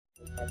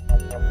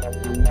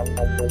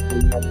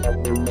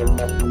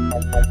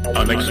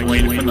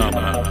Unexplained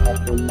phenomena.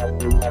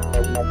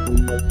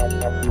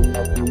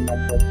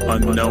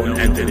 Unknown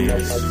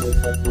entities.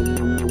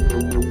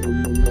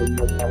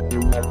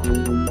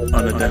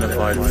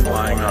 Unidentified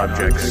flying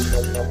objects.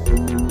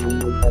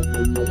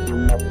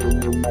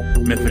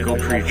 Mythical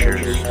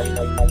creatures.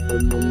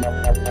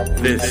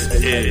 This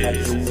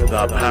is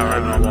the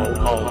Paranormal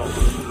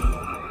Pulse.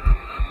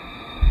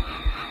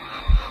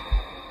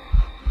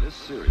 This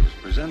series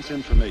presents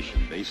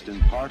information based in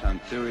part on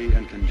theory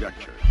and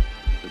conjecture.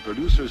 The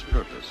producer's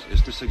purpose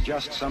is to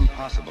suggest some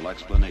possible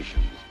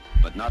explanations,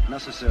 but not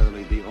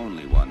necessarily the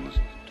only ones,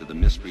 to the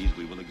mysteries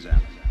we will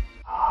examine.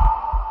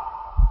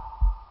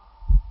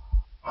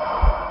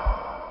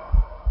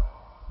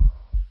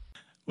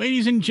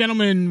 Ladies and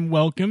gentlemen,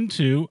 welcome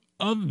to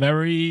a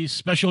very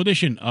special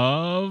edition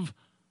of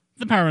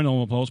the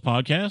Paranormal Pulse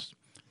podcast.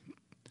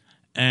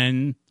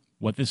 And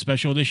what this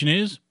special edition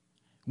is,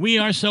 we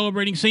are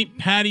celebrating St.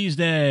 Patty's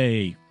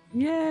Day.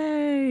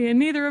 Yay! And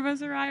neither of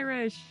us are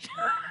Irish.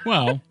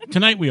 Well,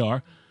 tonight we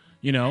are,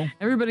 you know.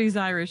 Everybody's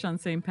Irish on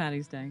St.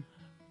 Patty's Day.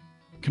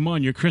 Come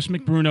on, you're Chris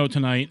McBruno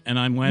tonight, and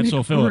I'm Lance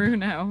O'Phillip.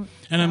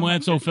 And I'm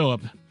Lance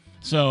O'Phillip.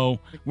 So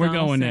we're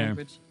going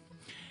sandwich. there.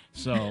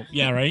 So,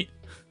 yeah, right?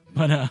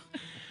 But,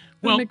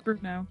 well,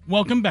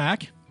 welcome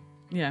back.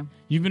 Yeah.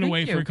 You've been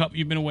away for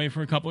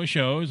a couple of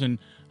shows and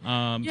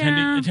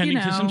attending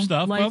to some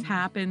stuff. Life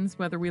happens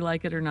whether we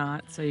like it or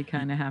not, so you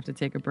kind of have to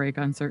take a break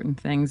on certain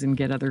things and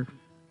get other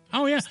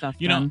stuff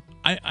done.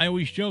 I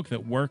always joke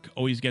that work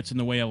always gets in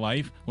the way of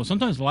life. Well,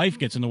 sometimes life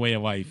gets in the way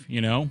of life,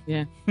 you know?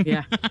 Yeah.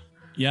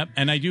 Yep,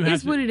 and I do have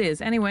It's what it is.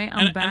 Anyway,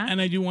 I'm back.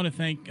 And I do want to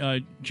thank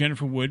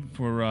Jennifer Wood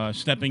for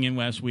stepping in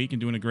last week and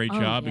doing a great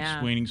job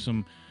explaining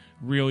some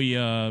really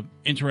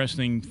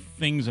interesting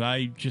things that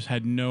I just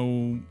had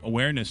no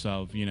awareness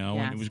of, you know,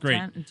 and it was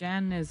great.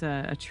 Jen is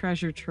a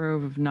treasure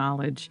trove of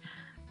knowledge.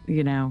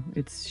 You know,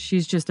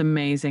 she's just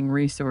amazing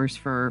resource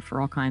for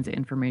all kinds of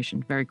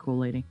information. Very cool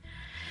lady.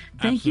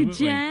 Thank you,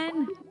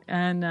 Jen.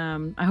 And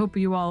I hope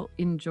you all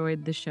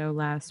enjoyed the show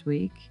last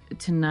week.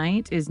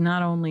 Tonight is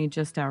not only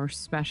just our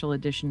special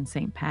edition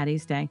St.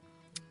 Patty's Day,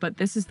 but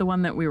this is the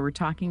one that we were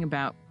talking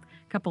about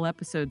couple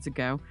episodes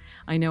ago.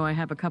 I know I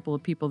have a couple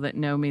of people that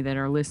know me that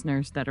are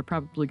listeners that are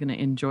probably going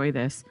to enjoy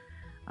this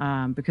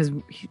because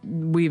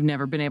we've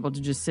never been able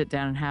to just sit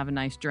down and have a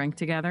nice drink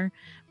together.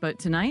 But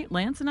tonight,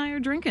 Lance and I are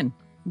drinking.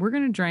 We're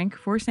going to drink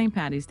for St.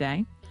 Patty's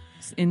Day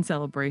in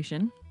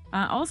celebration.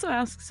 Also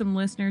ask some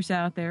listeners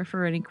out there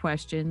for any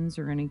questions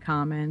or any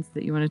comments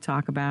that you want to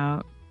talk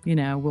about. You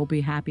know, we'll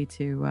be happy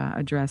to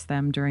address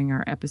them during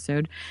our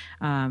episode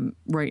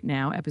right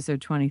now,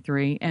 episode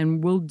 23.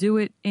 And we'll do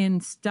it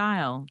in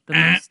style, the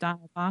most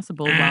style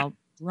possible while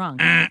drunk.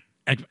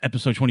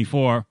 Episode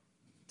 24.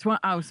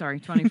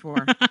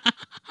 24.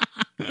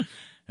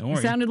 It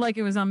sounded like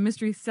it was on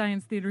Mystery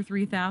Science Theater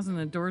 3000.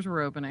 The doors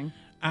were opening.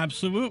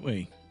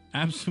 Absolutely.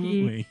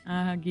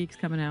 Geeks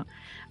coming out.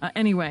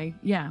 Anyway,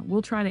 yeah,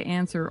 we'll try to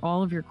answer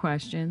all of your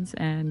questions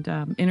and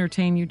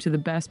entertain you to the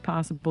best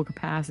possible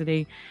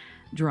capacity.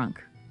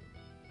 Drunk,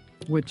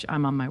 which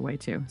I'm on my way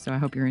to, so I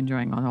hope you're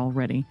enjoying it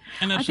already.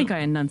 And I think I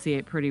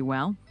enunciate pretty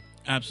well.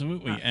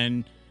 Absolutely.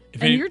 And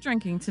you're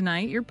drinking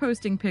tonight. You're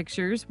posting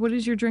pictures. What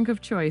is your drink of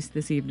choice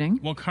this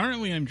evening? Well,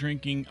 currently I'm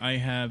drinking, I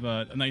have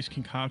a nice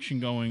concoction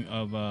going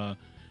of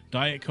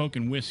Diet Coke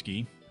and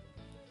whiskey.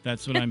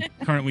 That's what I'm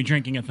currently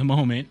drinking at the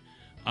moment.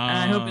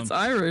 I hope it's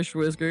Irish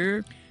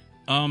whiskey.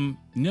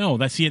 No,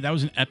 that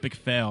was an epic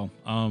fail.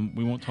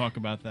 We won't talk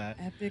about that.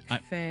 Epic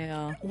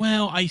fail.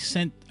 Well, I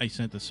sent a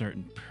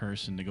certain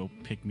person to go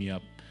pick me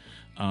up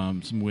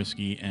some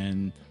whiskey,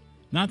 and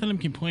not that I'm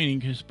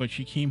complaining, but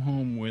she came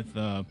home with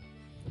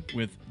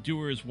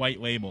Dewar's White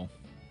Label,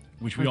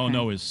 which we all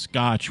know is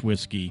Scotch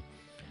whiskey.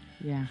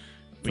 Yeah,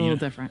 it's a little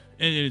different.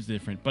 It is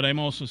different, but I'm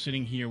also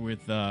sitting here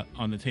with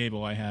on the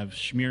table. I have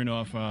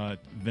Smirnoff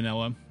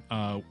vanilla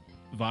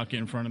vodka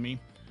in front of me.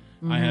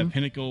 Mm-hmm. I have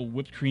Pinnacle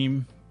whipped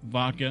cream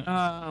vodka.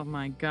 Oh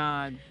my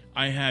God!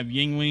 I have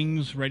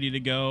Yinglings ready to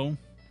go.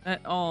 I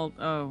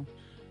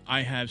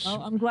have.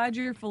 Well, I'm glad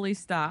you're fully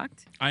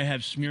stocked. I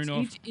have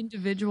Smirnoff. Each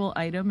individual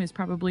item is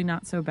probably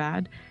not so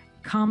bad.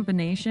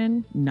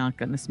 Combination, not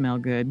gonna smell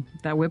good.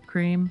 That whipped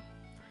cream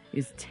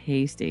is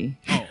tasty.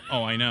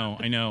 Oh, I know.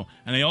 And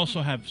I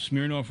also have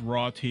Smirnoff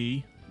raw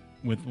tea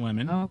with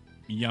lemon. Oh,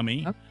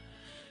 yummy. Oh.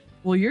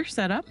 Well, you're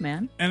set up,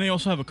 man. And I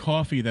also have a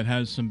coffee that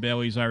has some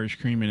Bailey's Irish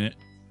cream in it.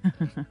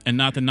 And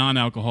not the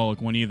non-alcoholic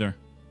one either.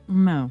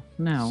 No.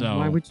 So,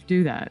 why would you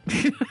do that?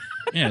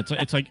 Yeah,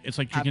 it's like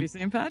drinking. Happy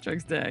St.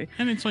 Patrick's Day.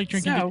 And it's like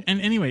drinking.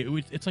 And anyway,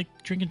 it's like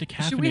drinking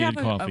decaffeinated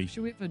coffee.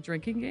 Should we have a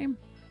drinking game?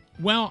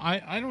 Well,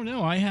 I don't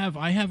know. I have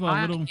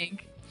a little.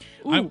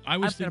 Ooh, I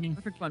was I've thinking. Got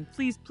a perfect one.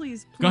 Please,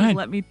 Go ahead.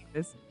 Let me do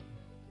this.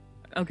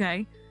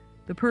 Okay.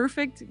 The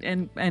perfect,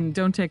 and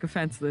don't take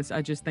offense to this,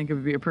 I just think it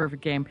would be a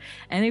perfect game.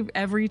 And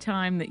every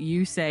time that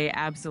you say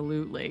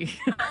absolutely,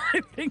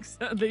 I think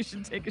so, they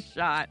should take a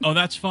shot. Oh,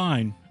 that's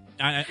fine.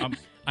 I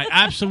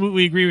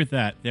absolutely agree with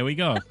that. There we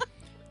go.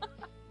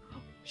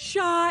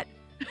 Shot.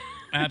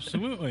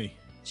 Absolutely.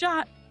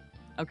 Shot.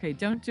 Okay,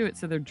 don't do it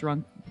so they're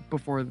drunk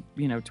before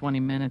 20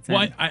 minutes.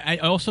 Well, in. I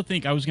also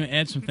think I was going to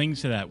add some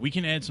things to that. We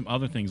can add some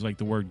other things like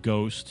the word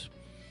ghost.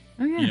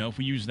 Oh yeah. If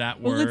we use that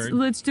well, word.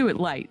 let's do it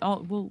light.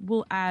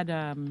 We'll add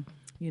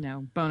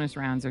bonus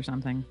rounds or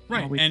something.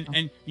 Right,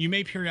 and you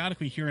may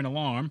periodically hear an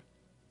alarm,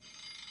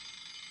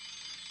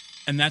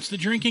 and that's the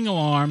drinking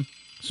alarm.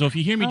 So if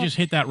you hear me just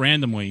hit that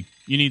randomly,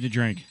 you need to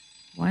drink.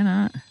 Why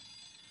not?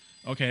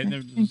 Okay, it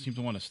doesn't seem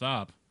to want to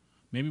stop.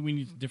 Maybe we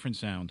need a different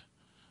sound.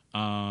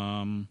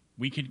 How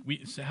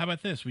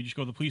about this? We just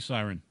go the police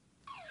siren.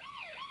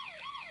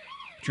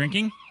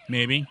 Drinking?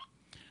 Maybe.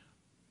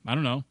 I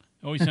don't know.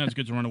 It always sounds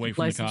good to run away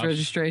from the License cops.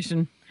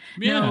 registration.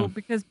 Yeah. No,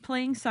 because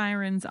playing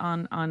sirens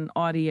on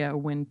audio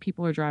when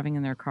people are driving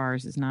in their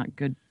cars is not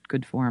good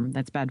form.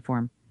 That's bad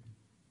form.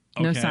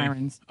 No Okay.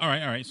 sirens. All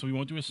right. So we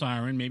won't do a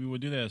siren. Maybe we'll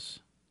do this.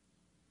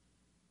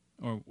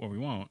 Or we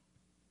won't.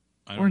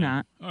 I don't Or know.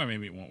 not. Or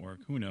maybe it won't work.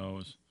 Who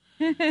knows?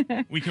 We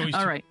can always.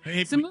 All right.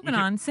 Hey, So moving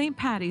on, St.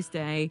 Patty's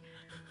Day.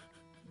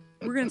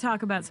 We're going to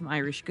talk about some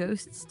Irish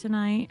ghosts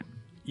tonight.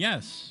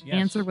 Yes.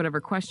 Answer whatever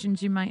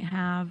questions you might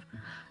have.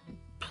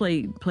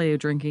 Play a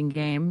drinking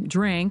game.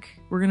 Drink.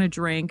 We're going to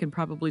drink and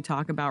probably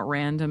talk about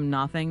random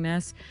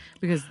nothingness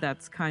because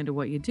that's kind of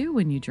what you do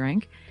when you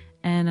drink.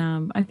 And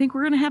I think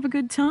we're going to have a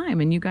good time.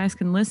 And you guys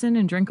can listen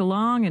and drink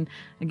along. And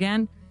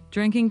again,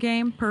 drinking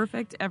game,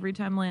 perfect. Every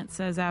time Lance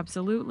says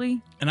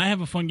absolutely. And I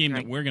have a fun game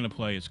that we're going to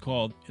play. It's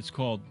called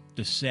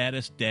The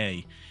Saddest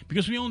Day.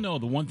 Because we all know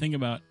the one thing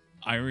about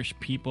Irish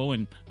people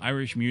and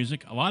Irish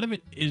music, a lot of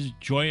it is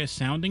joyous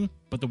sounding,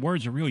 but the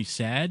words are really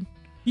sad.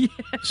 Yeah.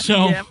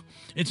 So Yep.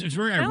 it's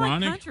very I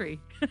ironic. like country.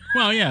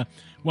 Well,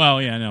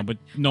 yeah, no, but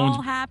no All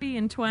one's happy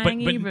and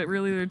twangy, but- but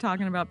really they're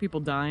talking about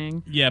people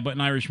dying. yeah, but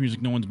in Irish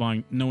music, no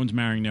one's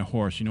marrying their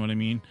horse. You know what I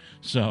mean?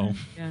 So,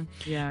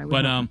 Yeah. I would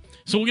but hope.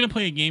 so we're gonna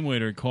play a game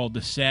later called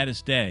The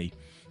Saddest Day,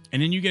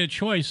 and then you get a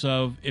choice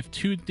of if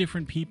you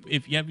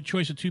have a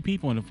choice of two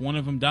people, and if one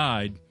of them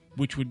died,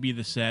 which would be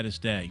the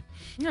saddest day.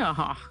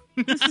 Oh,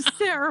 this is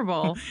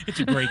terrible. It's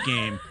a great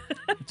game.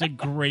 It's a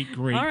great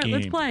game. All right,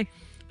 let's play.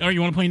 Oh, you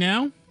want to play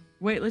now?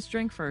 Wait, let's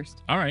drink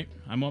first. All right,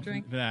 I'm up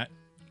Drink. for that.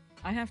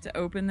 I have to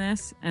open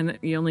this, and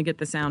you only get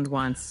the sound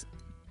once.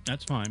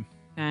 That's fine.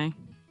 Okay?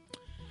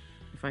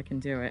 If I can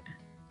do it.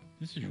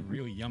 This is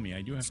really yummy,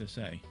 I do have to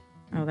say.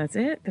 Oh, that's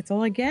it? That's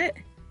all I get?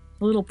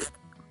 A little...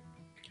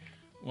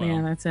 Well,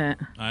 yeah, that's it.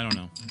 I don't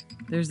know.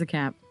 There's the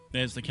cap.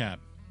 There's the cap.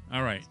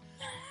 All right.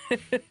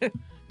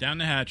 Down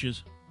the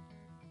hatches.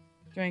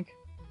 Drink.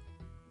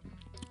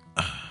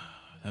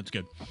 That's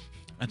good.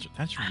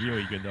 That's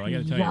really good, though. I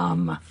got to tell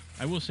you.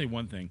 I will say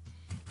one thing.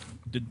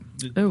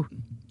 Oh.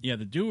 Yeah,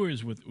 the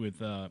Doers with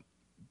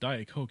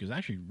Diet Coke is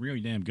actually really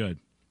damn good.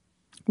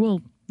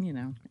 Well,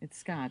 it's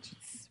scotch.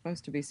 It's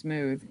supposed to be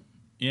smooth.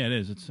 Yeah, it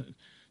is. It's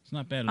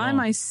not bad at all. I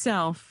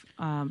myself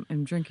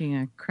am drinking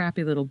a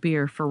crappy little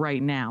beer for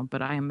right now,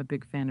 but I am a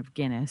big fan of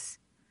Guinness.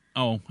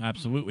 Oh,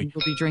 absolutely.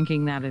 We'll be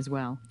drinking that as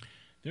well.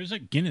 There's a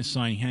Guinness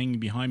sign hanging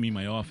behind me in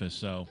my office,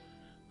 so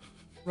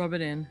Rub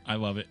it in. I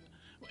love it.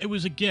 It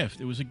was a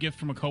gift. It was a gift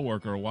from a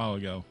coworker a while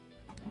ago.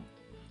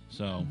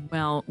 So,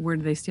 Well, where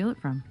did they steal it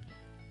from?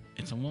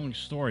 it's a long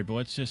story, but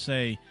let's just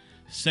say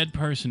said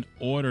person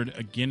ordered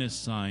a Guinness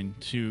sign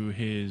to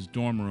his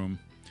dorm room.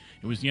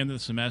 It was the end of the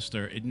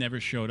semester. It never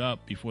showed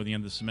up before the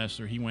end of the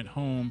semester. He went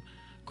home,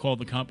 called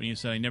the company, and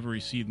said, I never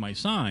received my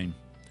sign.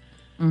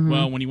 Mm-hmm.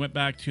 Well, when he went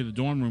back to the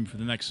dorm room for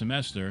the next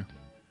semester,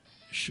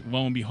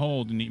 lo and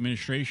behold, in the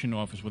administration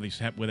office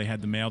where they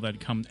had the mail that had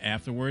come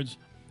afterwards,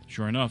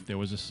 sure enough, there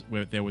was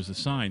a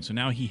sign. So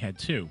now he had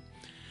two.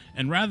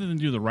 And rather than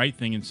do the right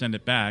thing and send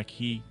it back,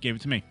 he gave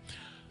it to me.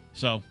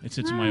 So it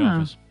sits in my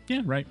office.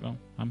 Yeah, right. Well,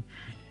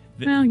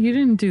 Well, you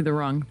didn't do the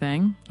wrong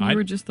thing. You I-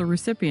 were just the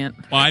recipient.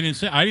 Well, I didn't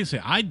say I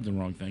did the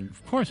wrong thing.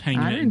 Of course,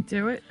 hanging I it, didn't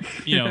do it.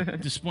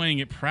 displaying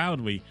it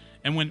proudly.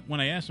 And when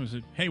I asked him, I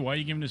said, "Hey, why are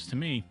you giving this to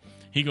me?"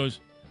 He goes,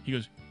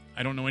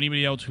 "I don't know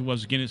anybody else who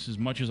loves Guinness as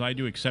much as I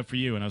do, except for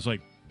you." And I was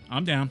like,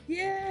 "I'm down."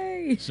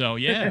 Yay! So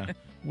yeah,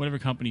 whatever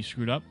company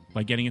screwed up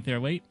by getting it there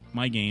late,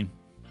 my gain.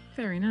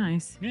 Very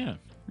nice. Yeah.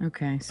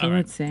 Okay, so All right.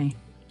 let's see.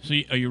 So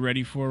are you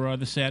ready for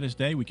the saddest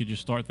day? We could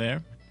just start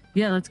there.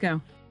 Yeah, let's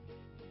go.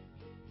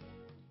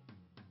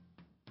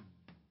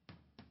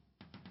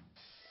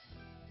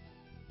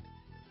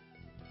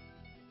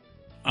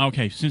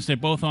 Okay, since they're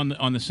both on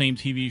the same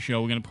TV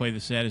show, we're going to play the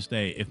saddest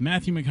day. If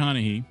Matthew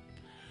McConaughey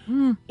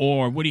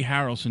or Woody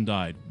Harrelson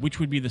died, which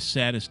would be the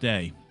saddest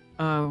day?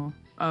 Oh,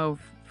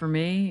 for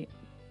me,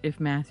 if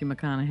Matthew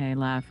McConaughey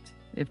left,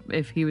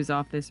 if he was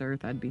off this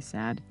earth, I'd be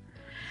sad.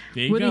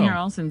 There you Woody go.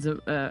 Harrelson's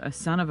a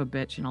son of a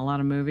bitch in a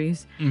lot of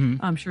movies.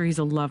 Mm-hmm. I'm sure he's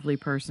a lovely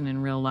person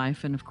in real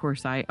life, and of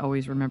course, I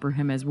always remember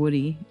him as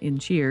Woody in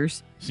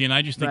Cheers. See, and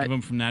I just think But- of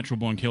him from Natural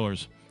Born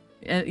Killers.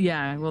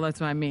 Yeah, well, that's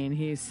what I mean.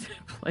 He's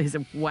plays a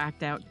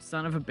whacked out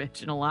son of a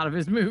bitch in a lot of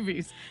his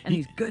movies, and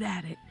he's good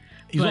at it.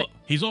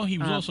 He was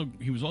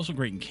also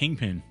great in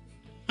Kingpin.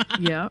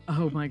 Yeah.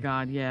 Oh my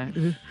God. Yeah.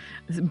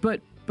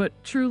 But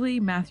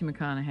truly, Matthew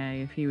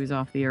McConaughey, if he was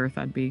off the earth,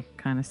 I'd be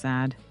kind of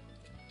sad.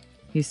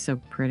 He's so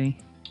pretty.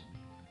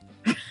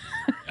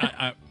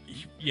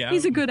 Yeah.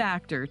 He's a good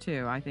actor,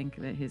 too. I think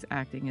that his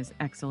acting is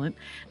excellent.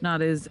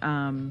 Not as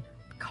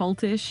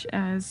cultish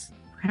as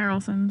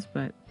Harrelson's,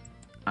 but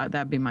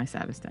that'd be my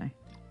saddest day.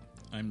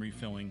 I'm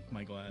refilling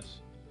my glass.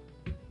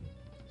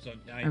 So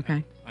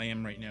Okay. I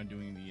am right now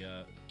doing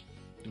the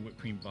whipped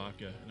cream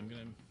vodka, and I'm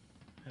going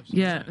to have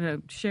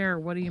some. Cher,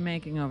 what are you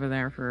making over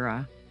there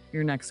for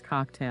your next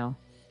cocktail?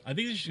 I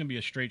think this is going to be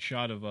a straight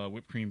shot of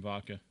whipped cream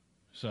vodka.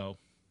 So.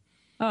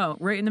 Oh,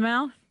 right in the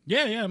mouth?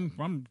 Yeah,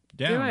 I'm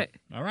down. Do it.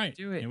 All right.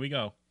 Do it. Here we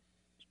go.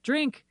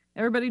 Drink.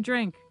 Everybody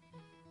drink.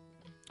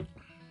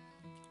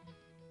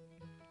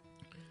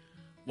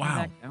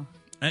 Wow.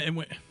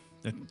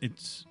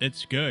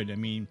 It's good. I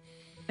mean,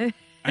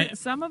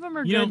 some of them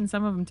are good and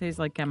some of them taste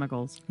like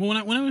chemicals. Well,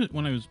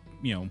 when I was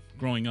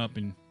growing up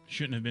and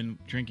shouldn't have been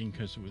drinking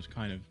because it was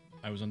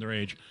I was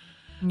underage.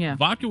 Yeah.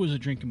 Vodka was a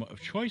drink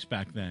of choice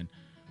back then,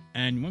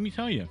 and let me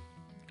tell you,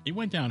 it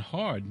went down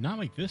hard. Not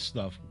like this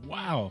stuff.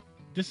 Wow.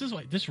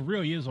 This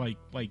really is like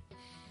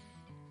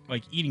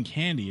eating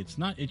candy.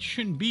 It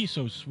shouldn't be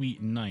so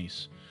sweet and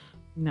nice.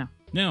 No,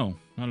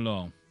 not at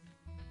all.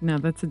 No,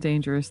 that's a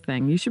dangerous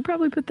thing. You should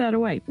probably put that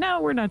away. No,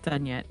 we're not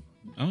done yet.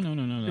 Oh no.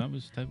 That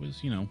was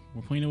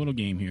we're playing a little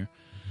game here.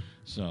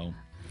 So,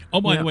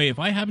 by the way, if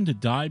I happen to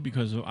die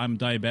because I'm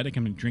diabetic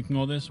and I'm drinking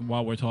all this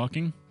while we're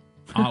talking,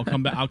 I'll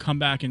come back. I'll come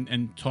back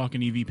and talk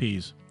in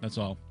EVPs. That's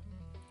all.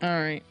 All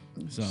right.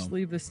 So just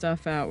leave the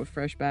stuff out with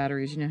fresh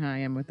batteries. You know how I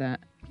am with that.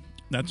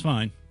 That's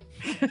fine.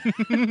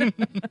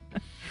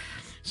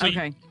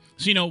 Okay.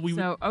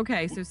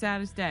 So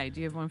saddest day.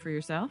 Do you have one for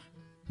yourself?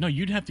 No,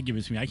 you'd have to give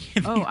it to me. I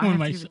can't. Oh, I have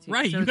to give it to you.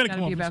 Right, so you got to come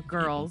come up up about with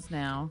girls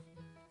now,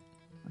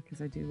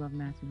 because I do love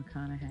Matthew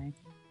McConaughey.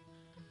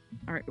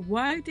 All right.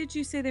 Why did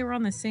you say they were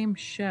on the same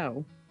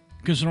show?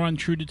 Because they're on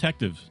True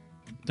Detective,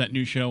 that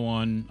new show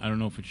on, I don't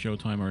know if it's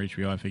Showtime or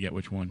HBO. I forget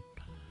which one.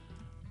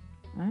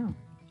 Oh.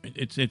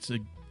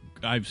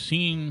 I've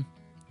seen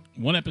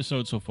one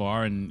episode so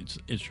far, and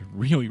it's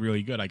really,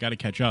 really good. I got to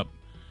catch up.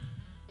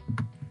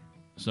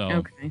 So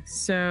okay.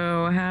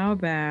 So how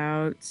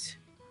about,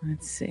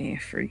 let's see,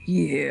 for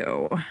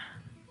you,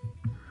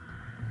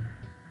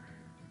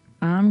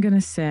 I'm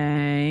gonna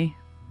say,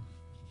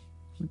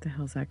 what the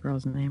hell's that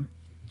girl's name?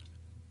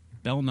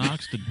 Belle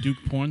Knox, the Duke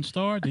porn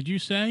star. Did you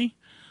say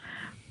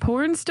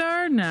porn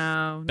star?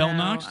 No. Belle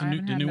Knox, the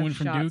new one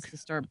from Duke. To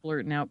start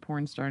blurting out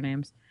porn star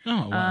names.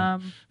 Oh wow.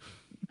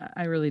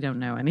 I really don't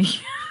know any.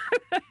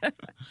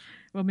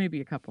 Well,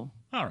 maybe a couple.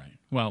 All right.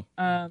 Well,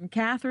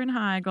 Katherine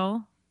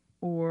Heigl,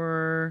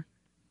 or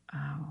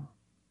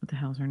what the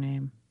hell's her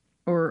name?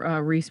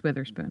 Or Reese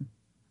Witherspoon.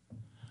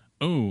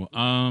 Oh,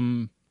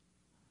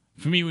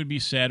 for me, it would be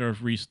sadder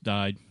if Reese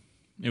died.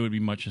 It would be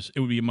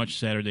a much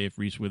sadder day if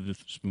Reese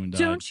Witherspoon died.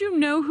 Don't you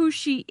know who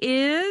she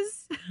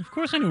is? Of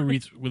course, I know who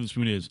Reese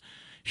Witherspoon is.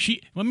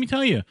 Let me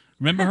tell you.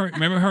 Remember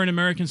her in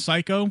American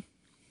Psycho?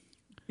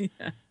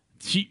 Yeah.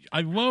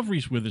 I love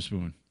Reese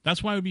Witherspoon.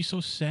 That's why it would be so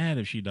sad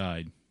if she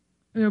died.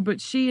 No,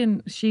 but she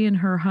and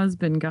her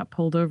husband got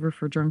pulled over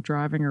for drunk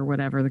driving or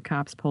whatever. The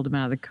cops pulled him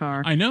out of the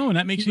car. I know, and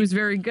that makes he was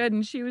very good,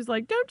 and she was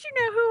like, "Don't you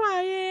know who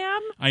I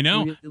am?" I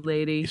know, really,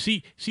 lady.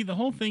 See, the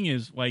whole thing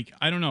is like,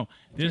 I don't know.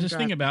 There's this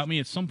thing about me.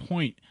 At some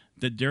point,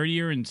 the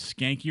dirtier and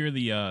skankier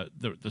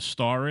the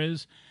star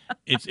is,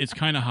 it's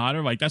kind of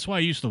hotter. Like that's why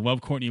I used to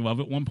love Courtney Love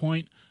at one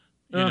point.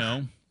 You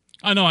know.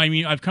 I know. I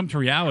mean, I've come to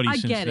reality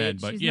since then.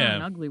 It. But she's yeah, not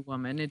an ugly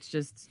woman. It's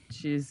just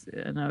she's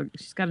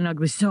got an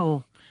ugly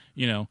soul.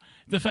 You know,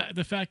 the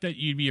fact that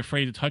you'd be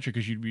afraid to touch her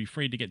because you'd be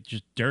afraid to get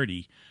just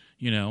dirty.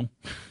 You know.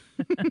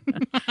 Do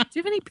you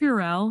have any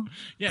Purell?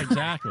 Yeah,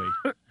 exactly.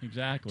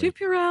 Exactly. Do you have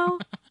Purell?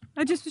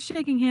 I just was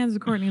shaking hands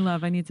with Courtney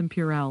Love. I need some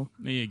Purell.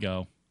 There you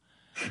go.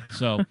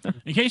 So,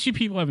 in case you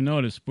people haven't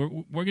noticed,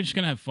 we're just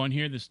gonna have fun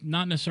here. This is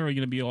not necessarily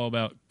gonna be all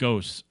about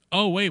ghosts.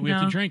 Oh wait, we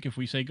have to drink if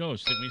we say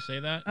ghosts. Didn't we say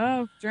that?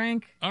 Oh,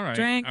 drink. All right.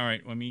 Drink. All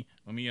right. Let me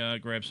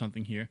grab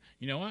something here.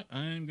 You know what?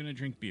 I'm gonna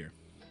drink beer.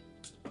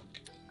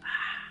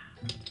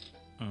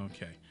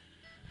 Okay.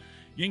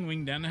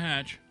 Yingling down the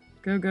hatch.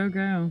 Go, go,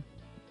 go.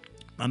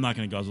 I'm not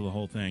gonna guzzle the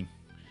whole thing.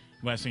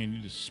 Last thing I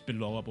need to spit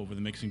it all up over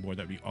the mixing board.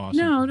 That'd be awesome.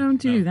 No, don't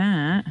do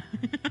that.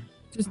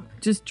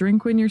 just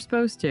drink when you're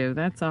supposed to.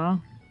 That's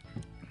all.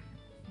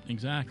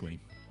 Exactly.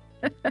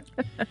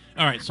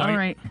 All right. So all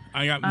right.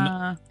 I got.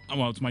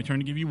 Well, it's my turn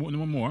to give you one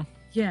more.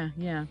 Yeah.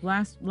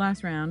 Last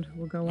round.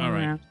 We'll go one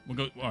round. We'll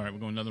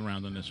go another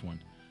round on this one.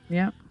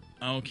 Yep.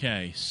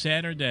 Okay.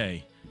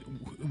 Saturday.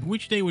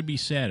 Which day would be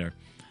sadder?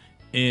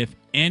 If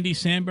Andy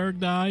Samberg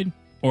died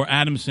or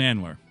Adam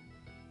Sandler?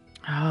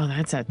 Oh,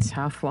 that's a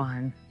tough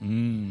one.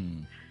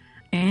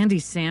 Andy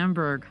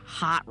Samberg,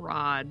 Hot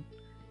Rod.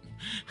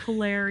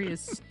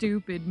 Hilarious,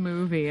 stupid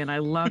movie, and I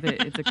love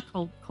it. It's a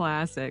cult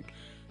classic.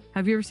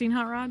 Have you ever seen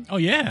Hot Rod? Oh,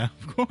 yeah,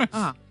 of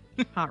course.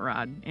 Hot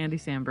Rod. Andy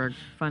Samberg.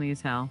 Funny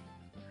as hell.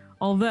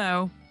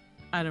 Although,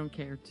 I don't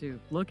care to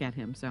look at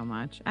him so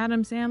much.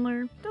 Adam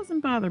Sandler doesn't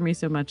bother me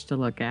so much to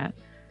look at.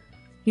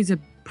 He's a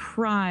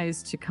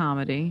prize to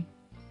comedy.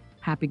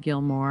 Happy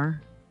Gilmore.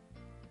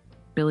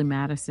 Billy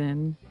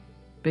Madison.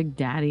 Big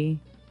Daddy,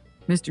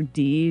 Mr.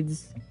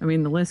 Deeds. I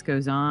mean, the list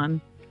goes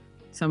on.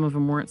 Some of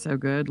them weren't so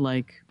good,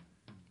 like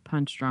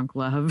Punch Drunk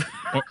Love.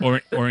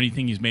 or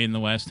anything he's made in the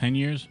last 10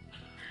 years?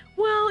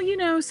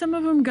 Well, some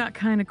of them got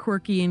kind of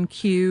quirky and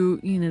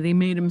cute. They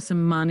made him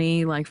some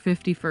money, like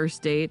 50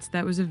 First Dates.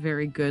 That was a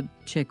very good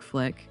chick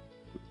flick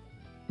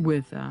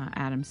with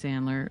Adam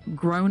Sandler.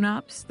 Grown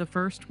Ups, the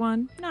first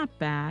one, not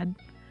bad.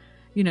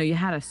 You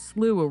had a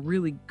slew of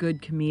really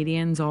good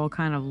comedians all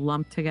kind of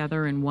lumped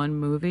together in one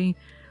movie.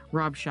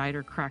 Rob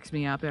Schneider cracks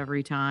me up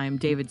every time.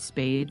 David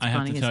Spade's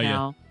funny as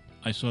hell.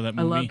 I saw that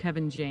movie. I love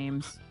Kevin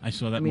James. I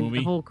saw that movie.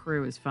 The whole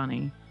crew is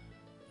funny.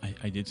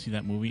 I did see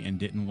that movie and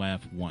didn't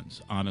laugh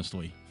once,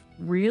 honestly.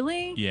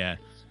 Really? Yeah.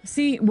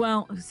 See,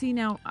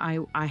 now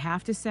I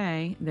have to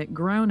say that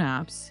Grown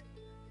Ups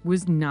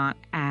was not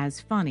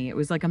as funny. It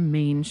was like a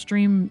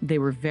mainstream. They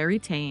were very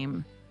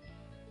tame.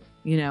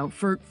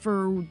 For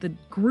the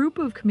group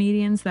of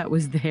comedians that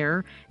was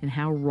there and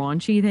how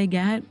raunchy they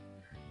get,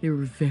 they were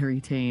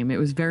very tame. It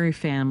was very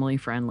family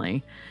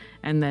friendly.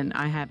 And then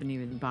I haven't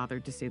even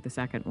bothered to see the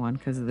second one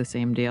because of the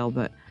same deal.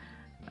 But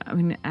I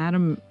mean,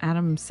 Adam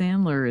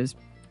Sandler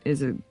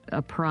is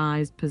a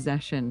prized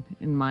possession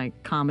in my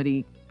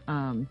comedy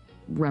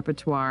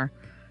repertoire.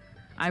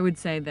 I would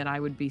say that I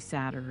would be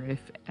sadder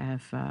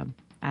if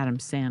Adam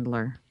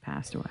Sandler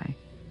passed away.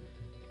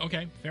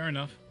 Okay, fair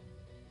enough.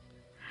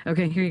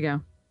 Okay, here you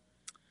go.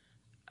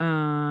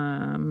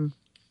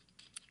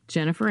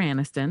 Jennifer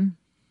Aniston,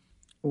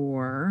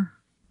 or...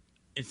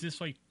 Is this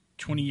like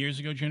 20 years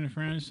ago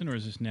Jennifer Aniston, or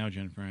is this now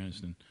Jennifer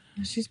Aniston?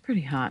 She's pretty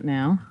hot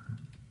now.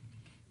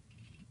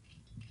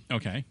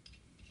 Okay.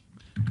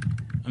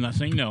 I'm not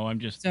saying no, I'm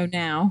just... So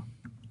now...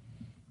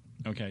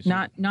 Okay.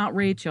 So... Not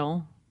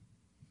Rachel,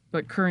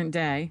 but current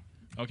day.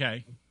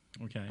 Okay.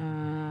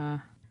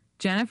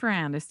 Jennifer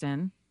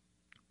Aniston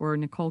or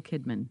Nicole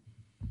Kidman?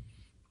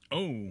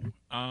 Oh,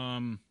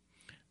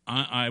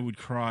 I would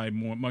cry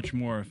much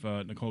more if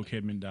Nicole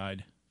Kidman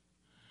died.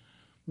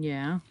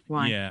 Yeah?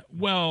 Why? Yeah.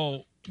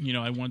 Well,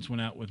 I once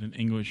went out with an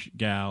English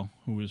gal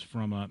who was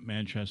from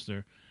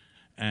Manchester,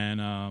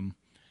 and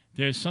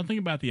there's something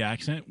about the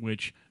accent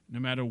which, no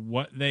matter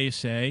what they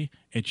say,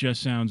 it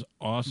just sounds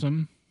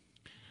awesome.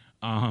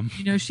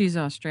 She's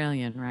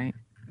Australian, right?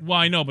 Well,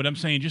 I know, but I'm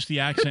saying just the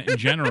accent in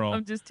general.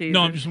 I'm just teasing.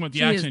 No, I'm just talking about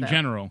the accent in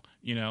general,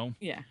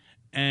 Yeah.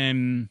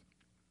 And...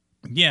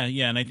 Yeah,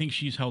 and I think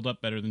she's held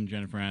up better than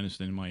Jennifer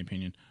Aniston, in my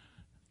opinion.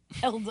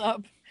 Held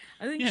up?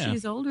 I think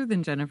she's older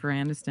than Jennifer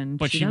Aniston.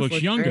 But she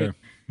looks younger.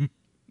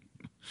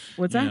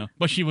 What's that?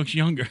 But she looks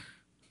younger.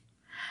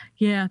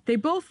 Yeah, they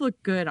both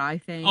look good, I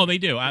think. Oh, they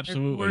do,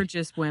 absolutely. They're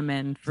gorgeous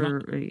women.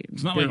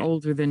 It's not they're like,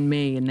 older than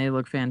me, and they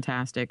look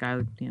fantastic.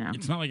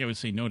 It's not like I would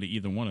say no to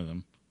either one of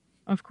them.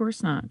 Of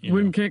course not.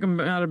 Wouldn't kick them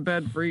out of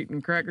bed for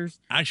eating crackers.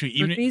 Actually,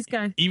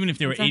 even if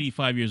they were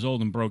 85 years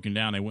old and broken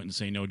down, I wouldn't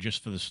say no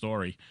just for the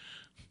story.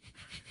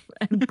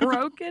 And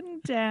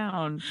broken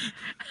down.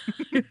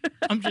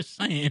 I'm just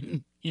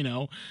saying, you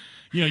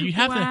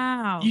have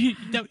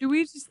to. Do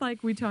we just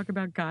we talk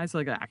about guys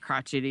like that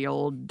crotchety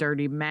old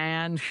dirty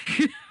man?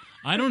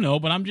 I don't know,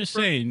 but I'm just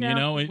saying,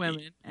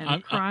 women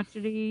and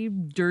crotchety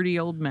dirty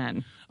old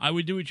men. I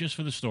would do it just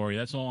for the story.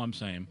 That's all I'm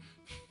saying.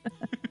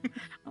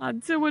 I'll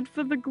do it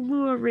for the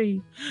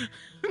glory.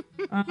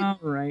 All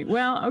right.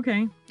 Well,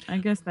 okay. I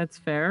guess that's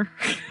fair.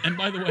 And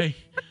by the way,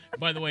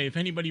 if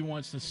anybody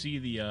wants to see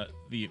the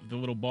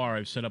little bar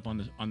I've set up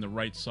on the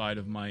right side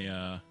of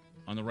my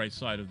on the right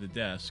side of the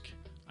desk,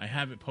 I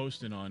have it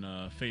posted on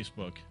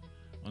Facebook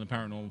on the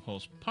Paranormal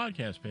Pulse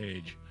podcast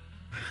page.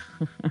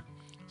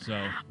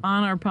 So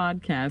on our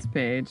podcast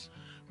page.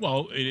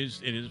 Well, it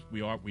is.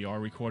 We are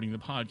recording the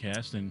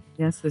podcast, and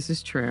yes, this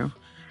is true.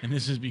 And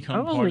this has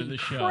become part of the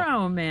show.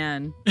 Oh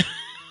man!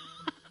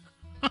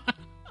 Why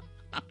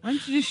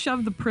don't you just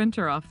shove the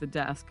printer off the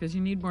desk because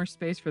you need more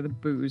space for the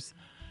booze?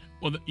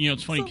 Well,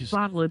 it's funny because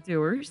bottle of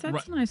Dewar's.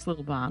 That's a nice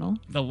little bottle.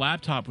 The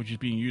laptop, which is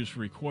being used for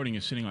recording,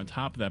 is sitting on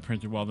top of that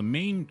printer, while the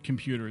main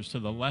computer is to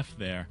the left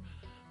there,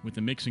 with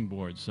the mixing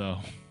board. So,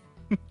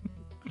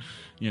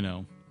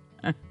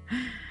 But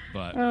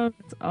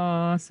that's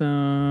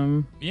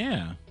awesome.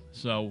 Yeah.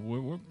 So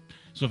we're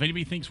so if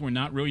anybody thinks we're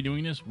not really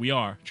doing this, we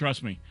are.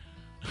 Trust me.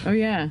 Oh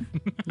yeah,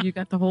 you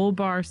got the whole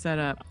bar set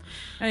up.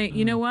 Hey,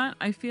 you know what?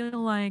 I feel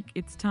like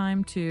it's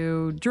time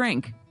to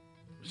drink.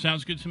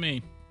 Sounds good to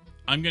me.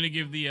 I'm gonna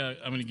give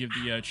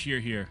the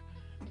cheer here.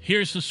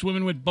 Here's to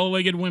swimming with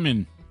bow-legged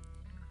women.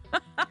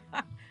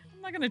 I'm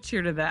not gonna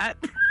cheer to that.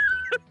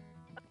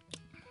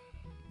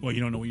 Well,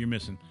 you don't know what you're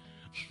missing.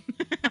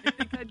 I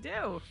think I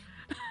do,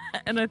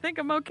 and I think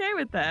I'm okay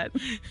with that.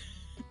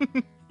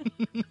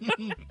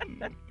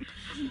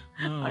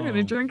 I'm going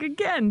to drink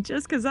again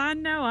just because I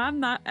know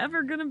I'm not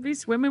ever going to be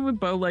swimming with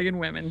bow-legged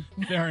women.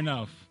 Fair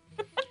enough.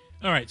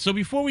 All right, so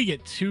before we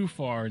get too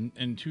far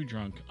and too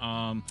drunk,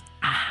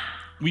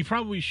 we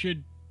probably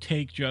should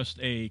take just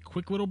a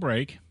quick little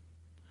break.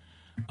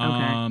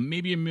 Okay.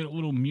 Maybe a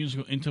little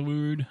musical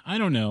interlude. I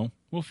don't know.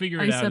 We'll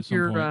figure it out at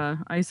some point.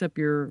 Ice up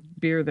your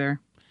beer there.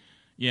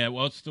 Yeah,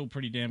 well, it's still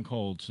pretty damn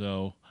cold,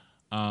 so...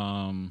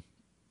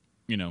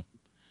 So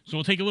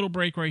we'll take a little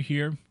break right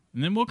here,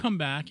 and then we'll come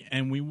back,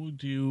 and we will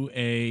do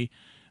a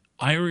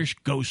Irish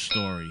ghost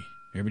story.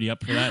 Everybody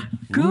up for that?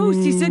 Ghost,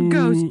 he said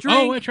ghost. Drink.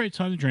 Oh, that's right.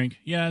 Time to drink.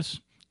 Yes.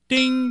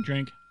 Ding.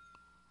 Drink.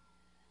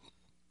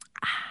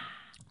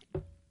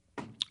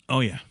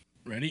 Oh, yeah.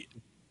 Ready?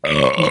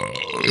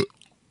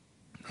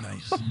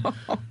 Nice.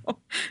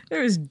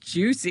 It was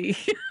juicy.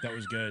 That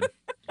was good.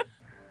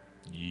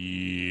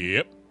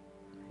 Yep.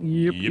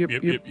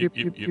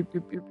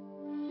 Yep.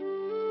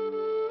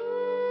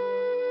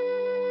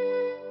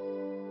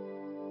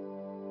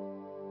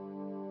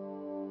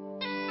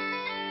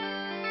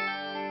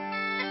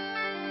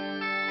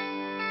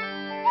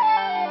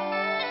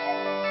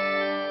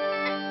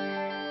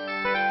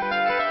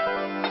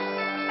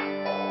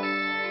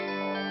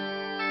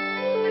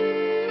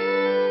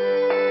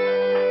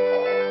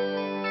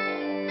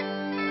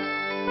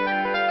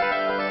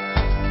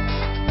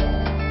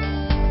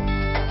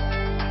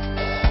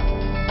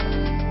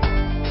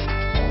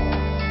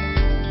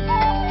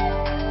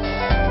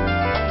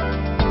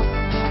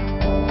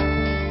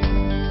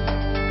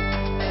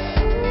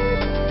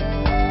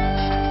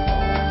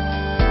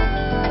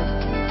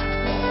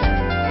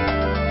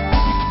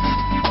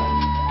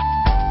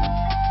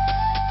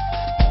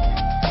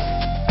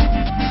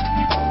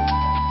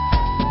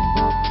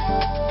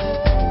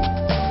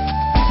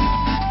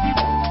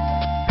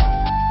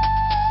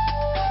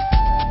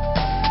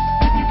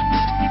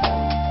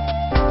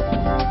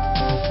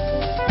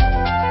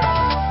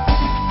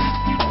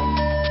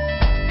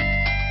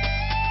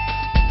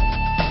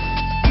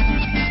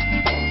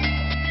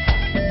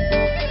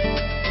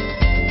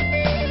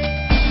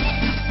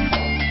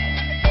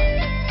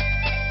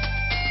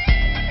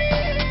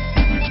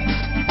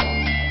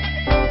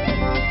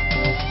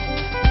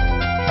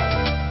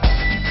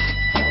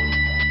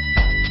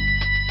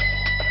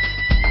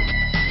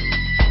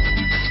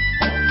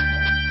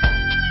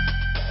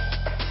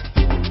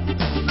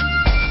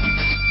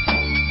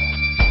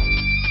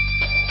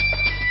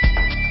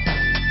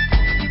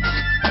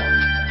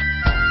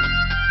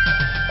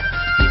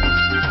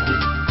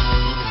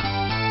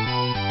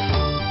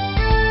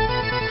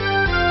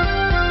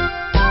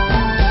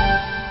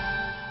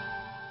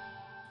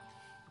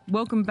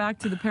 Welcome back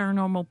to the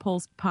Paranormal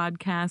Pulse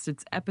podcast.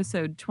 It's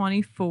episode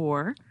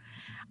 24.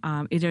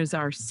 It is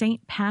our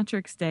St.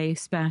 Patrick's Day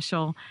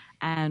special,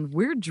 and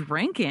we're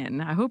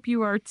drinking. I hope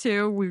you are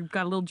too. We've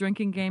got a little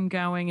drinking game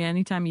going.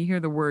 Anytime you hear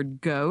the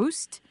word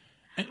ghost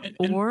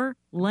or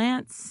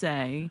Lance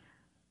say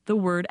the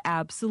word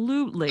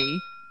absolutely,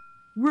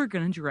 we're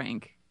going to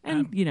drink.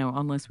 And,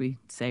 unless we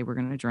say we're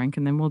going to drink,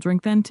 and then we'll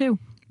drink then too.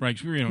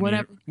 Right, we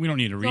don't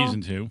need a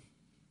reason to.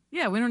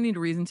 Yeah, we don't need a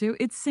reason to.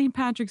 It's St.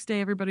 Patrick's Day.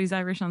 Everybody's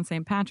Irish on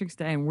St. Patrick's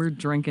Day, and we're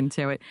drinking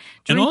to it.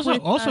 And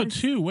also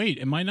too, wait,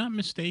 am I not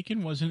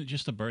mistaken? Wasn't it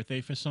just a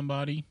birthday for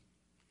somebody?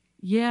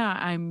 Yeah,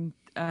 I'm...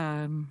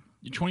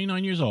 You're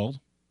 29 years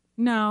old.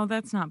 No,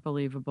 that's not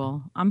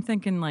believable. I'm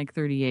thinking like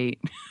 38.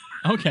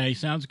 Okay,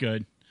 sounds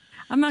good.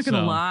 I'm not going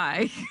to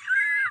lie.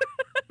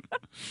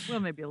 Well,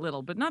 maybe a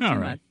little, but not too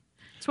much.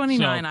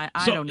 29, I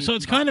don't need. So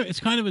it's kind of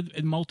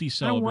a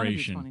multi-celebration. I don't want to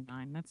be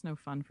 29. That's no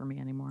fun for me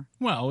anymore.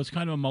 Well, it's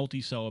kind of a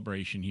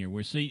multi-celebration here.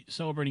 We're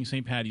celebrating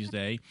St. Patty's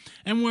Day,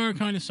 and we're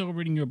kind of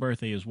celebrating your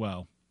birthday as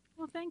well.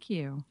 Well, thank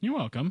you. You're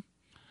welcome.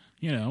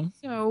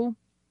 So,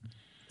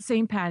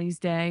 St. Patty's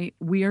Day,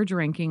 we are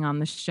drinking on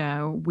the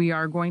show. We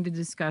are going to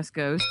discuss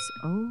ghosts.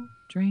 Oh,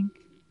 drink.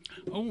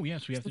 Oh,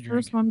 yes, we have to drink.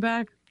 First one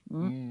back.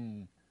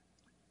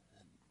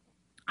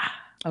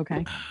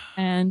 Okay.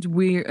 And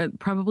we're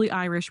probably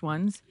Irish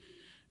ones.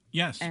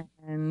 Yes.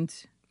 And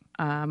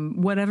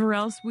whatever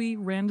else we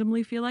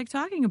randomly feel like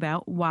talking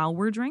about while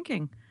we're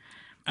drinking.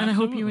 And Absolutely. I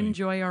hope you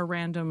enjoy our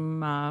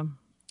random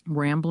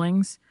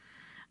ramblings.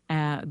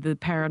 The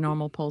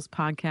Paranormal Pulse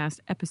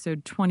podcast,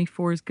 episode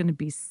 24, is going to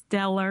be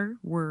stellar.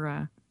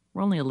 We're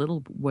only a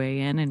little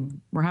way in,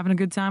 and we're having a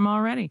good time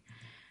already.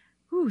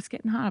 Ooh, it's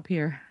getting hot up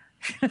here.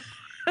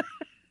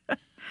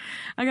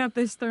 I got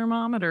this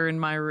thermometer in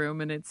my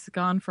room, and it's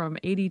gone from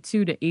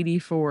 82 to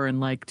 84 in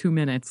like 2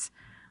 minutes.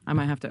 I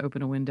might have to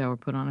open a window or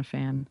put on a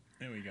fan.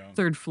 There we go.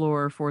 3rd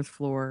floor, 4th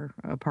floor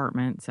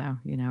apartment, so,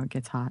 it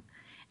gets hot.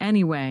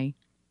 Anyway,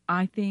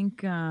 I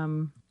think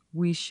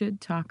we should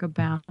talk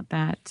about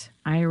that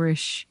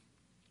Irish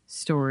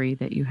story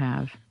that you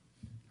have.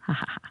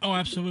 Oh,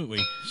 absolutely.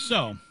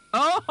 So.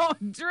 Oh,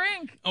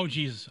 drink! Oh,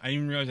 Jesus. I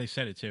didn't realize I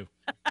said it, too.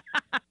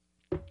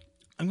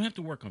 I'm going to have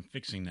to work on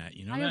fixing that.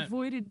 You know that? I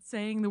avoided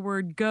saying the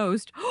word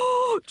ghost.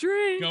 Oh,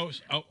 drink!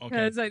 Ghost. Oh, okay.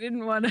 Because I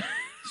didn't want to...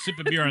 Sip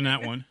a beer on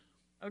that one.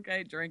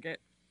 Okay, drink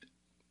it.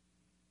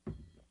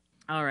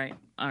 All right.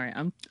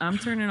 I'm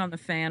turning on the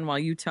fan while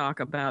you talk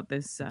about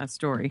this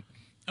story.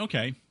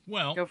 Okay.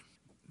 Well,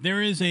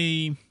 there is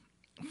a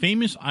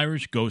famous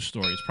Irish ghost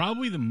story. It's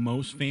probably the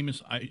most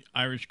famous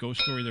Irish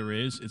ghost story there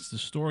is. It's the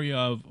story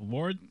of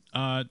Lord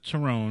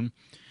Tyrone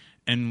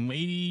and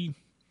Lady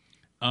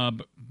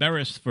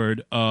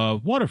Beresford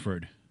of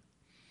Waterford.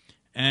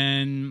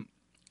 And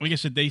like I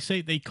said, they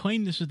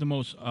claim this is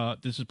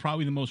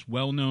probably the most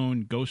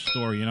well-known ghost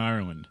story in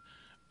Ireland.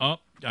 Oh,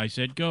 I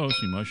said ghost.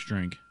 We must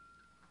drink.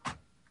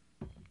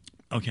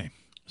 Okay,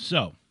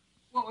 so.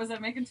 What was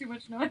that making too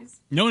much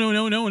noise? No.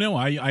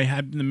 I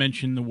happened to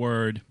mention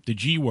the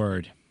G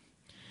word,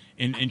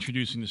 in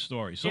introducing the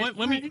story. So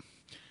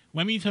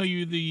let me tell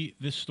you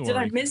this story. Did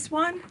I miss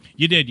one?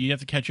 You did. You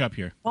have to catch up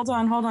here. Hold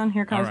on.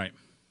 Here comes. All right.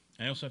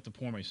 I also have to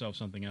pour myself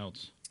something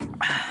else.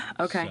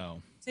 Okay.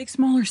 So, take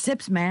smaller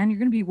sips, man. You're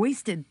gonna be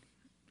wasted.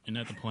 isn't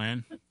that the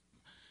plan?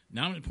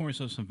 Now I'm going to pour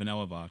myself some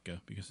vanilla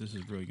vodka because this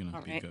is really going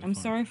to be good. I'm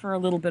sorry for a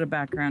little bit of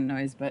background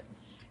noise, but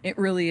it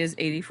really is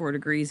 84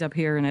 degrees up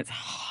here and it's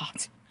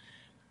hot.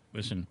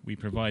 Listen, we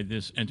provide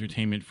this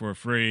entertainment for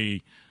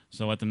free,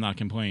 so let them not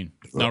complain.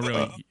 Not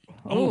really.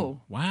 Oh,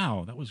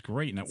 wow. That was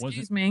great. And that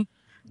Excuse me.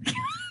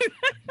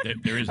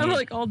 There is I'm no,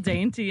 like all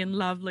dainty and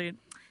lovely.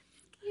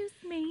 Excuse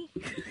me.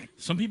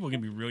 Some people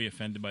can be really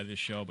offended by this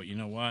show, but you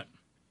know what?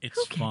 It's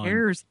Who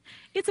cares?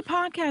 It's a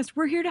podcast.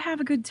 We're here to have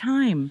a good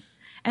time.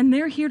 And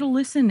they're here to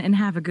listen and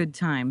have a good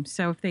time.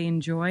 So if they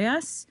enjoy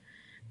us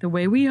the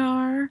way we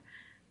are,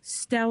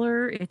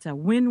 stellar, it's a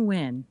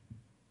win-win.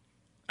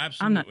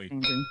 Absolutely. I'm not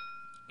changing.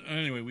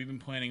 Anyway, we've been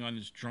planning on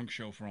this drunk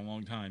show for a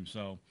long time,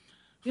 so.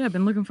 Yeah, I've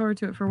been looking forward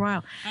to it for a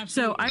while.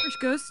 Absolutely. So, Irish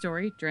ghost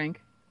story,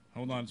 drink.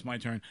 Hold on, it's my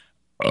turn.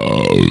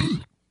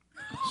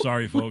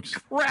 Sorry, folks.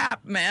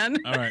 Crap, man.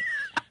 All right.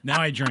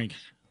 Now I drink.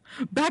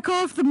 Back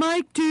off the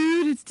mic,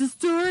 dude. It's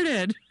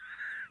distorted.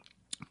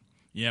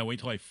 Yeah, wait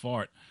till I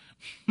fart.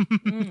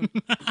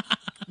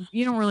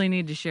 You don't really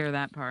need to share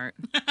that part.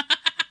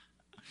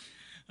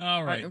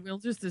 All right. We'll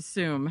just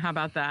assume. How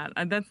about that?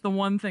 That's the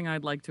one thing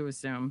I'd like to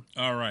assume.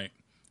 All right.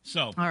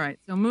 So. All right.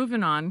 So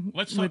moving on.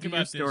 Let's talk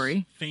about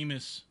this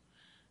famous,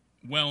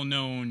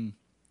 well-known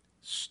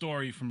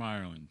story from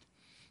Ireland.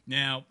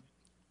 Now,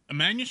 a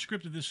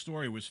manuscript of this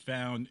story was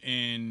found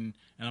in,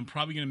 and I'm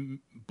probably going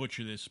to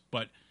butcher this,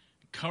 but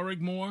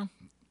Curragmore,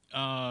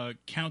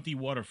 County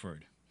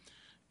Waterford.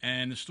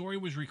 And the story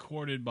was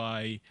recorded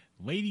by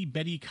Lady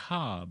Betty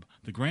Cobb,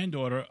 the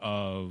granddaughter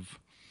of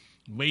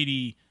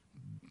Lady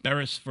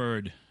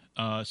Beresford,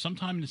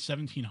 sometime in the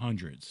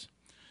 1700s.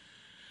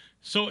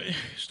 So,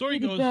 story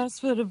goes...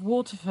 Beresford of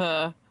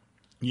Waterford.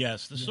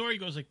 Yes, the story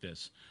goes like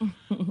this.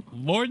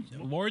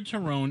 Lord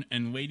Tyrone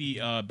and Lady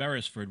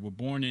Beresford were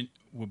born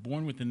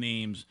with the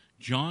names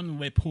John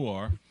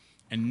Lepore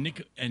and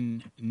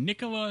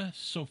Nicola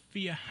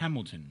Sophia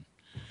Hamilton.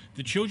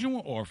 The children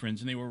were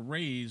orphans, and they were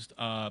raised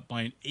by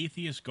an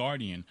atheist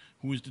guardian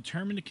who was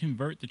determined to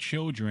convert the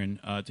children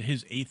to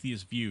his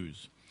atheist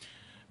views.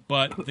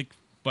 But the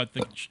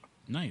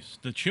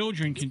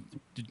children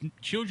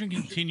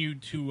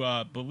continued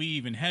to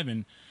believe in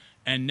heaven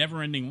and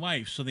never-ending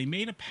life, so they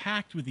made a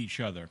pact with each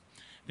other.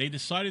 They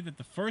decided that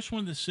the first one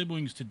of the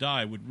siblings to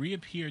die would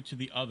reappear to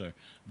the other,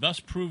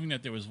 thus proving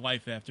that there was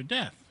life after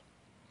death.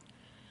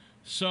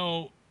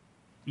 So,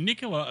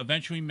 Nicola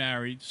eventually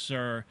married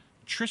Sir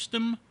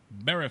Tristram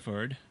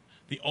Beresford,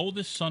 the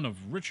oldest son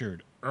of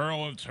Richard,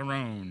 Earl of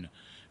Tyrone,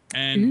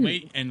 and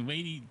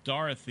Lady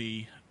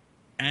Dorothy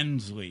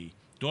Annesley,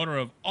 daughter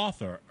of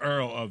Arthur,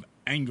 Earl of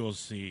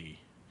Anglesey.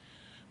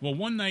 Well,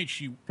 one night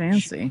she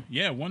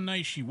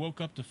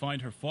woke up to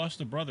find her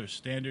foster brother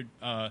standing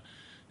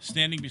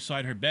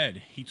beside her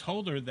bed. He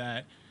told her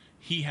that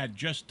he had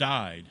just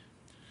died,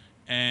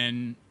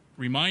 and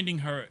reminding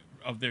her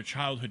of their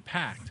childhood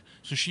pact.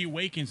 So she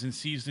awakens and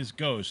sees this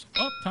ghost.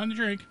 Oh, time to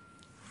drink.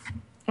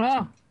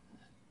 Oh.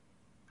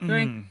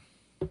 Drink.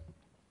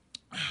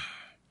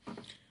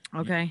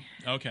 Okay.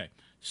 Okay.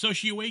 So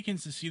she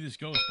awakens to see this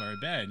ghost by her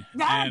bed.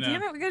 God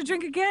damn it, we gotta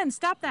drink again.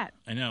 Stop that.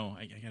 I know.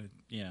 I gotta,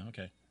 yeah,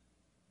 okay.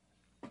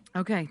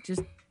 Okay,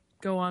 just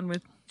go on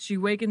with, she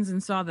awakens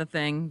and saw the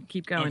thing.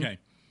 Keep going. Okay.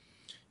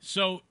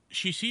 So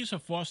she sees her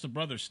foster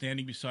brother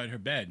standing beside her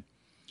bed.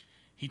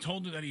 He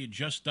told her that he had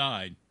just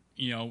died,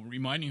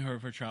 reminding her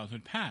of her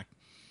childhood pact.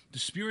 The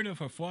spirit of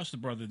her foster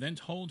brother then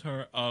told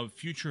her of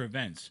future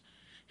events.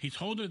 He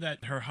told her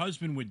that her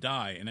husband would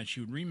die and that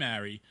she would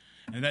remarry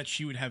and that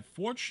she would have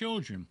 4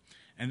 children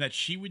and that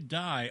she would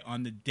die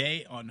on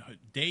her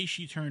day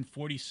she turned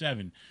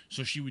 47.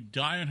 So she would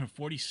die on her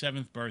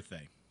 47th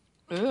birthday.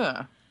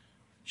 Ugh.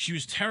 She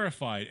was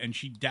terrified and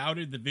she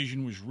doubted the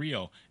vision was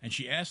real, and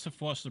she asked her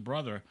foster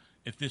brother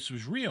if this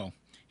was real.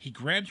 He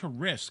grabbed her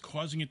wrist,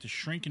 causing it to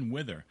shrink and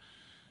wither.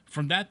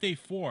 From that day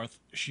forth,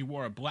 she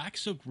wore a black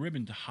silk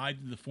ribbon to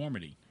hide the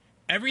deformity.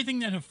 Everything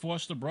that her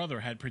foster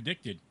brother had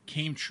predicted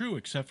came true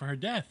except for her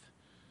death.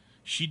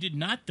 She did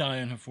not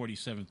die on her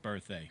 47th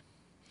birthday.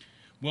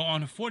 Well,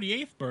 on her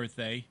 48th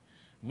birthday,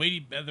 Lady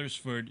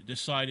Beresford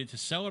decided to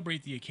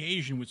celebrate the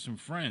occasion with some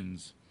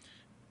friends,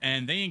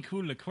 and they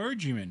included a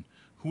clergyman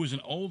who was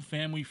an old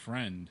family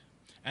friend.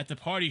 At the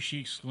party, she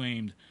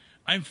exclaimed,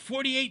 "I'm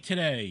 48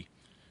 today."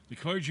 The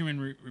clergyman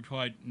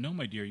replied, "No,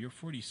 my dear, you're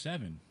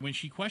 47. When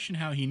she questioned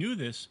how he knew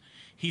this,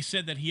 he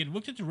said that he had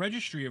looked at the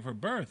registry of her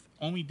birth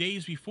only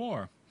days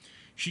before.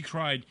 She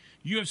cried,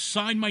 "You have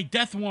signed my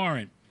death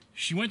warrant."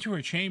 She went to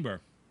her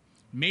chamber,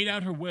 made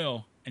out her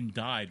will, and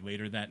died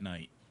later that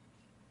night.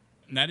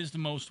 And that is the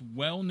most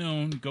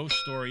well-known ghost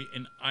story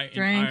in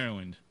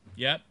Ireland.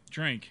 Yep,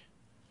 drink.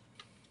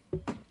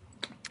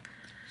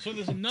 So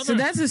there's another. So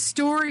that's a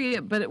story,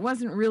 but it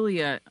wasn't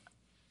really a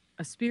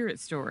spirit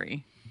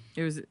story.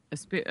 It was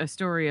a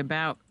story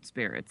about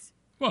spirits.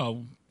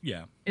 Well,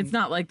 yeah. It's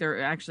not like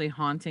they're actually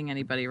haunting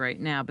anybody right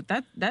now, but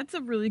that's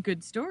a really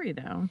good story,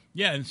 though.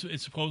 Yeah, and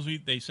it's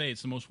supposedly, they say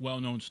it's the most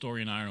well-known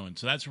story in Ireland.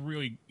 So that's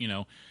really,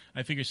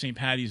 I figure St.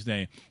 Paddy's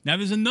Day. Now,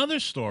 there's another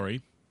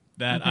story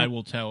that I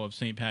will tell of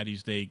St.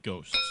 Paddy's Day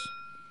ghosts.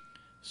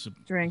 So,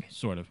 Drink.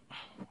 Sort of.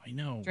 Oh, I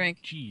know. Drink.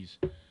 Jeez.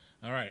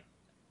 All right.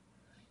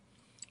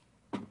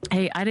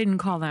 Hey, I didn't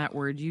call that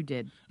word. You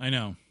did. I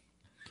know.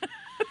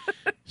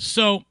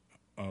 So,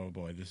 oh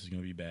boy, this is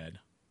going to be bad.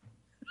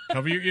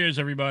 Cover your ears,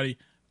 everybody.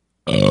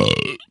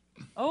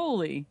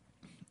 Holy.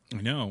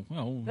 I know.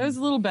 Well, that was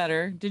a little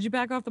better. Did you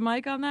back off the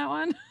mic on that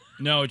one?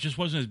 No, it just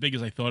wasn't as big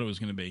as I thought it was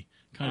going to be.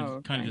 Kind of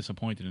Okay.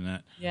 disappointed in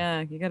that.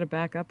 Yeah, you got to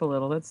back up a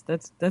little.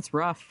 That's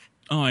rough.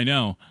 Oh, I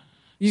know.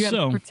 You got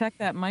to protect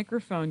that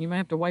microphone. You might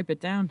have to wipe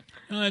it down.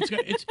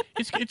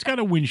 It's got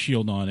a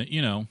windshield on it.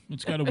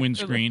 It's got a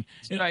windscreen.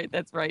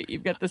 That's right.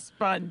 You've got the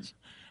sponge.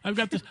 I've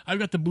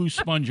got the blue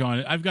sponge on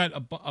it. I've got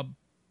a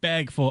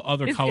bag full of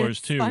other colors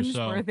it's too.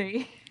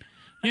 Sponge-worthy.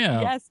 So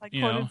yeah, yes, I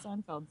quoted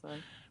Seinfeld.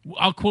 Sorry.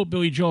 I'll quote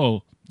Billy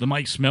Joel. The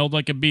mic smelled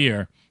like a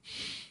beer.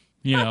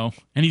 And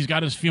he's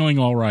got his feeling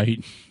all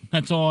right.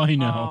 That's all I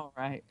know. All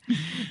right.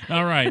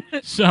 All right.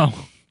 So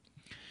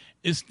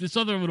it's this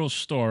other little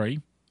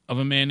story of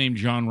a man named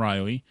John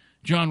Riley.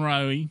 John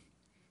Riley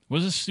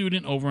was a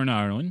student over in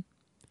Ireland.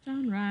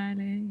 John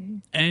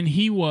Riley. And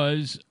he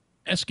was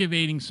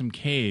excavating some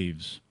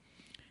caves,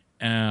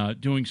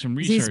 doing some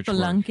research work. Is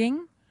he spelunking?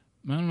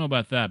 I don't know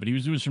about that, but he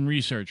was doing some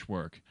research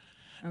work.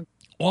 Okay.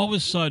 All of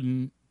a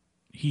sudden,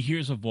 he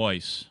hears a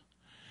voice,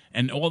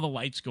 and all the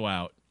lights go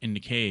out in the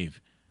cave.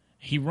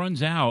 He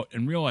runs out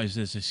and realizes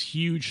there's this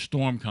huge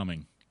storm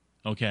coming,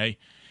 okay?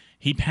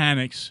 He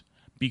panics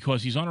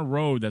because he's on a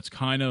road that's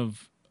kind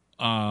of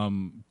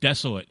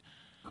desolate,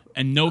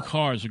 and no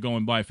cars are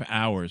going by for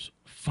hours.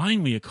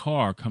 Finally, a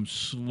car comes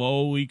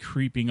slowly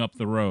creeping up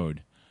the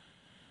road.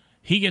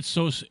 He gets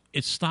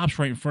it stops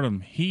right in front of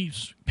him.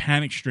 He's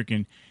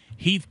panic-stricken.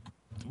 He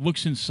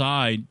looks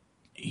inside.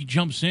 He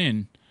jumps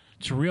in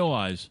to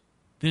realize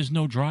there's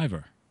no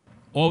driver.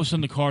 All of a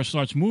sudden, the car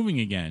starts moving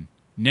again.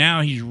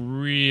 Now he's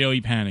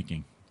really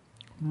panicking.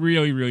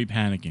 Really, really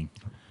panicking.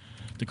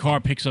 The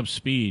car picks up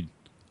speed.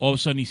 All of a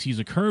sudden, he sees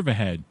a curve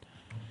ahead.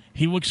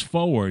 He looks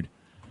forward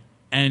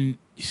and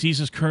sees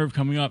this curve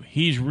coming up.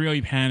 He's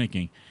really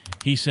panicking.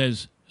 He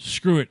says,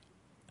 screw it.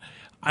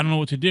 I don't know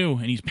what to do.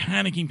 And he's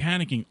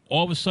panicking.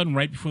 All of a sudden,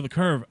 right before the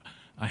curve,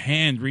 a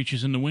hand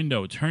reaches in the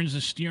window, turns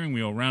the steering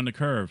wheel around the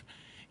curve.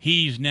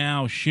 He's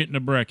now shitting a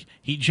brick.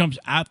 He jumps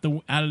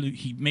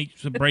he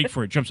makes a break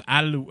for it, jumps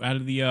out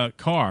of the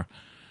car,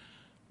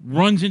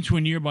 runs into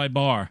a nearby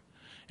bar,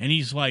 and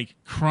he's like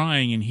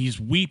crying and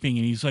he's weeping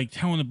and he's like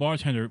telling the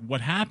bartender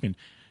what happened.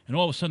 And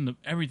all of a sudden,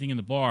 everything in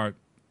the bar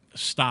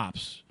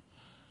stops.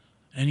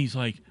 And he's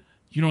like,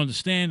 you don't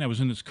understand. I was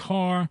in this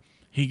car.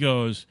 He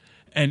goes,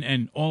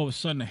 and all of a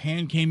sudden, a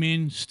hand came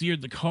in,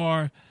 steered the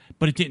car,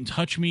 but it didn't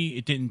touch me.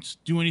 It didn't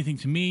do anything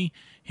to me.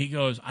 He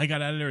goes, I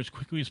got out of there as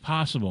quickly as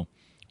possible.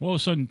 All of a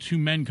sudden, two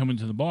men come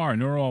into the bar,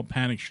 and they're all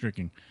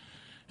panic-stricken.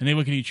 And they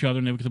look at each other,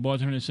 and they look at the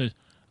bartender, and says,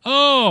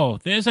 oh,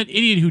 there's that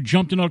idiot who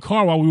jumped in our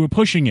car while we were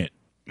pushing it.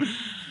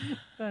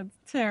 That's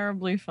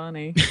terribly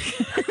funny.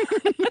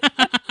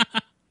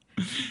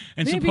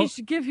 And maybe you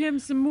should give him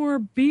some more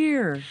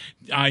beer.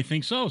 I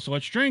think so. So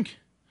let's drink.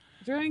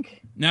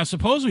 Drink. Now,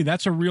 supposedly,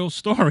 that's a real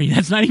story.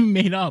 That's not even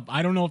made up.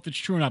 I don't know if it's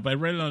true or not, but I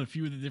read it on a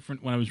few of the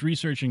different, when I was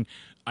researching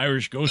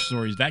Irish ghost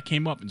stories, that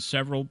came up in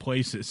several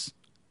places.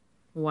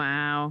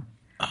 Wow.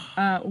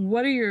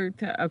 What are your...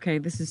 okay,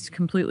 this is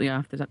completely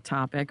off the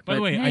topic, but by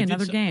the way, hey,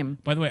 another game.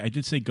 By the way, I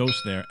did say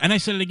ghost there, and I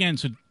said it again,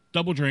 so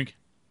double drink.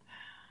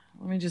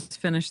 Let me just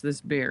finish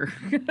this beer.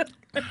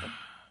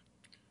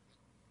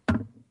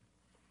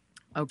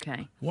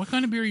 Okay. What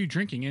kind of beer are you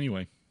drinking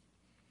anyway?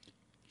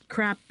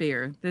 Crap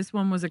beer. This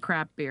one was a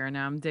crap beer.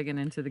 Now I'm digging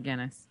into the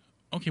Guinness.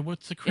 Okay,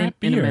 what's the crap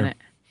beer? In a minute.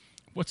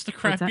 What's the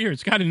crap beer?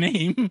 It's got a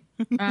name.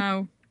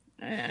 Oh,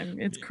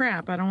 it's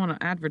crap. I don't want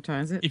to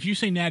advertise it. If you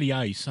say Natty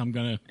Ice, I'm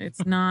going to...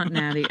 It's not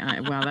Natty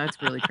Ice. Wow, that's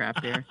really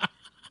crap beer.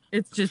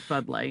 It's just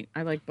Bud Light.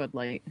 I like Bud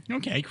Light.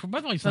 Okay,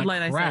 Bud Light's not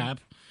crap.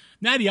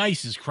 Natty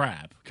Ice is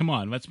crap. Come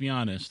on, let's be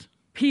honest.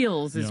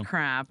 Peels is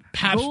crap.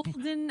 Pabst,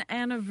 Golden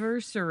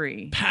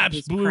Anniversary.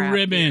 Pabst Blue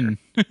Ribbon.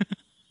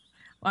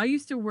 I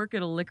used to work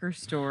at a liquor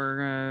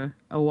store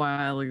a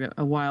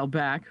while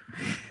back.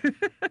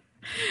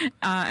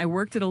 I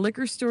worked at a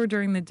liquor store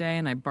during the day,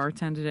 and I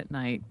bartended at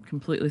night,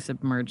 completely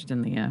submerged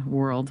in the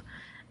world.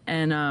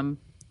 And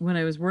when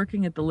I was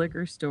working at the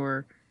liquor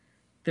store,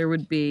 there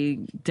would be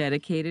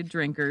dedicated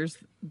drinkers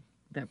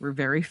that were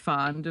very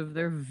fond of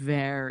their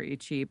very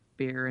cheap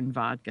beer and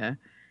vodka.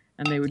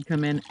 And they would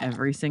come in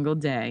every single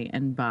day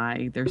and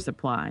buy their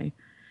supply.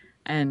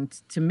 And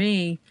to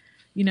me,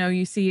 you know,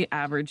 you see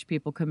average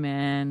people come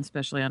in,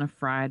 especially on a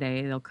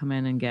Friday. They'll come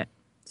in and get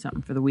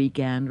something for the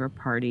weekend or a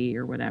party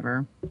or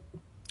whatever.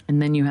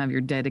 And then you have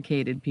your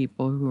dedicated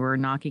people who are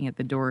knocking at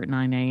the door at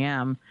 9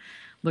 a.m.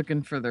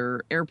 looking for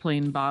their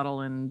airplane bottle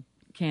and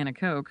can of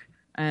Coke.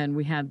 And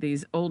we had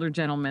these older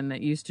gentlemen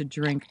that used to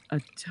drink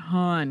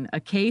a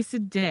case a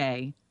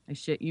day, I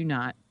shit you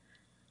not,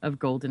 of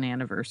Golden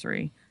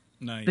Anniversary.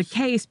 Nice. The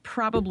case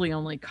probably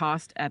only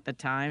cost at the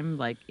time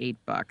like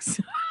 $8.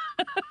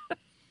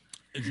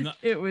 It's not.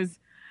 It was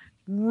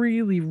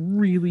really,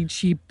 really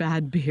cheap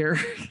bad beer.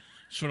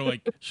 sort of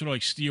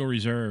like Steel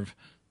Reserve.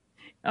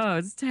 Oh,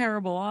 it's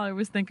terrible. All I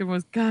was thinking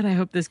was, God, I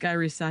hope this guy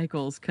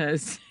recycles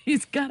because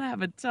he's got to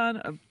have a ton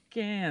of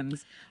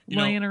cans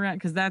laying around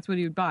because that's what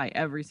he would buy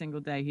every single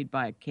day. He'd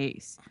buy a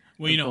case.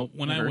 Well,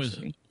 when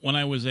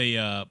I was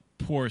a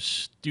poor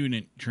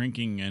student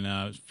drinking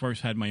and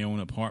first had my own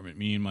apartment,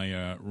 me and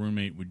my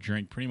roommate would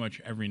drink pretty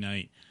much every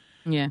night.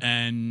 Yeah.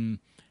 And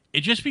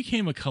it just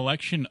became a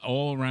collection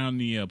all around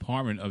the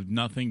apartment of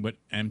nothing but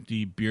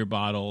empty beer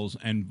bottles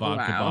and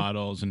vodka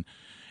bottles. And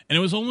it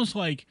was almost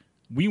like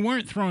we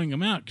weren't throwing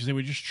them out because they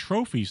were just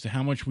trophies to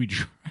how much we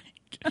drank.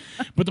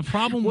 But the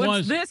problem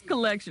What's this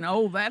collection?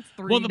 Oh, that's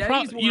 3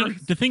 days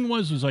worth. The thing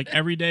was like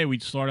every day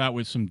we'd start out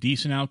with some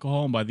decent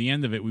alcohol, and by the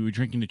end of it, we were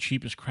drinking the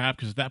cheapest crap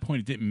because at that point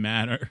it didn't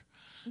matter.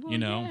 Well,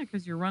 yeah,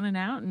 because you're running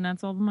out, and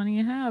that's all the money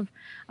you have.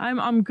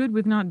 I'm good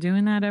with not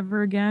doing that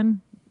ever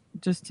again,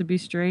 just to be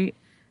straight.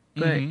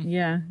 But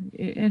yeah,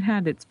 it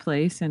had its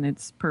place and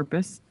its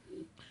purpose.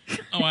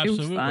 Oh,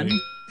 absolutely.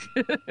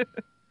 It was fun.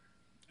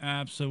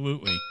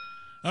 Absolutely.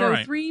 All so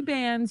right. 3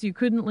 bands you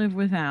couldn't live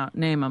without.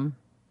 Name them.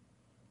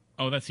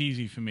 Oh, that's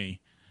easy for me.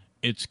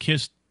 It's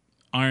Kiss,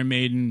 Iron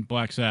Maiden,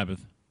 Black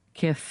Sabbath.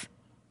 Kiss.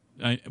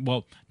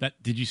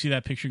 Did you see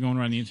that picture going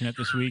around the internet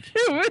this week?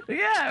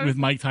 Yeah. With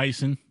Mike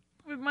Tyson.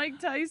 With Mike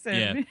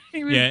Tyson.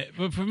 Yeah. Yeah.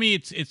 But for me,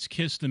 it's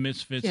Kiss, the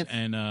Misfits,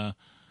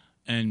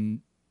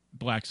 and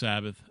Black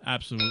Sabbath.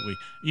 Absolutely.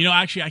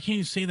 Actually, I can't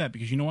even say that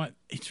because you know what?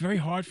 It's very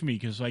hard for me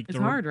because it's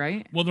hard,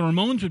 right? Well, the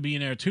Ramones would be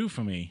in there too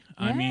for me.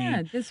 Yeah, I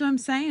mean, that's what I'm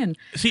saying.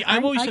 See,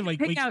 I've always said I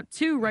pick out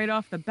 2 right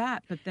off the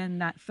bat, but then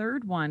that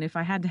third one, if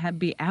I had to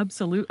be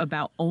absolute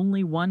about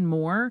only one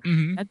more,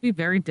 that'd be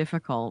very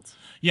difficult.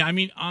 Yeah, I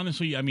mean,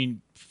 honestly,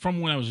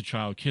 from when I was a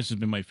child, Kiss has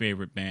been my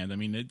favorite band. I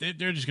mean,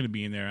 they're just going to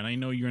be in there, and I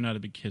know you're not a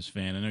big Kiss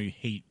fan. I know you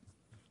hate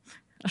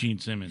Gene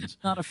Simmons.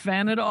 Not a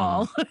fan at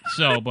all.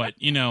 But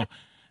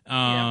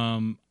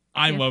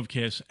I love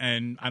Kiss,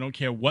 and I don't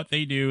care what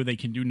they do; they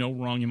can do no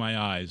wrong in my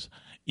eyes.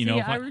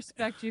 I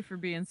respect you for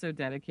being so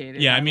dedicated.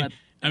 Yeah, I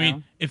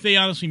mean, if they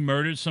honestly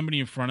murdered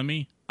somebody in front of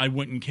me, I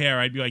wouldn't care.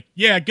 I'd be like,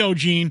 "Yeah, go,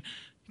 Gene,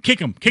 kick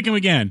him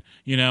again."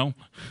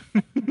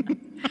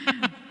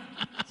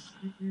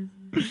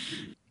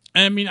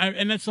 I mean,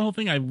 and that's the whole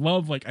thing. I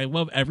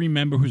love every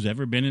member who's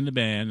ever been in the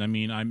band. I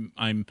mean,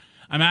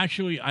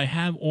 I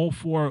have all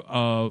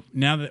 4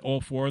 now that all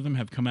 4 of them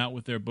have come out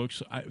with their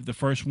books. The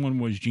first one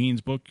was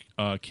Gene's book,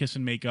 Kiss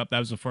and Make Up. That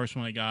was the first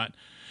one I got.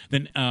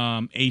 Then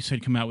Ace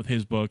had come out with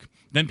his book.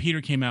 Then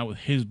Peter came out with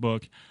his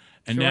book.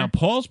 And now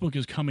Paul's book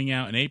is coming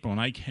out in April, and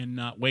I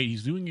cannot wait.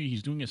 He's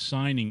doing a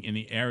signing in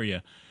the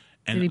area.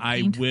 And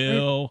I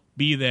will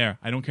be there.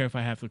 I don't care if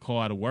I have to call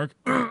out of work.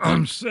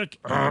 I'm sick.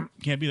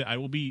 Can't be there. I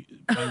will be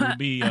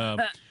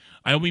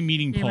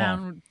meeting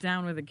Paul.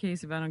 Down with a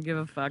case if I don't give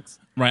a fucks.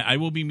 Right. I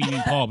will be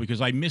meeting Paul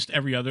because I missed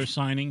every other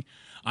signing.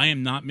 I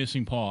am not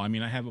missing Paul. I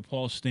mean, I have a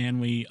Paul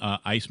Stanley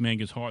Iceman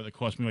guitar that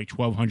cost me like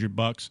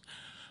 $1,200.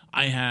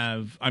 I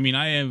have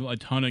a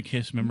ton of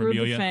Kiss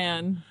memorabilia. You're the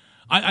fan.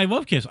 I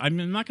love Kiss.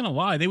 I'm not going to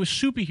lie. They were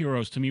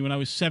superheroes to me when I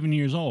was 7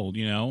 years old,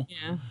 Yeah.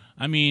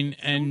 I mean,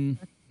 and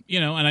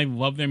I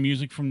love their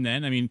music from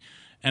then. I mean,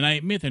 and I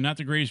admit they're not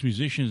the greatest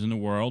musicians in the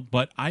world,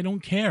 but I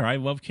don't care. I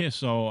love Kiss,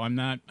 so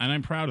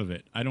I'm proud of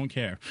it. I don't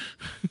care.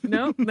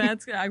 No,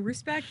 I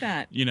respect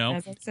that.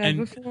 As I said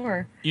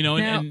before.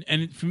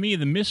 And for me,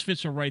 the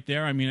Misfits are right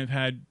there. I mean, I've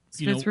had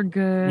Misfits were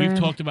good. We've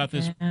talked about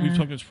this. Yeah. We've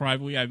talked about this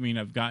privately. I mean,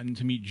 I've gotten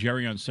to meet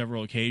Jerry on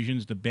several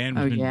occasions. The band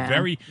has been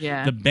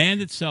the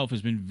band itself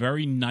has been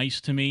very nice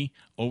to me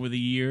over the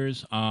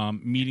years.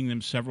 Meeting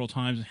them several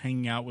times,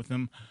 hanging out with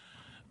them.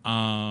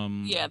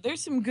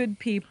 There's some good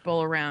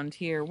people around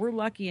here. We're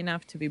lucky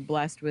enough to be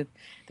blessed with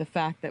the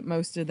fact that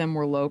most of them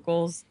were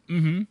locals,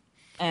 and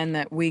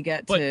that we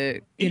get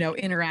to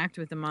interact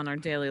with them on our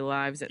daily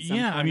lives at some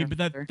point. I mean, but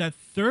that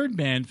third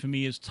band for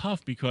me is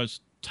tough because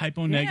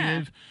Typo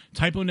Negative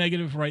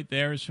right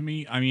there is for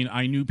me. I mean,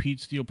 I knew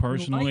Pete Steele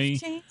personally.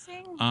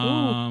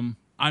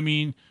 I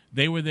mean,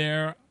 they were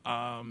there.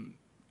 And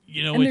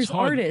it's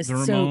hard. Artists, the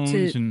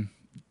Ramones and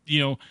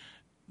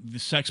the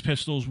Sex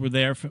Pistols were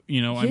there.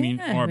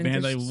 Our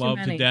band I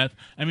love to death.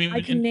 I mean,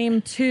 I can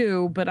name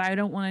 2, but I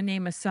don't want to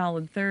name a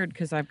solid third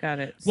because I've got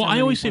it. Well, I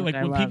always say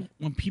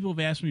when people have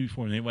asked me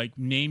before, and they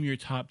name your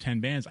top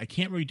 10 bands. I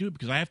can't really do it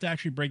because I have to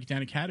actually break it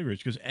down to categories.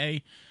 Because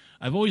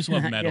I've always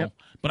loved metal,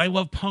 but I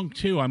love punk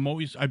too.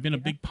 I've been a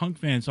big punk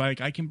fan, so I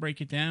can break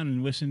it down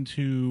and listen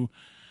to,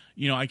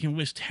 I can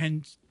list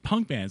 10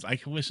 punk bands. I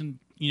can listen.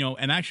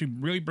 And actually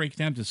really break it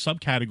down to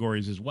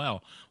subcategories as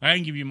well. I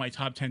can give you my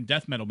top 10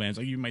 death metal bands.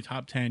 I give you my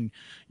top 10,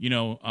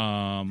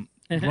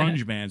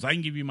 grunge bands. I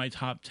can give you my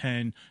top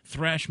 10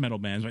 thrash metal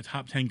bands, my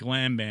top 10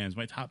 glam bands,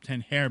 my top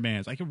 10 hair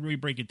bands. I could really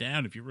break it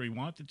down if you really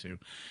wanted to. So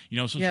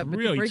yeah, it's but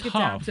really to break tough. it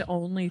down to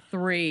only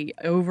 3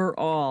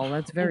 overall,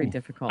 that's very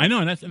difficult. I know,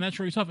 and that's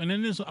really tough. And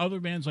then there's other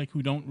bands like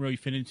who don't really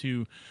fit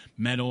into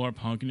metal or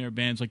punk, and there are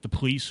bands like the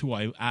Police, who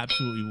I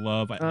absolutely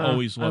love. I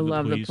always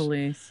love the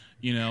Police.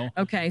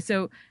 Okay,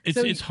 so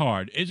it's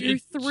hard. You're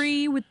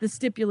 3 with the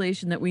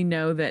stipulation that we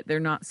know that they're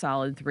not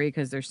solid 3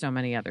 because there's so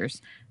many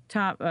others.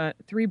 Top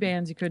 3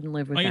 bands you couldn't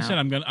live without. Like I said,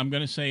 I'm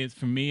gonna say it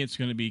for me. It's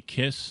gonna be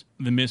Kiss,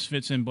 the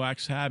Misfits, and Black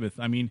Sabbath.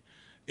 I mean,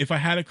 if I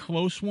had a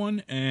close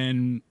one,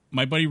 and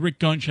my buddy Rick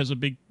Gunch has a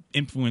big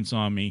influence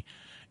on me,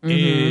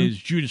 is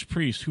Judas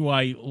Priest, who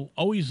I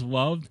always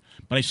loved,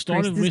 but I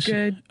started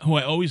listening. Who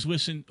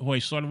I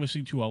started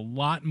listening to a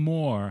lot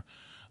more.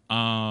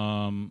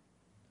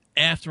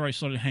 After I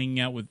started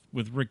hanging out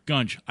with Rick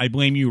Gunch. I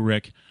blame you,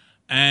 Rick.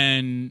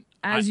 And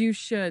you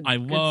should. I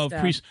love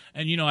Priest.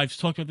 And, I've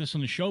talked about this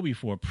on the show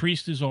before.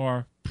 Priest is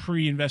our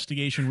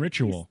pre-investigation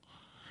ritual.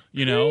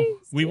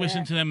 We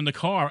listen to them in the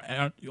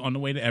car on the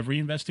way to every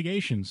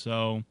investigation.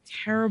 So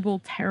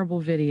terrible,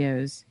 terrible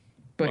videos,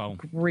 but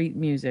great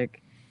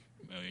music.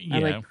 Yeah. I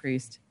like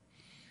Priest.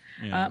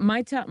 Yeah.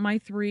 My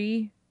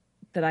 3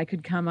 that I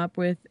could come up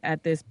with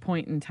at this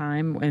point in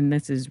time, and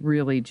this is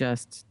really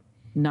just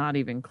not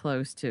even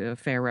close to a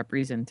fair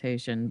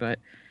representation, but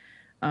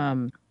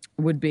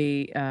would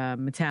be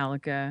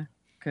Metallica,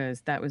 because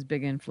that was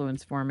big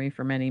influence for me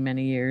for many,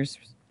 many years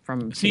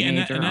from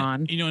teenager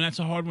on. And that's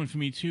a hard one for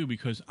me too,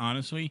 because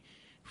honestly,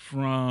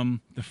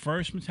 from the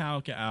first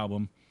Metallica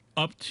album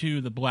up to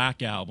the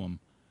Black Album,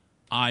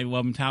 I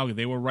love Metallica.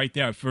 They were right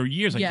there for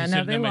years. I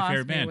considered them my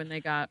favorite band. When they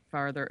got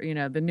farther,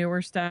 the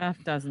newer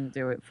stuff doesn't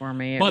do it for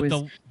me. It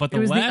was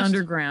the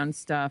underground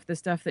stuff, the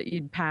stuff that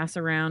you'd pass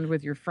around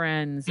with your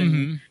friends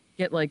and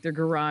get like their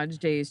Garage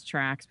Days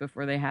tracks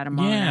before they had them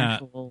on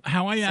actual.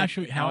 How I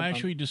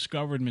actually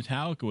discovered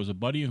Metallica was a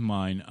buddy of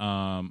mine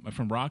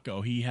from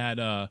Rocco. He had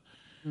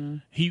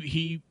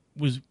he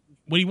was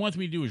what he wanted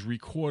me to do was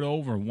record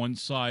over one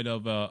side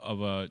of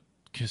a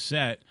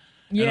cassette.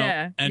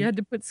 Yeah, you had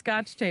to put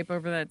Scotch tape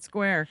over that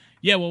square.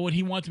 Yeah, well, what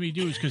he wanted me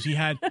to do is because he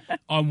had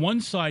on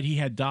one side he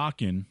had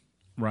Dokken,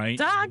 right?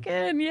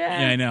 Dokken,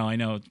 yeah. Yeah, I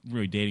know,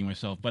 really dating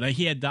myself, but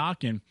he had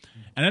Dokken,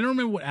 and I don't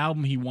remember what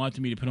album he wanted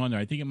me to put on there.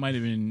 I think it might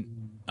have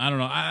been, I don't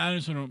know, I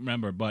just don't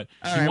remember, but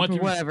he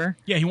wanted whatever.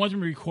 Yeah, he wanted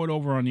me to record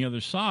over on the other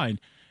side,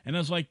 and I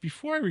was like,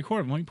 before I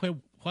record him, let me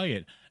play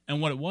it.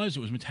 And what it was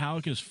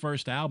Metallica's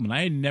first album, and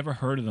I had never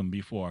heard of them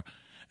before.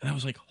 And I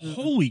was like,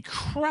 holy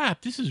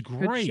crap, this is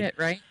great. Good shit,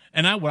 right?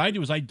 And what I did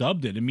was I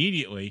dubbed it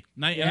immediately.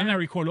 And then I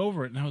record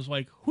over it, and I was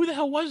like, who the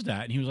hell was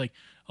that? And he was like,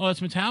 oh,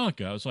 that's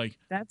Metallica. I was like...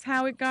 That's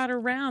how it got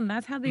around.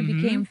 That's how they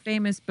became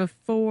famous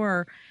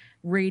before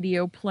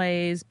radio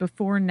plays,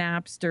 before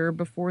Napster,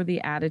 before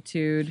the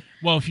Attitude.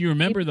 Well, if you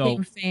remember, they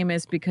became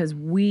famous because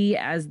we,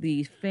 as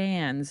the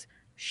fans...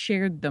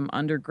 shared them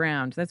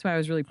underground. That's why I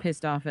was really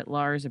pissed off at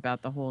Lars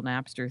about the whole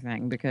Napster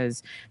thing,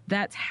 because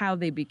that's how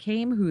they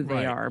became who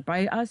they are,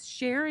 by us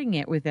sharing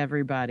it with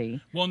everybody.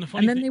 Well,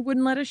 and then they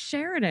wouldn't let us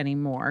share it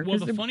anymore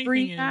because they're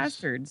free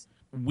bastards.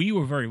 We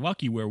were very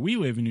lucky where we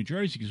live in New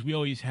Jersey because we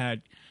always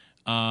had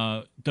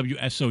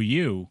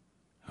WSOU,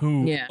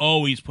 who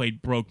always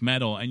played broke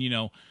metal. And,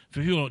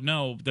 for people who don't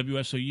know,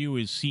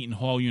 WSOU is Seton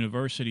Hall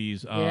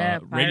University's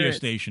radio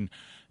station.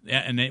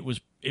 And it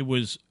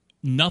was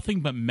nothing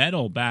but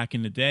metal back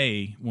in the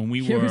day when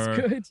we were. It was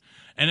good.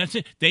 And that's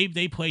it.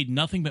 They played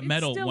nothing but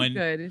metal. It's still when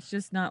good. It's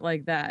just not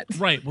like that.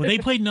 Right. Well, they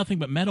played nothing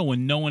but metal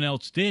when no one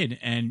else did.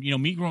 And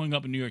me growing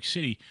up in New York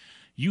City,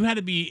 you had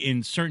to be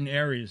in certain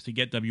areas to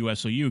get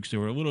WSOU because they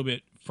were a little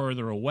bit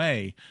further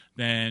away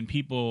than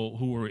people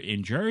who were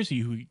in Jersey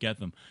who could get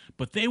them.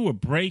 But they were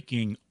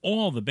breaking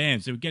all the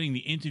bands. They were getting the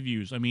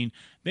interviews. I mean,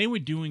 they were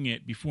doing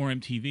it before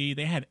MTV.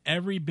 They had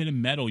every bit of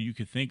metal you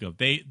could think of.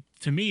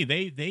 To me,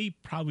 they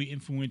probably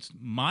influenced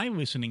my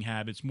listening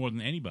habits more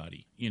than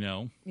anybody,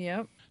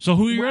 Yep. So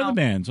who are your other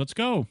bands? Let's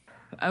go.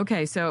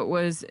 Okay, so it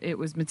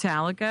was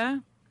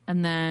Metallica,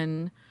 and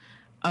then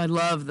I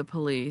love the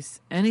Police.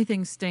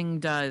 Anything Sting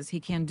does, he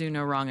can do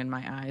no wrong in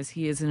my eyes.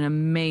 He is an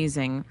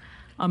amazing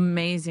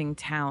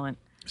talent.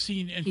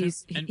 See,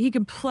 he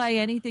can play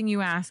anything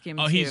you ask him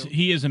to.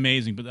 He is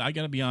amazing, but I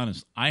got to be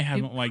honest, I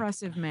haven't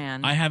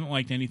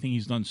liked anything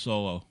he's done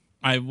solo.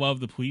 I love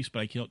the Police,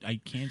 but I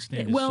can't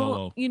stand his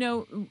solo.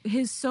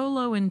 His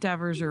solo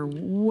endeavors are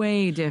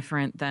way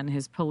different than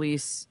his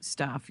Police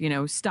stuff,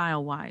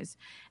 style-wise.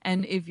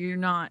 And if you're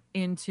not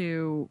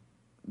into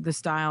the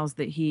styles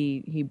that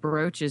he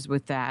broaches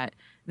with that,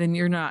 then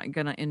you're not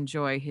going to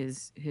enjoy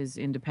his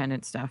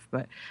independent stuff.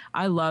 But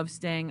I love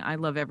Sting. I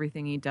love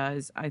everything he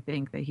does. I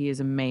think that he is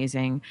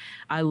amazing.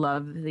 I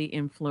love the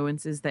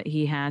influences that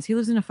he has. He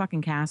lives in a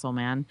fucking castle,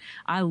 man.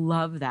 I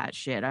love that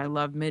shit. I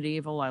love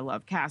medieval. I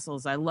love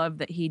castles. I love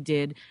that he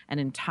did an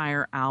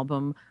entire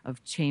album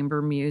of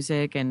chamber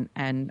music and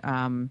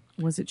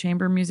was it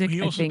chamber music?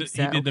 I think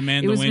so. He did the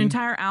mandolin. It was an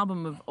entire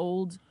album of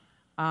old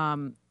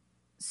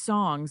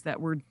songs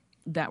that were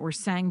that were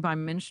sang by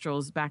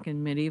minstrels back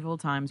in medieval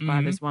times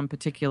by this one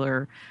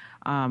particular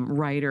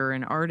writer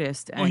and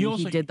artist, and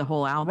he did the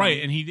whole album.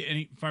 Right, and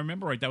if I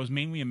remember right, that was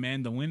mainly a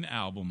mandolin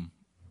album.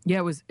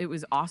 Yeah, it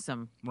was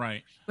awesome.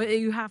 Right. But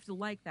you have to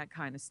like that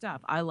kind of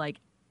stuff. I like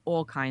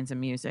all kinds of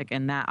music,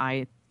 and that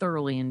I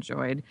thoroughly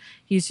enjoyed.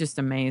 He's just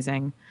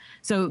amazing.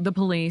 So the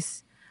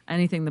Police,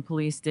 anything the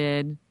Police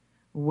did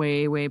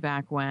way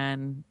back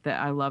when, that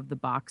I loved the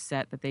box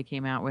set that they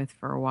came out with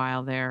for a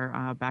while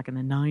there back in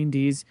the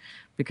 90s,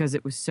 because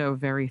it was so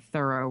very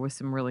thorough with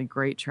some really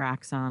great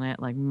tracks on it,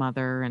 like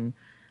Mother and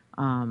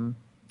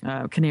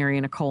Canary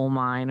in a Coal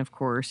Mine, of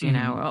course, you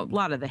know, a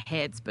lot of the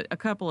hits, but a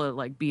couple of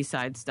like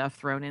B-side stuff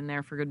thrown in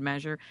there for good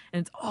measure.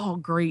 And it's all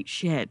great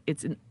shit.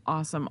 It's an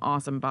awesome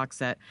box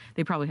set.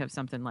 They probably have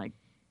something like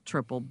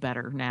triple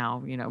better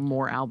now, you know,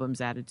 more albums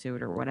added to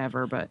it or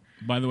whatever. But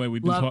by the way,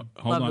 we've been hold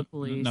on, the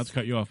Police. Not to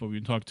cut you off, but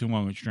we've been talking too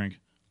long. Let's drink.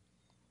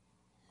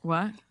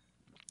 What?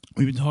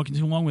 We've been talking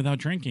too long without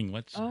drinking.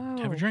 Let's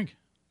have a drink.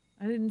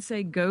 I didn't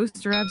say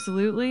ghost or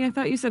absolutely. I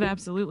thought you said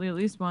absolutely at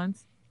least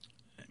once.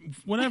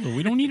 Whatever.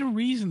 We don't need a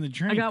reason to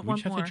drink. I got one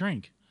we just have more. to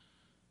drink.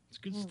 It's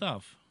good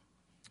stuff.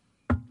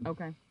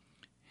 Okay.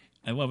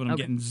 I love it. I'm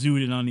getting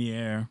zooted on the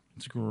air.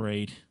 It's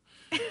great.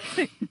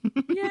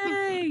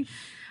 Yay!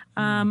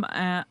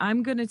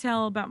 I'm going to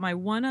tell about my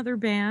one other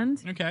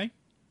band. Okay.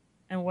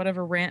 And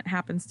whatever rant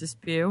happens to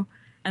spew.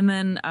 And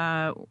then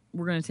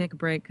we're going to take a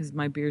break because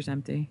my beer's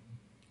empty.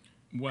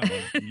 Well,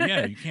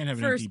 yeah, you can't have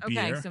an empty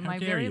beer. Okay, so How my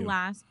dare very you?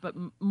 last, but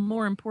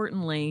more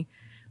importantly,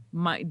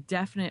 my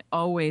definite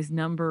always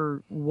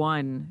number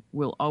one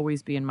will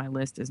always be in my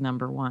list as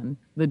number one.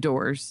 The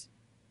Doors.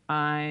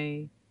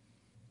 I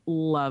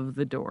love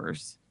The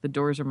Doors. The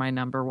Doors are my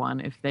number one.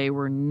 If they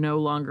were no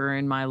longer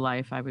in my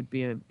life, I would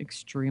be an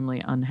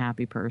extremely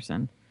unhappy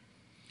person.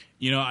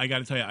 You know, I got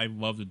to tell you, I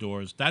love The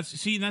Doors.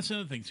 That's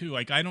another thing too.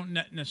 Like, I don't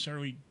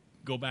necessarily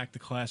go back to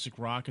classic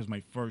rock as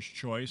my first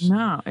choice.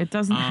 No, it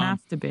doesn't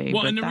have to be.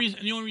 Well, and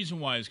the only reason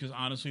why is because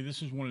honestly,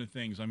 this is one of the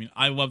things. I mean,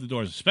 I love The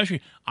Doors,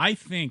 especially. I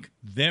think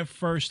their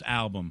first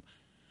album.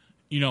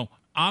 You know,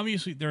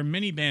 obviously there are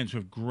many bands who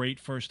have great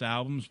first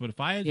albums, but if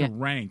I had to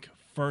rank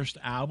first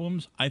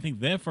albums, I think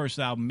their first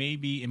album may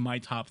be in my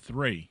top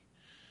 3.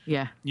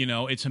 Yeah. You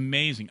know, it's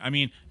amazing. I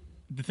mean,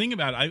 the thing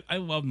about it, I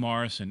love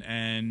Morrison,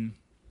 and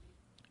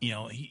you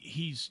know,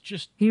 he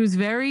was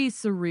very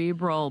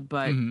cerebral,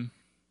 but.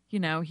 You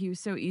know, he was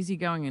so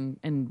easygoing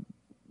and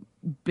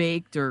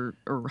baked or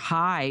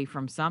high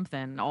from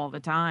something all the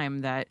time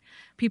that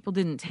people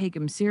didn't take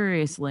him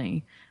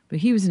seriously. But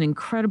he was an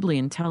incredibly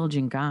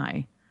intelligent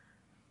guy.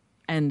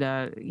 And,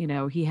 you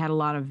know, he had a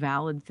lot of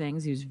valid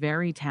things. He was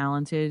very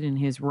talented, and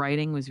his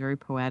writing was very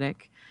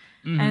poetic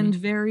and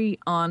very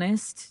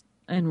honest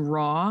and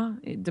raw,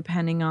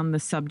 depending on the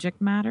subject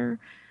matter.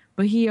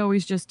 But he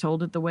always just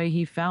told it the way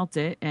he felt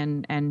it,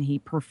 and he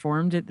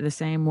performed it the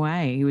same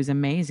way. He was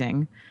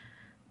amazing.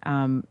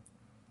 And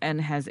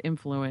has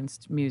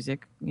influenced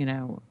music, you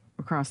know,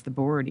 across the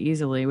board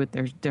easily with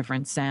their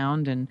different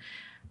sound. And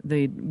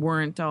they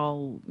weren't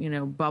all, you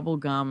know,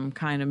 bubblegum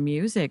kind of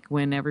music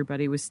when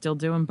everybody was still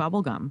doing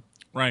bubblegum.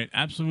 Right,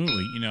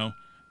 absolutely. You know,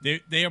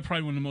 they are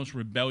probably one of the most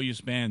rebellious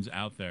bands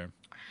out there.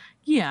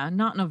 Yeah,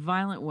 not in a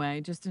violent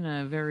way, just in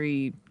a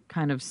very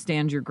kind of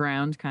stand your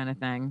ground kind of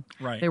thing.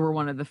 Right. They were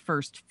one of the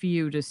first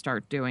few to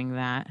start doing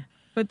that.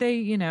 But they,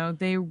 you know,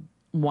 they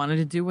wanted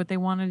to do what they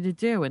wanted to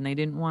do, and they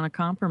didn't want to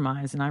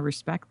compromise, and I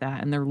respect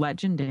that. And they're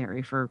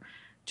legendary for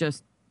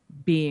just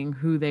being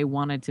who they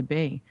wanted to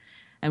be.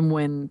 And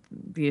when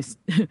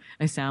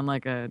I sound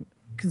like a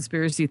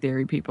conspiracy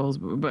theory people,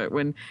 but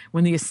when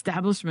the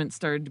establishment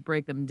started to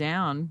break them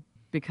down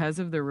because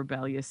of the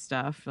rebellious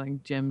stuff,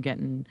 like Jim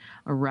getting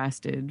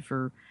arrested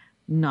for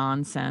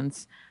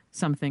nonsense.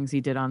 Some things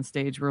he did on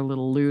stage were a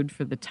little lewd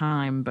for the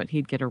time, but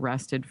he'd get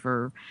arrested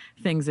for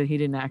things that he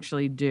didn't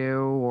actually do,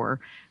 or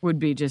would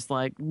be just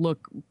like,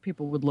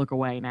 people would look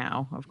away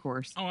now, of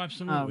course. Oh,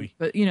 absolutely.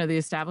 But, you know, the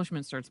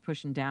establishment starts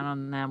pushing down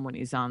on them when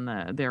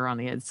they're on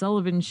the Ed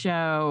Sullivan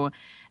Show,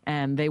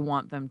 and they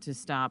want them to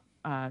stop.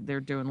 They're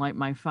doing Light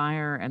My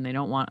Fire, and they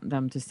don't want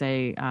them to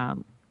say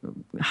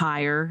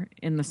higher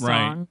in the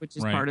song, which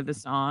is part of the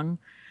song.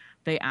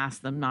 They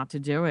asked them not to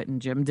do it,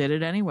 and Jim did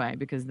it anyway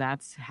because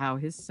that's how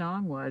his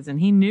song was, and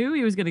he knew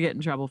he was going to get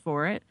in trouble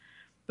for it,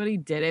 but he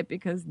did it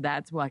because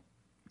that's what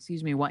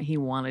he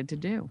wanted to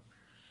do.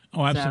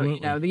 Oh, absolutely.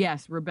 So, you know,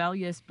 yes,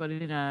 rebellious, but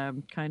in a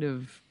kind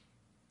of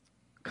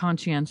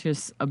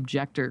conscientious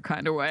objector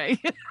kind of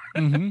way,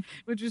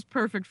 which was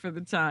perfect for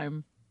the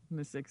time in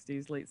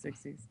the late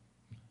 60s.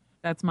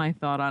 That's my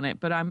thought on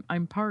it, but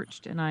I'm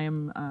parched and I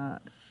am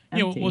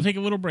empty. We'll take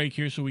a little break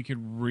here so we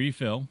could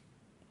refill.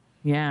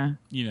 Yeah.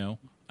 You know,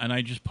 and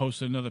I just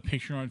posted another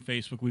picture on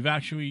Facebook. We've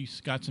actually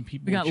got some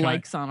people. We got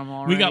likes on them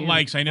already. We got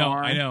likes. I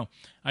know.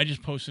 I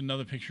just posted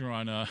another picture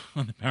on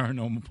the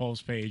Paranormal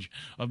Pulse page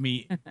of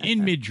me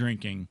in mid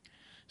drinking,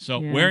 so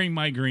wearing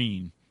my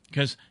green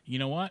because you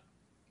know what,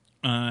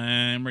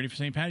 I'm ready for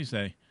St. Patty's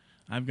Day.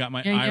 I've got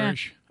my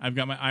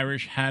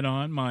Irish hat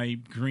on, my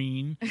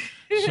green,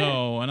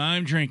 and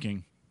I'm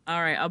drinking.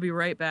 All right, I'll be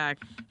right back.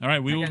 All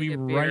right, we I will gotta be get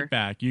right beer.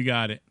 back. You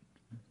got it.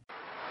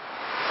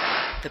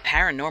 The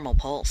Paranormal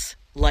Pulse.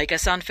 Like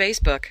us on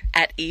Facebook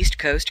at East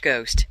Coast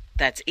Ghost.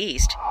 That's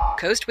East,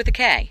 Coast with a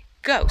K,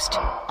 Ghost,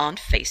 on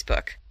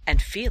Facebook.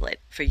 And feel it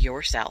for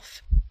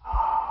yourself.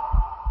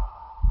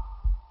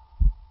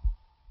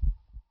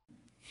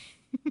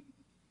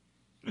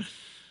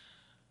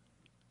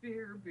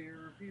 Beer,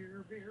 beer,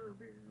 beer, beer,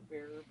 beer,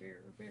 beer,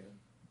 beer, beer.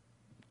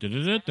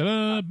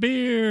 Da-da-da-da,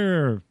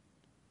 beer.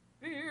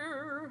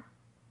 Beer.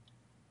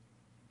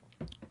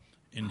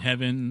 In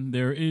heaven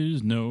there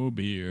is no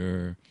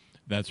beer.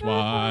 That's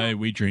why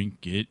we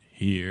drink it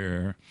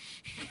here.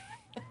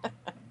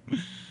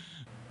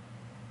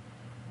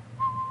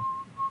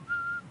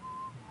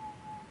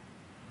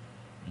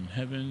 In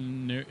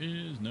heaven there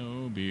is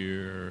no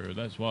beer.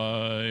 That's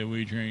why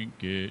we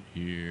drink it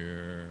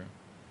here.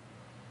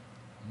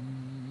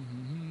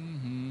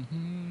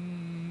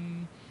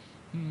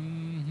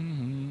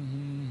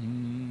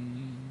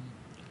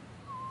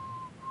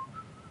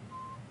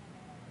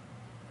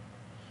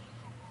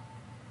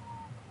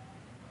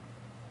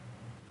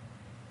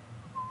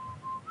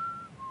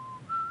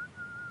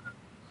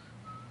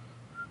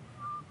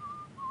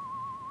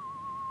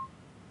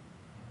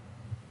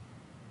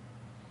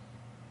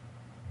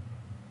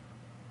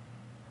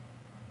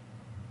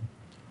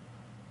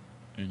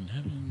 In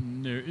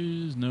heaven there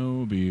is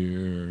no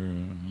beer.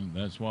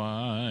 That's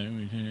why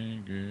we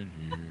drink it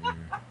here.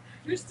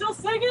 You're still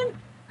singing?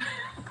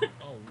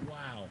 Oh,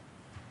 wow.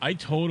 I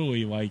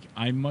totally,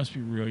 I must be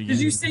really... Did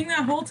you sing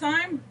that whole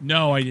time?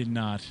 No, I did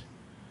not.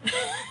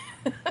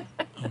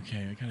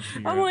 Okay, I gotta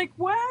figure I'm out... like,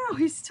 wow,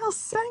 he's still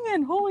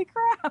singing. Holy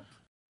crap.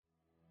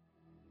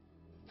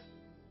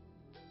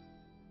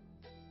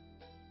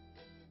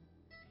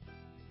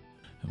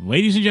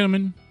 Ladies and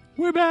gentlemen,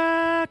 we're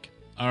back!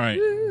 All right.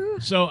 Woo.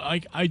 So,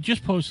 I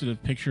just posted a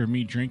picture of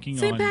me drinking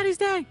St. on... Patty's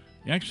Day.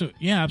 Actually,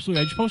 yeah,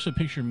 absolutely. I just posted a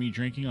picture of me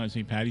drinking on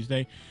St. Patty's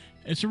Day.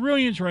 It's a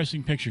really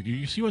interesting picture.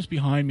 You see what's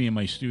behind me in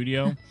my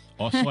studio /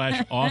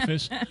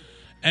 office,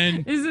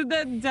 and Is it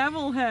that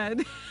devil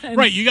head? And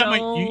right, you got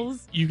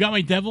skulls? you got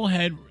my devil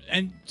head,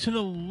 and to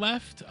the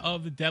left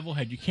of the devil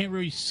head, you can't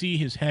really see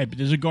his head, but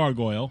there's a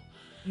gargoyle.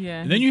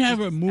 Yeah. And then you have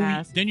just a movie.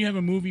 ass. Then you have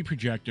a movie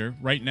projector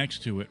right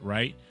next to it,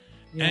 right?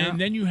 Yeah. And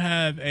then you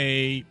have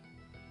an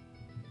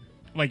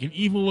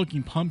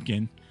evil-looking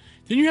pumpkin.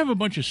 Then you have a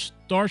bunch of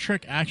Star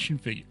Trek action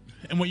figures.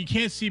 And what you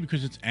can't see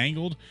because it's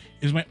angled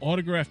is my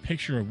autographed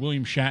picture of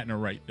William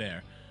Shatner right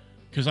there.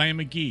 Because I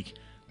am a geek.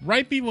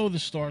 Right below the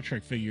Star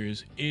Trek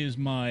figures is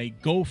my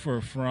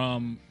gopher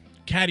from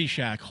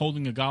Caddyshack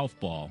holding a golf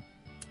ball.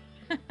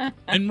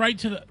 And right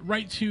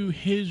to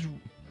his,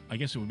 I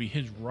guess it would be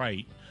his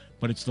right,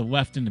 but it's the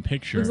left in the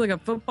picture. Looks like a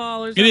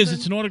football or something. It is.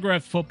 It's an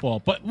autographed football.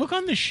 But look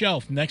on the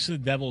shelf next to the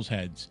devil's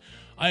heads.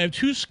 I have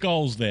two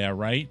skulls there,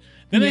 right?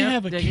 Then Yep, I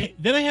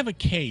have dig a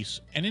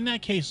case, and in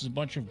that case is a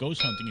bunch of ghost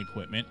hunting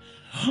equipment.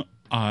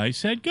 I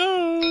said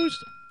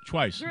ghost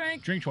twice.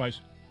 Drink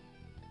twice.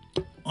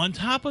 On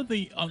top of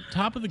the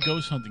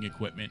ghost hunting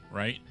equipment,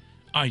 right?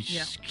 God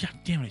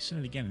damn it! I said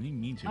it again. I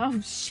didn't mean to. Oh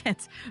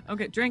shit.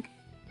 Okay, drink.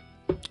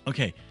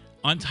 Okay,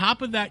 on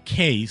top of that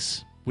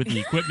case with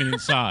the equipment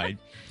inside.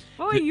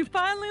 Boy, you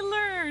finally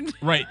learned.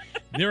 Right.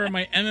 There are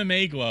my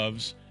MMA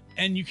gloves,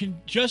 and you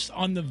can just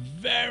on the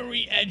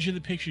very edge of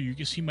the picture, you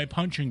can see my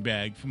punching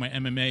bag for my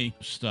MMA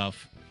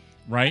stuff,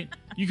 right?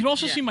 You can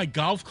also see my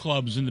golf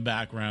clubs in the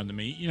background of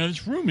me. You know,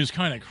 this room is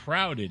kind of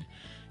crowded,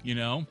 you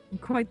know? I'm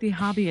quite the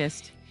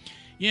hobbyist.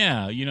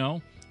 Yeah, you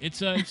know,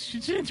 it's an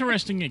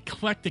interesting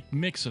eclectic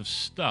mix of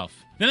stuff.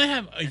 Then I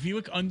have, if you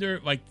look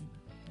under,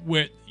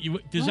 where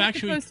there's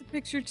actually post a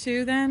picture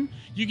too. Then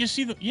you can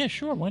see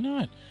sure, why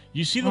not?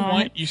 You see the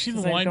wine. You see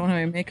the wine. I don't have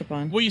any makeup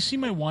on. Well, you see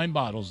my wine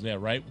bottles there,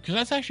 right? Because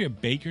that's actually a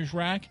baker's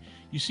rack.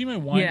 You see my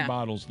wine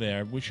bottles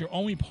there, which are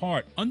only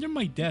part. Under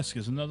my desk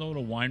is another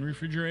little wine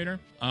refrigerator.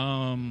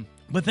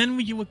 But then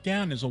when you look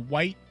down, there's a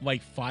white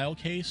file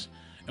case,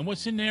 and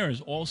what's in there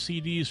is all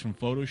CDs from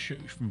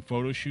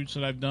photo shoots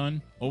that I've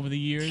done over the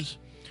years.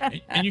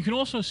 and you can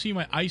also see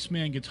my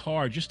Iceman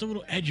guitar, just a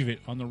little edge of it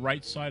on the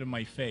right side of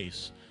my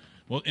face.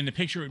 Well, in the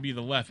picture it would be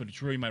the left, but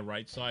it's really my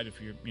right side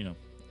if you're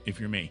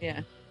me.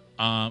 Yeah.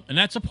 And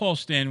that's a Paul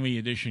Stanley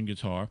edition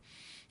guitar.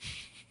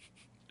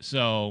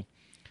 So,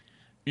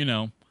 this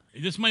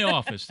is my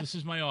office. This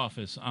is my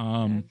office.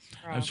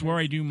 That's where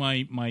I do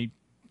my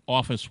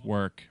office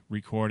work,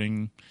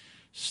 recording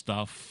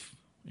stuff.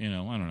 I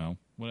don't know,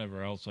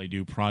 whatever else I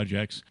do,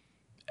 projects,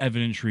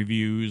 evidence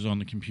reviews on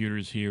the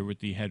computers here with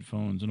the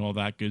headphones and all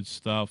that good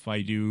stuff.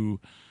 I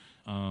do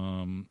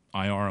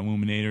IR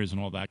illuminators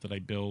and all that I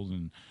build,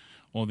 and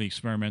all the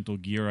experimental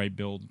gear I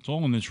build. It's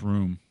all in this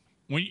room.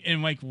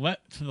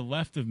 To the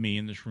left of me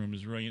in this room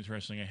is really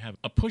interesting. I have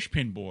a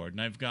pushpin board,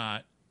 and I've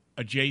got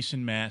a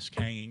Jason mask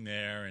hanging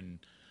there, and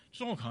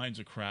just all kinds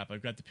of crap.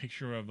 I've got the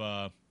picture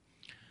of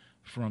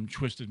from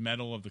Twisted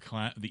Metal of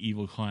the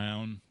evil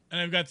clown,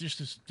 and I've got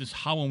just this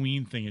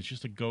Halloween thing. It's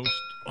just a ghost.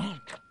 Oh,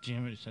 God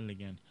damn it! I said it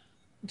again.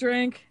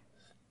 Drink.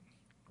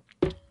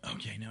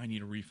 Okay, now I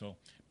need a refill.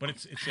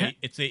 But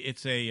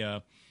it's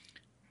an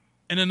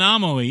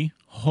anomaly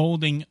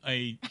holding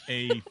a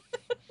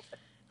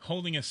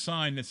holding a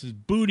sign that says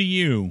 "Boo to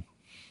you."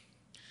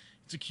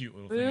 It's a cute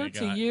little thing I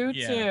got. Boo to you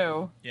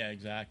too. Yeah,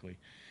 exactly.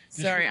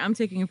 Sorry, I'm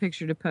taking a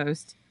picture to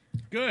post.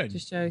 Good. To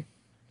show.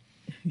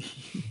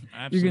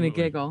 Absolutely. You're gonna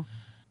giggle.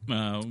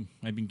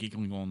 I've been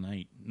giggling all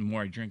night. The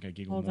more I drink, I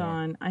giggle Hold more.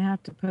 on, I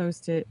have to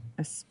post it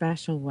a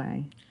special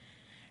way.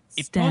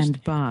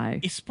 Stand by.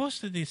 It's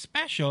supposed to be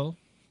special.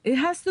 It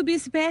has to be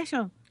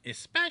special. It's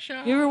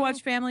special. You ever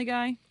watch Family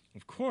Guy?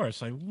 Of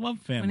course, I love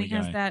Family Guy.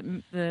 When he has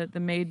that the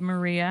maid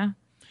Maria.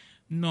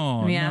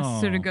 No, and he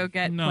asks her to go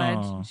get pledge.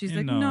 And she's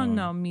like, no,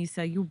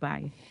 Misa, you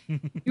buy.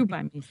 You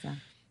buy, Misa.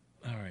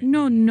 All right.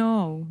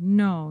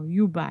 No,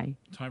 you buy.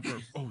 Time for...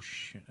 Oh,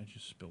 shit, I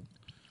just spilled.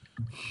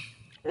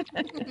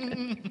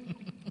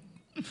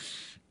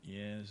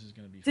 Yeah, this is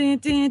going to be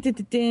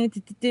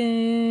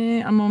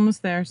fun. I'm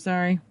almost there,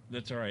 sorry.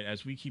 That's all right.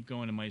 As we keep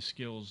going and my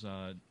skills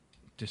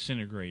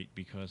disintegrate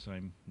because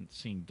I'm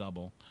seeing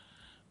double.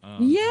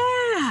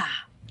 Yeah,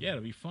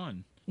 it'll be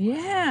fun.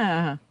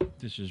 Yeah.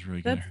 This is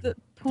really That's the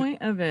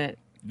point of it.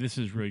 This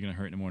is really going to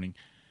hurt in the morning.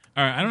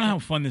 All right, I don't know how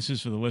fun this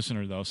is for the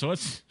listener, though, so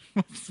let's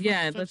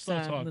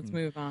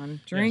move on.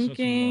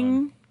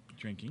 Drinking.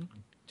 Drinking.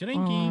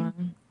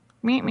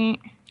 Meet.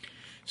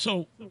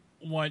 So,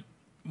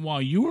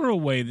 while you were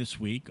away this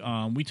week,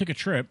 we took a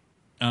trip.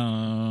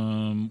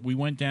 We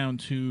went down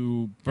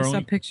to I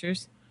saw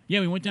pictures. Yeah,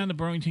 we went down to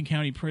Burlington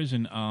County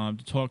Prison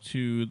to talk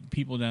to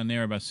people down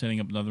there about setting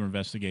up another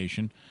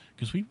investigation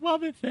because we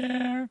love it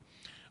there.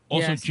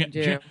 Also,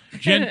 yes,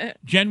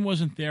 Jen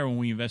wasn't there when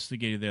we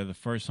investigated there the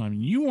first time.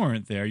 You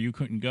weren't there; you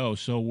couldn't go.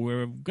 So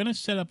we're gonna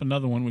set up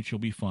another one, which will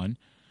be fun.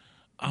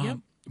 Yep.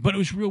 But it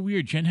was real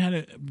weird. Jen had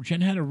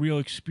a real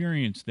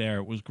experience there.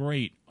 It was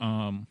great.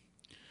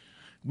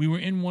 We were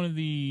in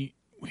we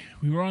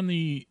were on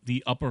the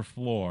upper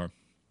floor,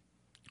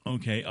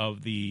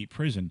 of the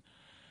prison,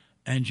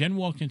 and Jen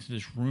walked into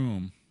this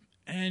room,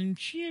 and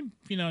she had,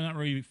 not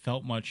really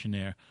felt much in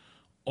there.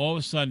 All of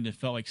a sudden, it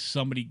felt like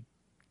somebody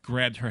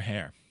grabbed her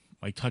hair,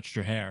 like touched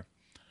her hair.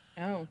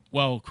 Oh.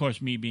 Well, of course,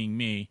 me being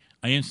me,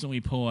 I instantly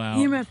pull out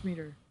EMF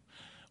meter.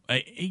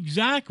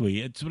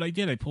 Exactly. It's what I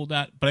did. I pulled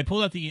out I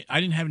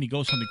didn't have any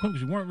ghost hunting equipment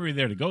because we weren't really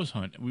there to ghost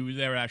hunt. We were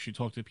there to actually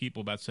talk to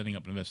people about setting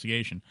up an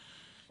investigation.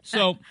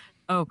 So.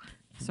 Oh,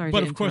 sorry.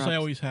 But of course, I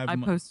always have. I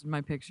posted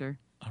my picture.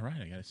 All right,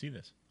 I got to see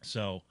this.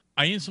 So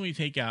I instantly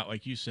take out,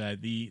 like you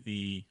said,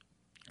 the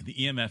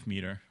EMF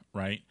meter,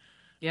 right?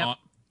 Yep.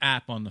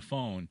 App on the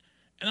phone,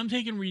 and I'm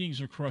taking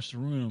readings across the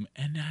room,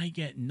 and I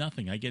get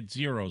nothing. I get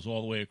zeros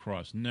all the way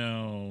across.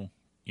 No,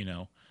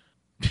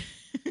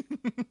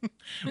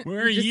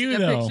 Where are you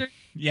though? Picture?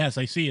 Yes,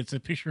 I see. It's a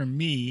picture of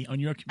me on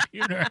your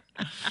computer.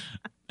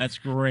 That's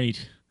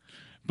great.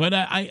 But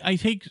I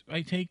take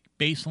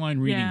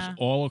baseline readings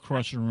all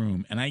across the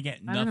room, and I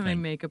get nothing. I don't have any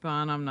makeup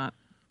on. I'm not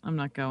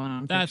going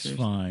on. That's pictures.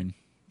 fine.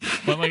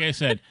 But like I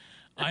said,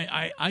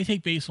 I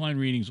take baseline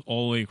readings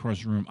all the way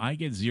across the room. I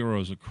get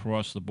zeros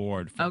across the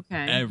board for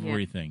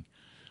everything.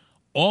 Yeah.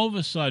 All of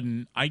a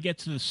sudden, I get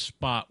to the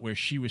spot where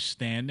she was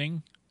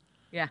standing.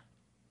 Yeah.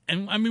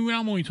 And I mean,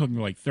 I'm only talking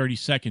like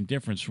 30-second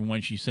difference from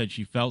when she said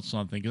she felt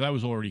something, because I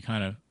was already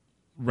kind of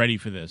ready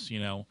for this,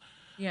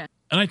 Yeah.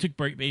 And I took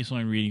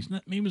baseline readings.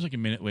 Maybe it was like a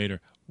minute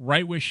later,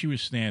 right where she was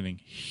standing.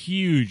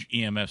 Huge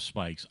EMF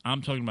spikes.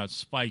 I'm talking about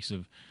spikes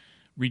of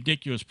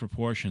ridiculous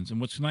proportions. And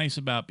what's nice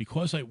about,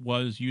 because I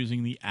was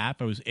using the app,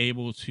 I was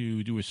able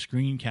to do a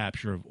screen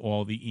capture of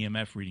all the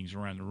EMF readings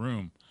around the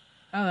room.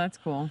 Oh, that's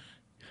cool.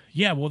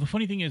 Yeah, well, the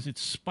funny thing is, it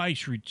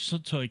spikes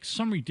to like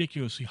some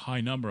ridiculously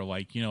high number,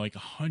 like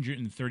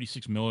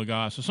 136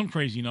 milligauss or some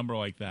crazy number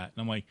like that.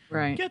 And I'm like,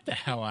 right. Get the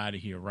hell out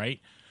of here, right?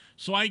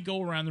 So I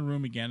go around the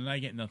room again, and I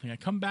get nothing. I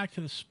come back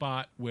to the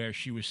spot where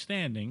she was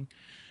standing,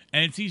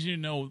 and it's easy to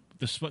know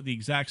the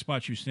exact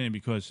spot she was standing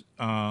because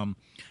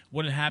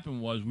what had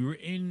happened was we were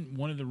in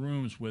one of the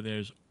rooms where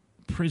there's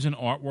prison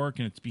artwork,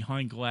 and it's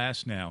behind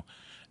glass now.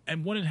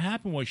 And what had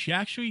happened was she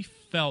actually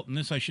felt, and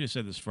I should have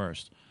said this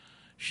first,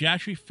 she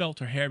actually felt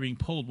her hair being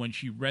pulled when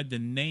she read the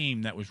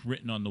name that was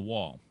written on the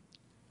wall.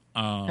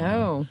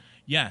 Oh.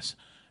 Yes.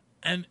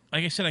 And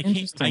like I said,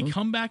 I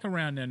come back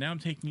around now. Now I'm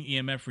taking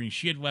EMF readings.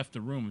 She had left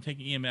the room. I'm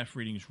taking EMF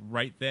readings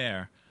right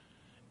there.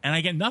 And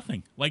I get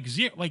nothing. Like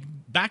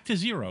back to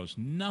zeros.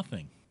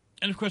 Nothing.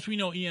 And of course, we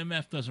know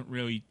EMF doesn't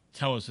really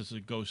tell us there's a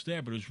ghost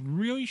there, but it was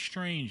really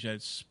strange that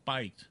it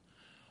spiked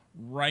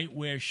right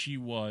where she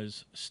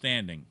was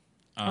standing.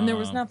 And there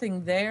was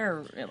nothing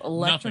there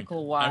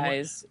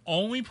electrical-wise.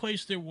 Only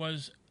place there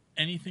was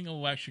anything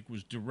electric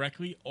was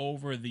directly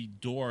over the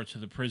door to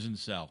the prison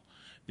cell.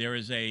 There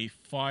is a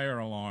fire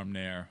alarm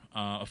there.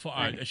 I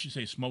should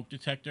say smoke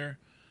detector.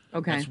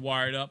 Okay. That's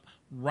wired up.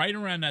 Right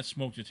around that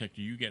smoke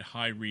detector, you get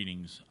high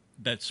readings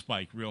that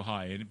spike real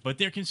high. But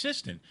they're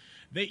consistent.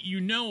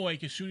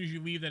 Like as soon as you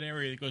leave that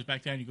area, it goes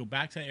back down. You go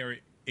back to that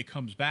area, it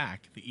comes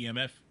back, the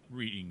EMF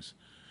readings.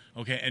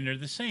 Okay, and they're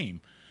the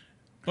same.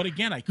 But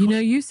again,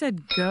 you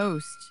said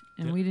ghost,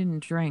 and we didn't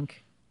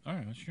drink. All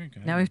right, let's drink.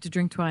 Now we have to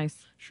drink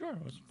twice. Sure,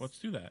 let's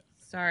do that.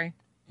 Sorry.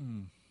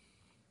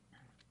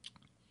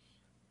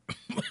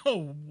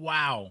 Oh,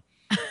 wow.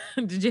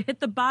 Did you hit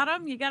the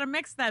bottom? You got to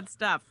mix that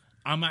stuff.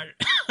 I'm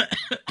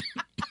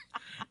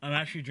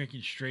actually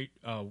drinking straight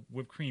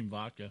whipped cream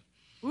vodka.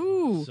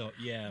 Ooh. So,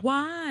 yeah.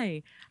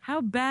 Why?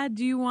 How bad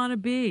do you want to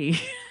be?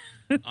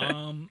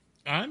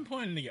 I'm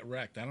planning to get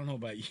wrecked. I don't know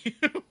about you.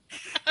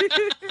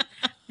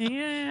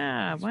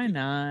 Yeah, why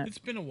not? It's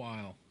been a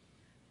while,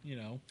 you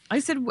know. I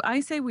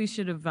say we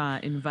should have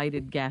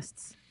invited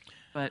guests,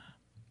 but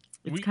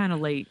it's kind of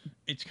late.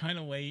 It's kind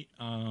of late.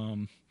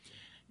 You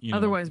know.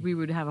 Otherwise, we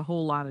would have a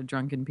whole lot of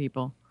drunken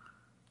people.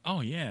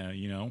 Oh yeah,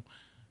 you know.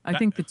 I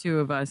think the two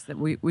of us that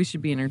we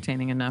should be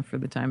entertaining enough for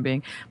the time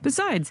being.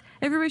 Besides,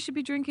 everybody should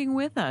be drinking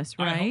with us,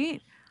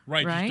 right?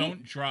 Right. Just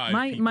don't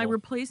drive. My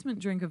replacement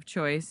drink of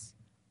choice,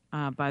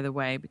 by the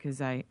way,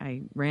 because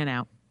I ran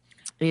out,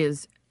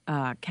 is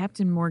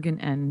Captain Morgan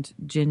and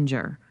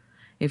ginger.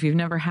 If you've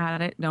never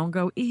had it, don't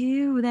go,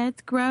 ew,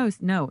 that's gross.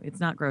 No, it's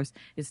not gross.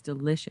 It's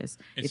delicious.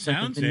 It's like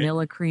a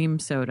vanilla cream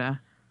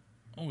soda.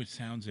 Oh, it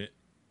sounds it.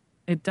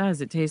 It does.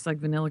 It tastes like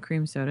vanilla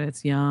cream soda.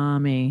 It's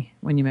yummy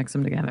when you mix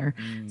them together.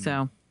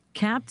 So,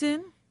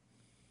 Captain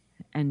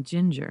and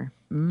ginger.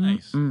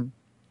 Nice.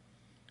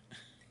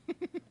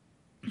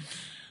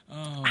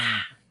 Oh.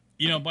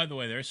 You know, by the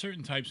way, there are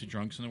certain types of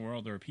drunks in the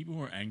world. There are people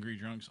who are angry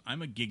drunks.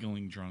 I'm a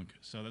giggling drunk,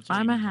 so that's.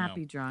 I'm a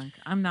happy drunk.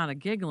 I'm not a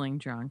giggling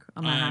drunk.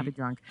 I'm a happy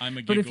drunk. I'm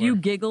a giggler. But if you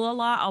giggle a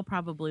lot, I'll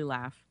probably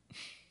laugh.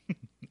 Of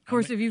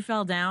course, if you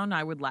fell down,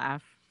 I would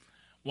laugh.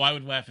 Well, I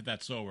would laugh at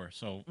that sober,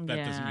 so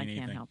that doesn't mean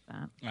anything. I can't help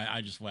that.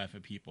 I just laugh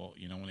at people,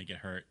 you know, when they get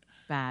hurt.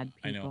 Bad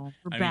people. I know.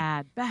 We're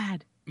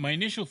bad. My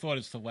initial thought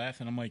is to laugh,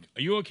 and I'm like,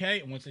 "Are you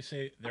okay?" And once they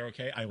say they're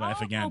okay, I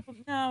laugh again.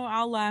 No,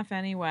 I'll laugh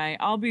anyway.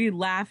 I'll be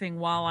laughing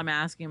while I'm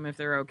asking them if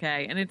they're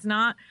okay, and it's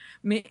not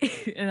me.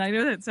 And I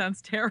know that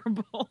sounds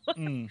terrible,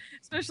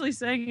 especially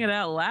saying it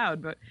out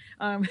loud, but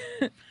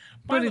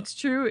it's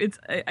true.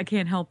 I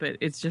can't help it.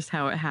 It's just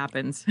how it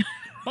happens.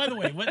 By the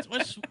way, let's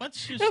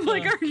just. I'm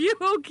like, are you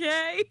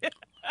okay?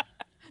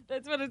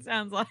 That's what it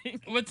sounds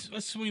like. Let's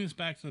swing this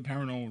back to the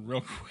paranormal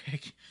real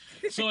quick.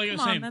 So, like I was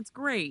Come on, saying, that's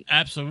great.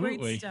 Absolutely,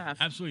 great stuff.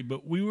 Absolutely.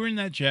 But we were in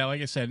that jail,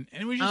 like I said,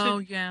 and it was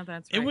just. Yeah,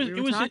 that's right. We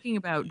were talking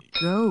about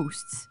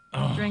ghosts.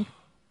 Drink.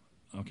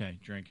 Okay,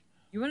 drink.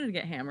 You wanted to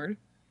get hammered.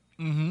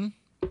 Mm-hmm.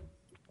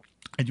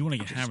 I do want to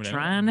get hammered.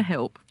 Trying to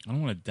help. I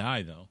don't want to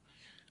die though.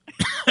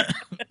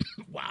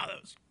 Wow, that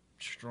was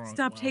strong.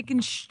 Stop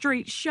taking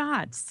straight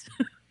shots.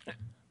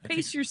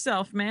 Pace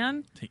yourself,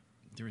 man.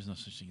 There is no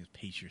such thing as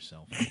pace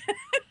yourself.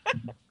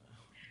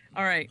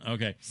 All right.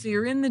 Okay. So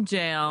you're in the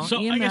jail. So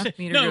EMF like I said,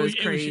 meter goes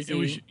crazy. It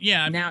was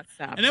yeah. Now it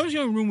stops. And that was the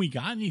only room we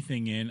got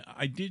anything in.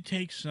 I did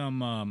take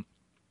some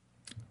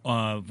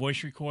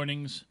voice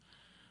recordings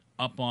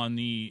up on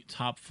the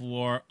top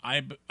floor.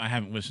 I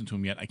haven't listened to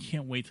them yet. I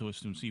can't wait to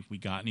listen to them, see if we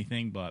got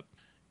anything. But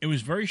it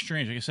was very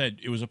strange. Like I said,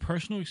 it was a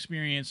personal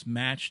experience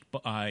matched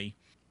by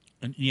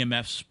an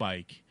EMF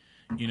spike.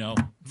 You know,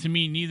 to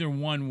me, neither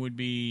one would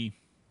be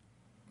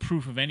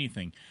proof of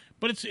anything.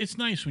 But it's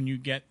nice when you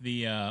get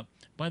the.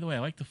 By the way, I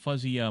like the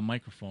fuzzy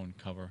microphone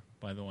cover.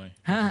 By the way,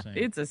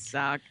 it's a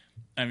sock.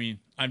 I mean,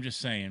 I'm just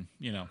saying.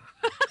 You know,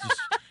 just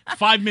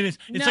 5 minutes.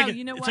 It's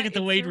like a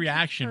delayed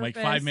reaction. Like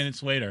 5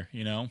 minutes later.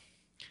 You know.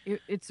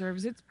 It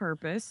serves its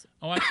purpose.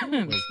 Oh,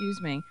 absolutely.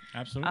 Excuse me.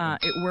 Absolutely.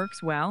 It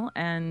works well,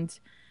 and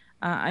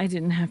I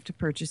didn't have to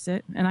purchase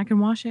it, and I can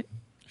wash it.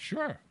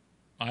 Sure,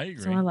 I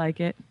agree. So I like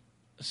it.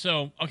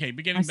 So okay,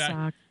 beginning back.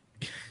 Sock.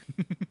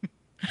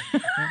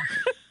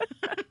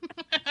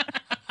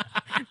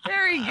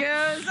 There he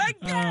goes. I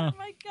got him.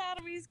 I got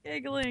him. He's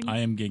giggling. I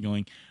am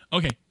giggling.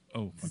 Okay.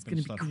 Oh, this is going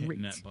to stop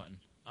hitting that button.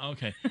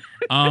 Okay.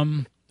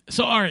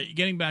 So, all right,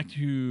 getting back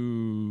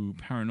to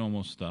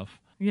paranormal stuff.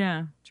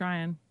 Yeah,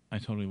 trying. I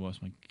totally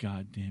lost my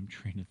goddamn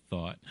train of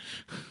thought.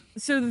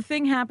 So the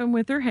thing happened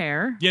with her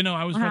hair. Yeah, no,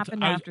 I was about to.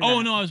 I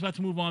was about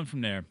to move on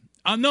from there.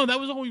 No, that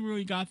was all we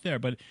really got there,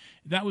 but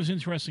that was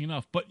interesting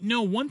enough. But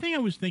no, one thing I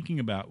was thinking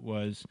about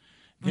was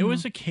there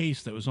was a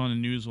case that was on the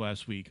news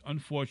last week.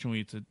 Unfortunately,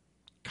 it's a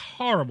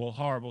horrible,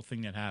 horrible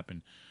thing that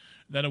happened.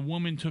 That a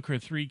woman took her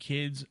 3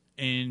 kids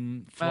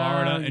in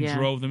Florida and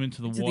drove them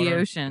into the water, the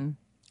ocean.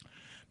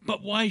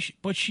 But why?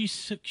 But she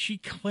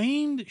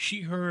claimed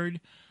she heard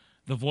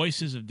the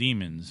voices of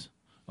demons.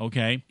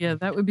 Okay. Yeah,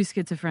 that would be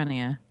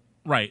schizophrenia.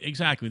 Right.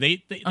 Exactly.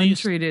 They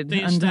untreated,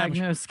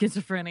 undiagnosed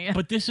schizophrenia.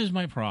 But this is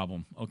my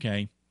problem.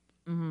 Okay.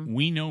 Mm-hmm.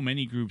 We know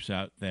many groups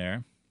out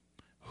there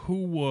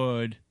who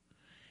would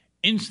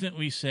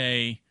instantly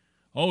say,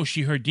 "Oh,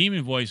 she heard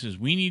demon voices.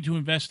 We need to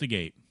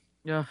investigate."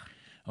 Yeah.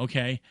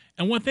 Okay.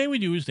 And what they would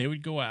do is they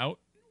would go out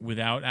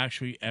without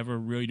actually ever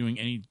really doing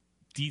any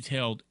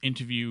detailed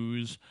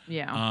interviews,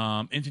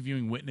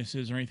 interviewing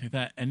witnesses or anything like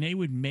that, and they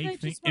would make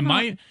things. In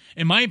my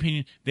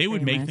opinion, they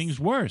would make things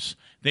worse.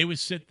 They would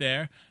sit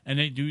there and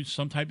they do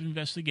some type of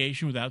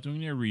investigation without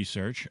doing their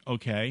research.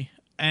 Okay,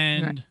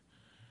 and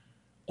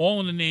all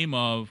in the name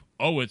of,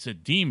 oh, it's a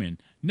demon.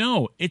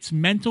 No, it's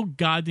mental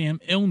goddamn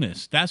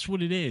illness. That's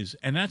what it is.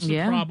 And that's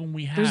the problem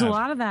we have. There's a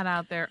lot of that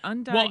out there,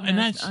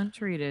 undiagnosed,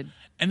 untreated.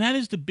 And that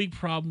is the big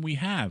problem we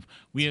have.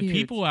 We have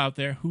people out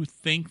there who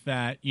think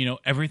that,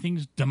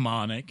 everything's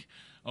demonic.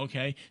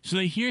 Okay? So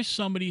they hear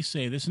somebody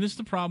say this, and this is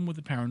the problem with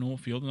the paranormal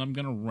field, and I'm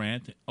going to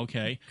rant,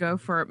 okay? Go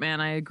for it, man.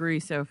 I agree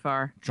so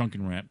far.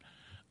 Drunken rant.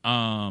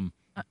 I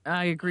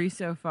agree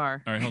so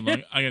far. All right, hold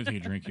on. I got to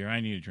take a drink here. I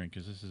need a drink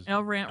because this is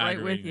I'll rant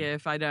right with you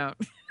if I don't.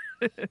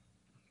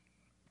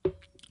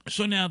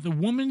 So now the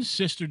woman's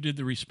sister did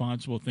the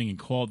responsible thing and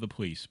called the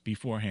police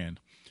beforehand.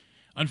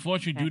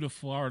 Unfortunately, due to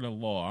Florida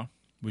law,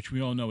 which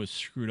we all know is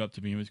screwed up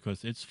to begin with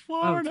because it's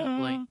Florida. Oh,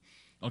 totally.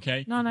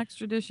 Okay?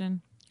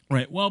 Non-extradition.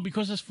 Right. Well,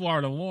 because it's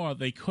Florida law,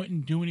 they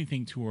couldn't do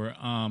anything to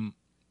her,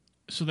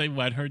 so they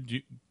let her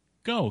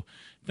go.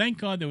 Thank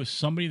God there was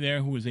somebody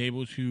there who was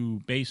able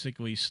to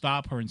basically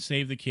stop her and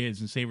save the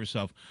kids and save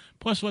herself.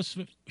 Plus,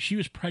 she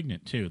was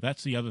pregnant, too.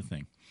 That's the other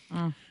thing.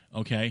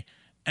 Okay?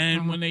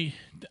 And when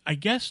I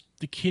guess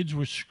the kids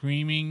were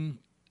screaming,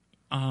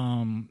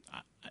 I'm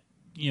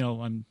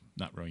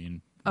not really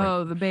in.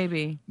 Oh, the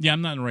baby. Yeah,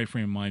 I'm not in the right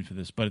frame of mind for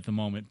this, but at the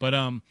moment. But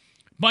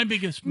my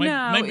biggest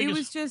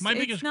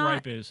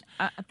gripe is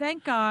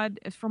thank God,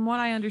 from what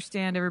I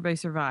understand, everybody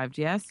survived.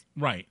 Yes,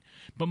 right.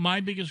 But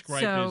my biggest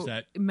gripe is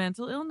that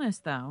mental illness,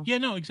 though. Yeah,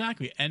 no,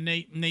 exactly. And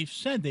they've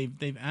said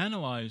they've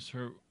analyzed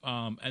her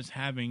as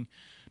having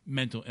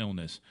mental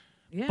illness.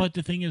 Yeah. But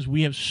the thing is,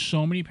 we have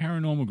so many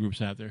paranormal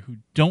groups out there who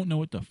don't know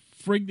what the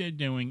frig they're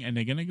doing, and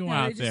they're going to go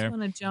out there. They just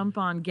want to jump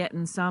on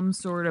getting some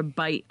sort of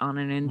bite on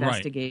an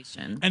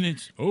investigation. Right. And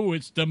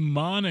it's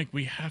demonic.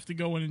 We have to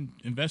go in and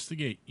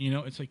investigate.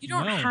 It's like, you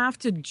don't have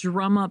to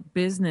drum up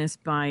business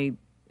by,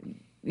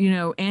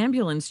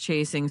 ambulance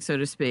chasing, so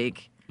to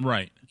speak.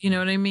 Right. You know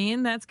what I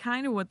mean? That's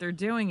kind of what they're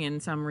doing in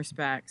some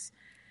respects.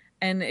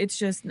 And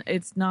it's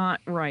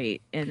not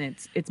right, and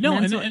it's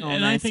mental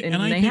illness,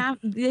 they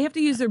have to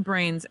use their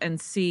brains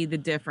and see the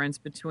difference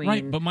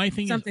between but my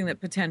thing something that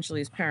potentially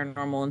is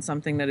paranormal and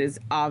something that is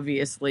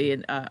obviously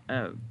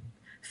a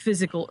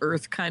physical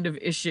earth kind of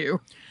issue.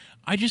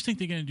 I just think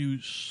they're going to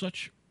do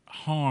such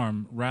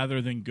harm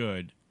rather than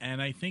good,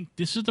 and I think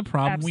this is the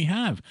problem we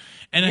have.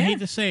 And I hate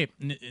to say it,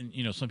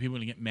 and, some people are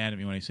going to get mad at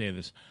me when I say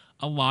this.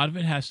 A lot of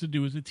it has to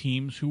do with the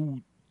teams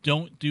who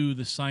don't do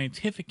the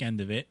scientific end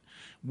of it,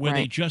 where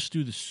they just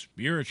do the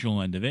spiritual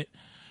end of it.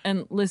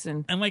 And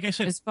listen, and like I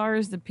said, as far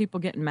as the people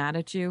getting mad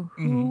at you,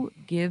 who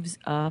gives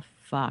a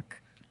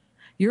fuck?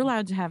 You're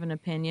allowed to have an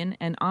opinion,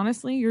 and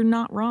honestly, you're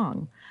not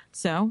wrong.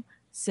 So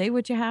say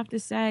what you have to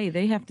say.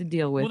 They have to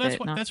deal with it.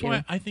 That's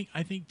why I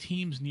think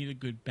teams need a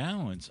good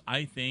balance.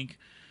 I think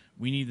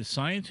we need the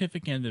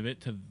scientific end of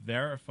it to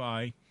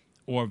verify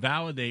or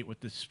validate what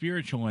the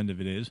spiritual end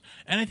of it is,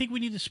 and I think we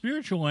need the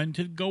spiritual end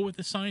to go with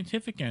the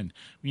scientific end.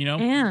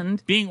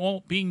 And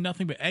being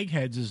nothing but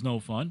eggheads is no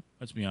fun.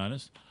 Let's be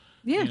honest.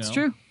 Yeah, it's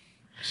true.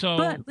 So,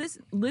 but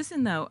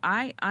listen though,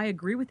 I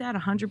agree with that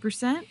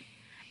 100%.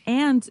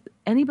 And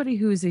anybody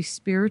who is a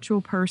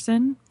spiritual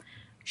person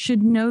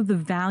should know the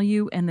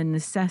value and the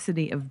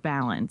necessity of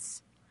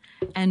balance,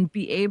 and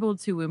be able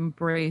to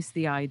embrace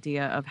the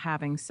idea of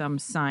having some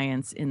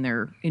science in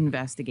their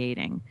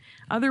investigating.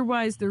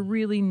 Otherwise, they're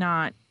really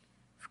not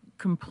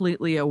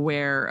completely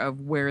aware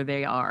of where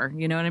they are.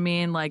 You know what I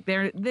mean? Like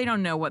they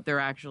don't know what they're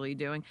actually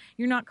doing.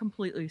 You're not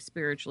completely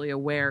spiritually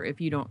aware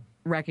if you don't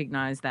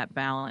recognize that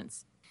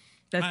balance.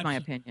 That's my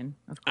opinion,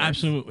 of course.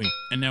 Absolutely.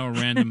 And now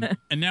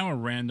a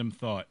random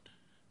thought.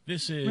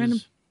 This is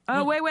random.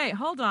 Oh, wait,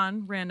 hold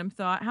on. Random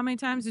thought. How many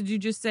times did you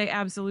just say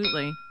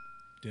absolutely?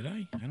 Did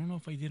I? I don't know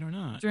if I did or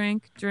not.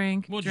 Drink.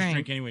 We'll just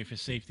drink anyway for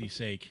safety's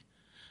sake.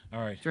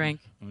 All right. Drink.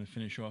 I'm going to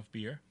finish off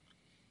beer.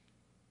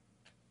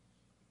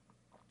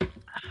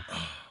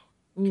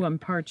 Ooh, I'm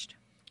parched.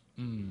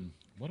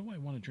 What do I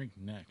want to drink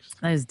next?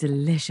 That is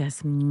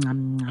delicious. All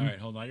right,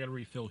 hold on. I got to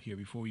refill here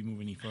before we move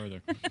any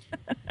further.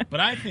 But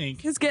I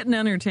think it's getting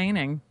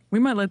entertaining. We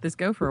might let this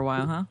go for a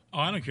while, huh? Oh,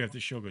 I don't care if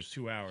this show goes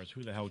 2 hours.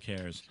 Who the hell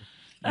cares?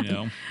 That's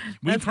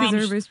because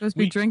everybody's supposed to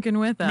be drinking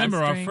with us.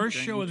 Remember, our first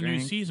show of the new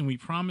season, we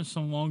promised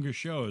some longer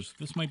shows.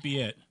 This might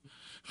be it.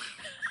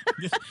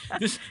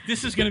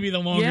 This is going to be the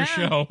longer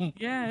show.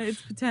 Yeah,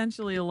 it's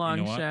potentially a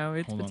long show.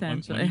 It's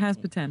potential. It has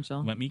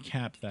potential. Let me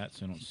cap that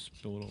so I don't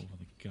spill it over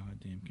the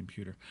goddamn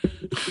computer.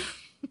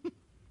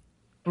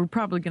 We're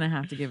probably going to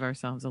have to give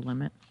ourselves a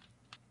limit.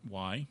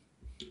 Why?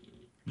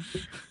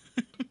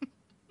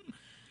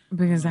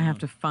 Because I have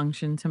to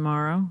function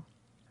tomorrow.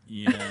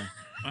 Yeah.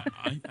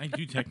 I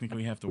do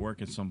technically have to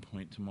work at some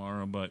point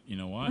tomorrow, but you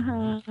know what?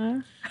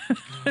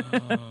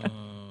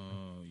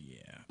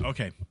 Yeah.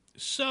 Okay.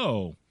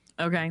 So.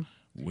 Okay.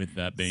 With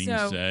that being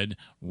said,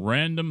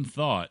 random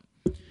thought.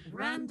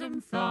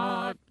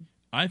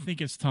 I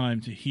think it's time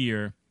to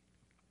hear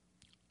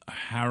a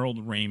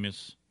Harold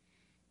Ramis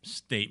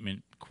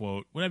statement,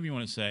 quote, whatever you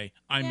want to say.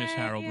 I miss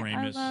Harold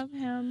Ramis. I love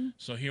him.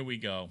 So here we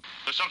go.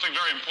 There's something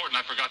very important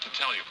I forgot to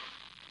tell you.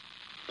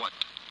 What?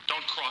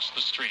 Don't cross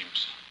the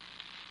streams.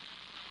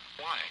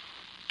 Why?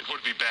 It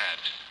would be bad.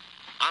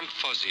 I'm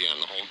fuzzy on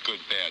the whole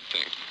good-bad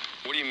thing.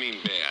 What do you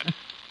mean bad?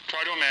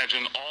 Try to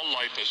imagine all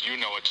life as you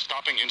know it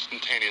stopping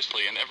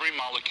instantaneously and every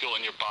molecule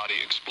in your body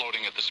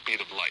exploding at the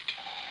speed of light.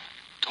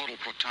 Total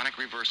protonic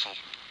reversal.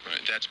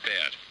 Right, that's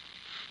bad.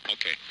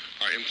 Okay.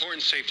 All right,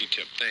 important safety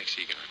tip. Thanks,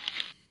 Egon.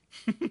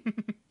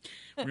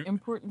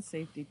 Important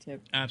safety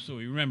tip.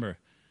 Absolutely. Remember.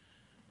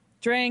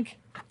 Drink.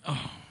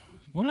 Oh,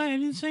 what? I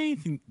didn't say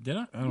anything. Did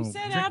I? You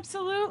said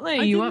absolutely.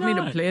 I You did want me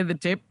to not. play the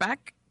tape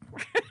back?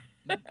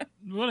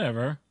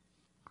 Whatever.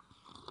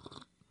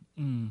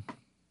 Oh,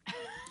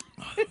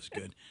 that was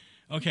good.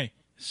 Okay,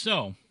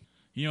 so,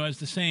 as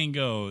the saying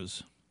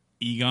goes,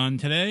 Egon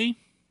today?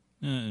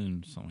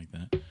 Something like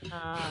that.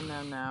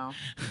 No. No.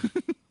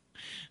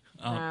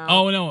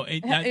 Oh, no.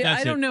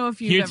 That's I don't know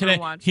if you've here ever today,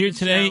 watched Here the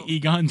today, show.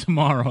 Egon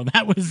tomorrow.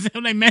 That was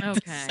what I meant to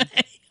Okay. say.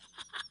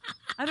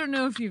 I don't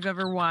know if you've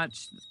ever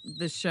watched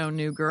the show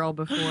New Girl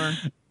before.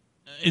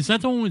 Is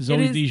that the one with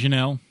Zoe is-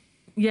 Deschanel?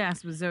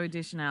 Yes, with Zoe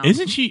Deschanel.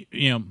 Isn't she,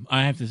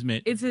 I have to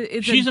admit, It's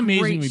she's a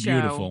amazingly great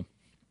show. beautiful.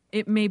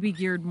 It may be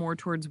geared more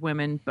towards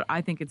women, but I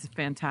think it's a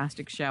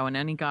fantastic show, and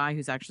any guy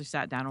who's actually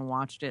sat down and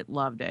watched it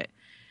loved it.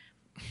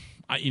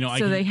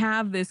 They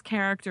have this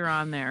character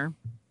on there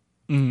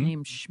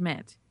named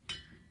Schmidt,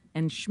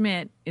 and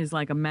Schmidt is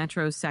like a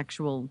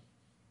metrosexual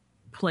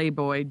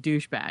playboy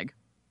douchebag.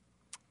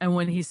 And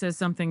when he says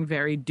something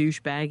very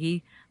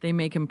douchebaggy, they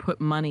make him put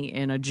money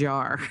in a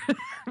jar.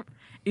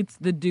 It's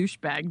the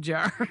douchebag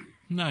jar.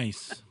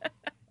 Nice.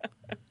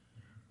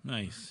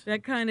 Nice.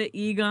 That kind of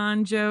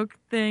Egon joke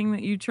thing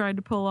that you tried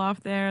to pull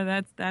off there,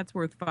 that's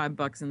worth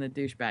 $5 in the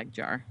douchebag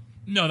jar.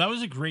 No, that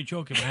was a great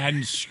joke if I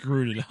hadn't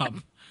screwed it up.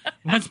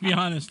 Let's be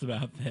honest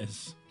about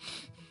this.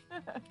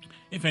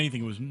 If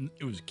anything,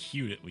 it was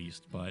cute at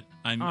least, but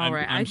I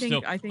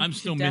think we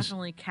should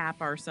definitely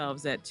cap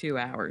ourselves at 2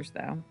 hours,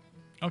 though.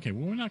 Okay,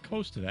 well, we're not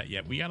close to that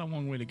yet. We got a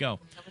long way to go.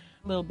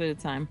 A little bit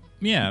of time.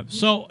 Yeah,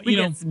 so, We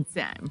got some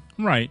time.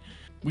 Right.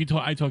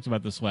 I talked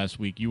about this last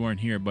week. You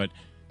weren't here, but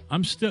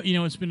I'm still,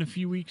 it's been a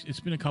few weeks. It's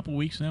been a couple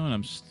weeks now, and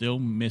I'm still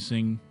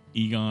missing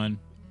Egon.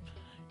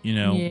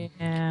 Yeah.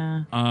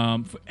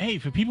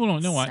 For people who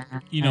don't know,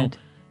 Sad.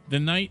 the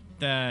night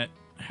that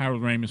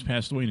Harold Ramis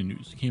passed away, the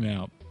news came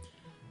out.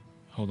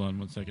 Hold on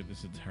one second.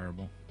 This is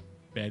terrible.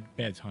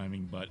 Bad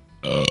timing, but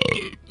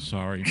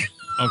sorry.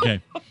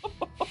 Okay.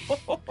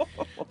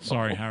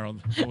 Sorry,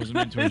 Harold. I wasn't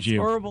meant to you.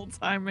 Horrible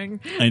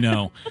timing. I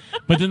know.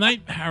 But the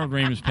night Harold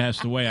Ramis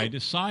passed away, I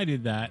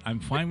decided that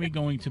I'm finally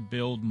going to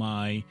build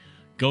my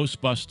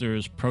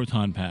Ghostbusters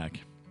proton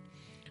pack.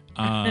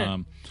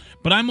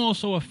 But I'm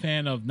also a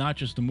fan of not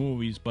just the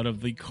movies, but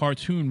of the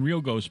cartoon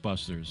Real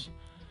Ghostbusters.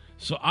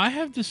 So I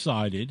have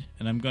decided,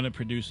 and I'm going to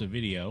produce a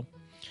video,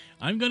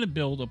 I'm going to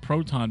build a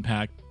proton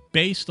pack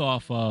based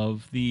off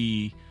of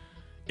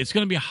it's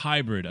going to be a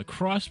hybrid, a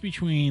cross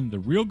between the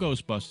Real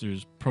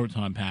Ghostbusters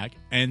proton pack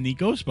and the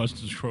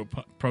Ghostbusters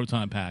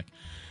proton pack.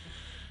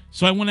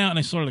 So I went out and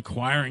I started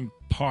acquiring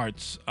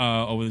parts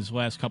over this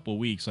last couple of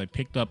weeks. I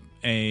picked up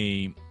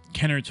a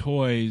Kenner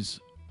Toys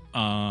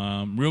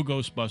Real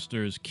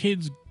Ghostbusters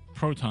Kids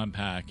proton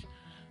pack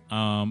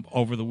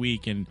over the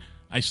week, and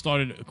I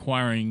started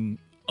acquiring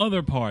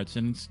other parts,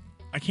 and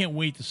I can't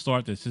wait to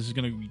start this. This is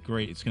going to be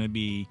great. It's going to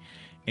be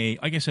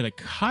like I said, a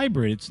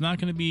hybrid. It's not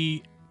going to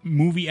be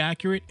movie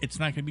accurate. It's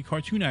not going to be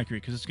cartoon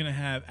accurate because it's going to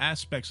have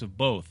aspects of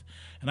both.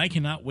 And I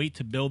cannot wait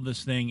to build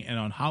this thing and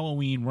on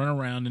Halloween run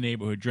around the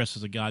neighborhood dressed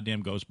as a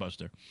goddamn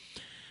Ghostbuster.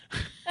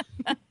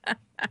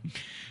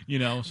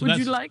 So Would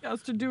you like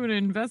us to do an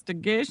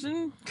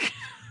investigation?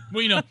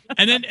 Well,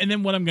 and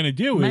then what I'm going to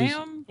do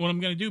Ma'am?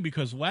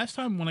 because last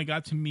time when I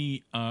got to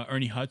meet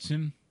Ernie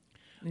Hudson,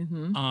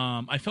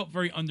 I felt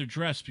very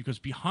underdressed because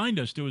behind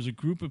us there was a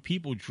group of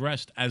people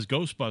dressed as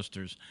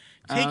Ghostbusters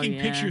taking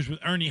pictures with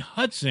Ernie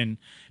Hudson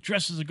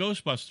dressed as a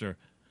Ghostbuster.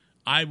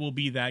 I will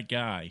be that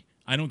guy.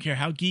 I don't care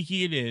how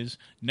geeky it is.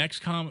 Next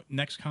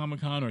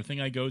Comic-Con or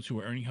thing I go to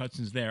where Ernie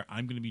Hudson's there,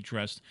 I'm going to be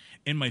dressed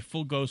in my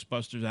full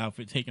Ghostbusters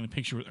outfit, taking a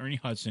picture with Ernie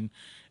Hudson,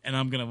 and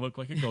I'm going to look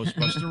like a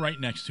Ghostbuster right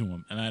next to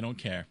him, and I don't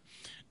care.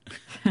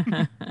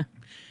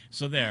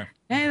 So there.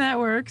 Hey, that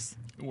works.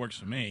 It works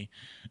for me.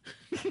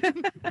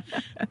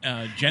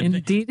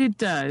 Indeed it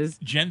does.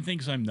 Jen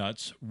thinks I'm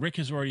nuts. Rick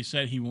has already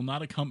said he will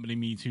not accompany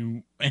me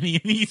to any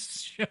of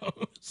these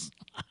shows.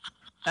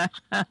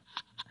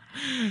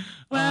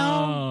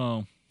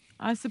 Well,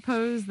 I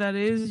suppose that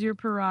is your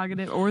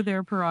prerogative or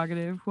their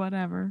prerogative,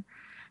 whatever.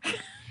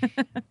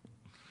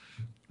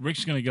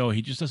 Rick's going to go.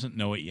 He just doesn't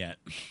know it yet.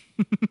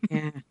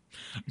 Yeah.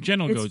 Jen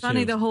will go too. It's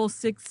funny, the whole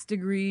 6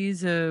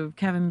 degrees of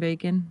Kevin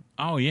Bacon.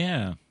 Oh,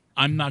 yeah.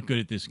 I'm not good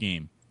at this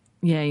game.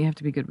 Yeah, you have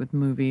to be good with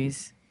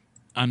movies.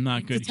 I'm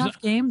not good. It's a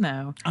tough game,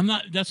 though. I'm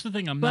not. That's the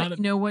thing. But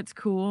you know what's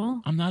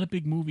cool? I'm not a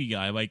big movie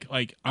guy. Like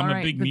I'm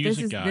a big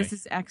music guy. This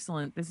is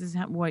excellent. This is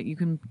what you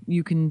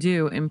can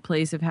do in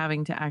place of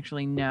having to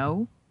actually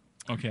know.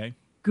 Okay.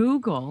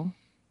 Google,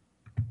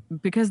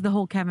 because the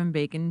whole Kevin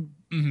Bacon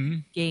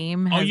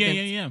game has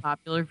been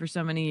popular for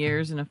so many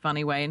years in a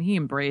funny way, and he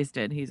embraced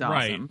it. He's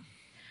awesome.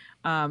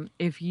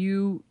 if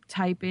you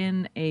type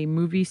in a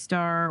movie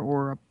star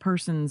or a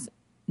person's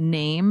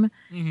name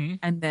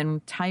and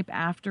then type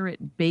after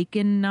it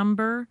bacon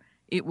number,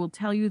 it will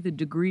tell you the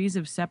degrees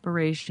of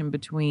separation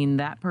between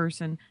that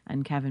person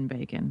and Kevin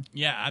Bacon.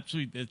 Yeah,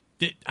 absolutely.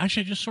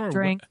 Actually, I just saw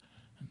Drink.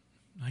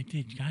 I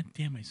did. God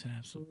damn, I said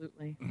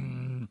absolutely.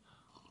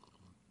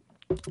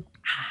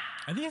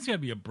 I think it's got to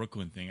be a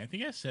Brooklyn thing. I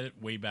think I said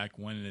it way back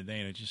when in the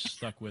day, and it just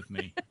stuck with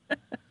me.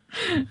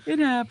 It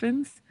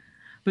happens.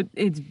 But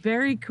it's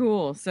very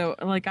cool. So,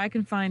 like, I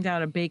can find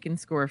out a Bacon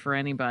score for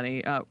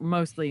anybody,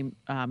 mostly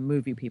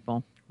movie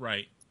people.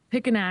 Right.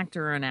 Pick an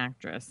actor or an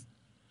actress.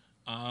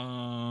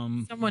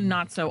 Someone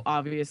not so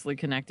obviously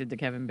connected to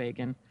Kevin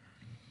Bacon.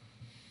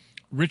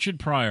 Richard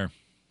Pryor.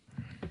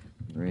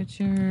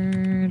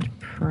 Richard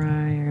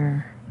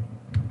Pryor.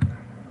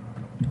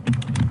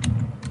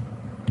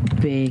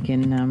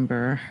 Bacon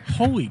number.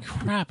 Holy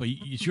crap.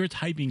 You're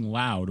typing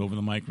loud over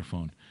the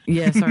microphone.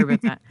 Yeah, sorry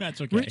about that.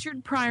 That's okay.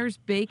 Richard Pryor's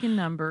Bacon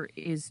number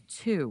is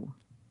 2.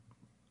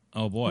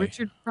 Oh, boy.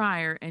 Richard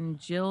Pryor and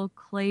Jill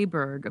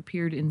Clayburgh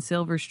appeared in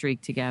Silver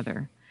Streak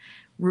together.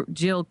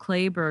 Jill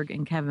Clayburgh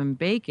and Kevin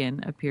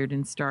Bacon appeared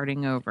in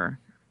Starting Over.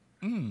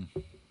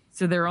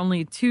 So they're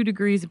only 2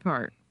 degrees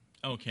apart.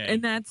 Okay.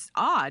 And that's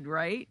odd,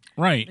 right?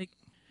 Right. Like,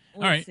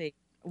 All right. see.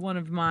 One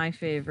of my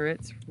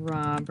favorites,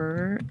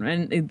 Robert.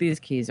 And these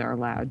keys are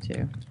loud,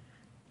 too.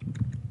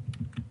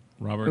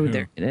 Robert Oh, who?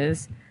 there it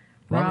is.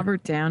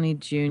 Robert Downey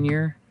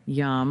Jr.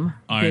 Yum.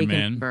 Iron Bacon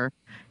Man. Number.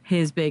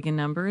 His Bacon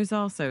number is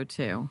also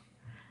 2.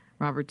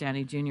 Robert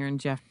Downey Jr. and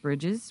Jeff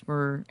Bridges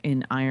were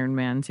in Iron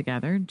Man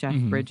together. Jeff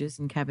Bridges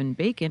and Kevin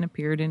Bacon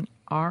appeared in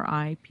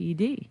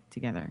R.I.P.D.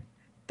 together.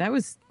 That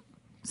was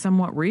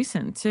somewhat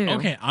recent, too.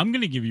 Okay, I'm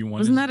going to give you one.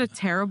 Wasn't that a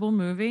terrible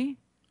movie?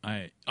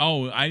 I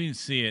didn't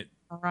see it.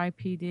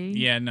 R.I.P.D.?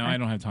 Yeah, no, I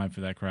don't have time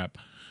for that crap.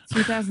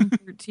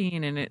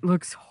 2013, and it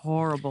looks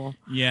horrible.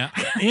 Yeah,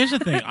 here's the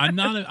thing. I'm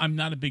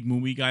not a big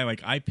movie guy.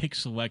 Like, I pick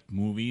select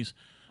movies.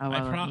 Oh, I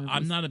love movies.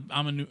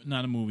 I'm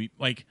not a movie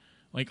like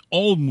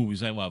old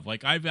movies. I love.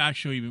 Like, when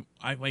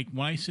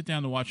I sit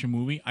down to watch a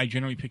movie, I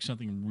generally pick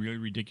something really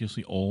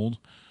ridiculously old.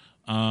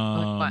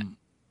 Like what?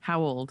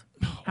 How old?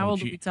 How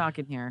old are we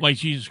talking here? Like,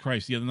 Jesus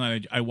Christ! The other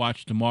night I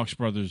watched the Marx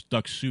Brothers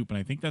Duck Soup, and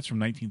I think that's from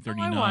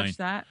 1939. I watched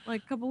that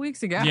like a couple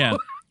weeks ago. Yeah.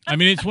 I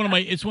mean, it's one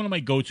of my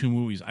go-to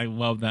movies. I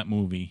love that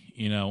movie.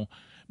 You know,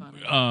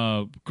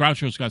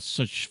 Groucho's got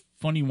such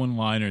funny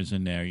one-liners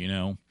in there. You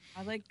know,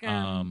 I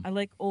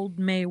like old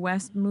Mae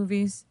West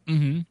movies.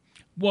 Mm-hmm.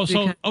 Well,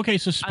 so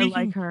speaking, I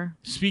like her.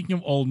 Speaking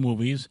of old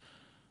movies,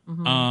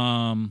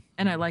 and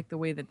I like the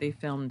way that they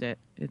filmed it.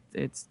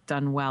 It's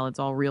done well. It's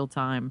all real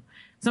time.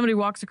 Somebody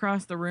walks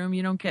across the room,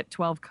 you don't get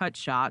 12 cut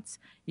shots.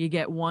 You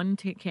get one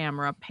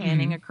camera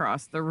panning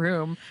across the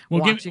room,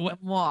 watching them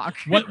walk.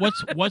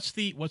 What's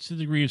the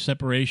degree of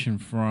separation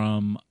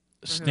from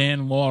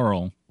Stan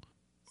Laurel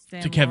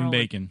to Kevin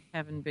Bacon?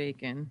 Kevin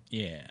Bacon.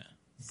 Yeah.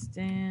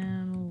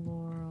 Stan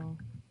Laurel.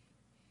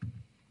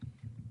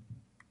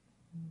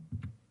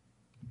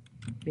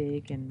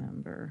 Bacon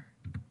number.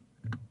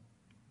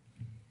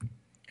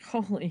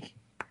 Holy.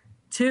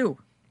 2.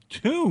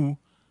 2?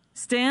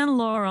 Stan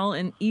Laurel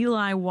and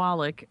Eli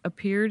Wallach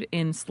appeared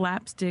in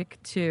Slapstick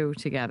 2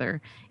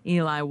 together.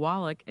 Eli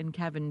Wallach and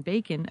Kevin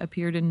Bacon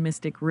appeared in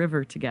Mystic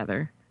River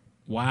together.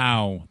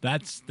 Wow,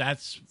 that's.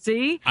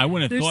 See, I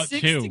wouldn't have thought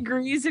 6 2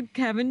 degrees of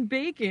Kevin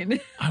Bacon.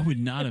 I would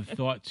not have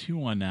thought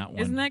 2 on that one.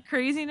 Isn't that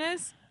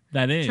craziness?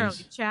 That is.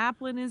 Charlie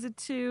Chaplin is a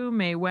 2.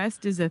 Mae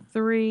West is a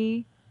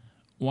 3.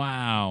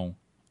 Wow.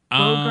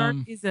 Bogart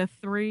is a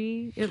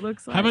 3. It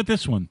looks like. How about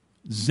this one?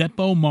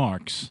 Zeppo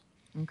Marx.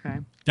 Okay.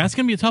 That's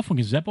going to be a tough one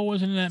because Zeppo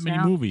wasn't in that many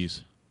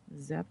movies.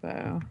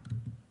 Zeppo.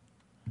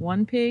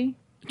 1 P?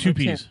 2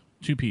 Ps.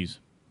 2 Ps.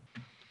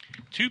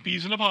 2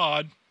 Ps in a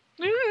pod.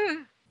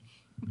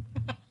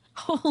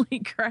 Holy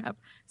crap.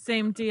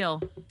 Same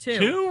deal. 2.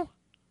 2?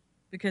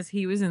 Because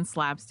he was in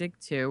Slapstick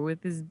 2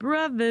 with his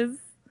brothers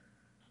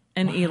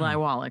and Eli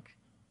Wallach.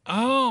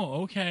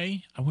 Oh,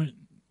 okay. I wouldn't.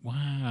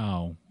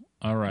 Wow.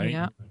 All right.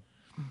 Yeah.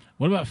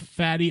 What about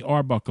Fatty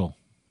Arbuckle?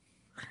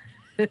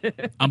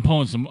 I'm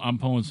pulling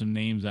some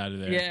names out of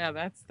there. Yeah,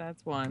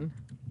 that's one.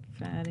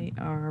 Fatty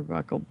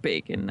Arbuckle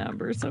Bacon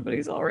number.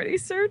 Somebody's already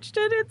searched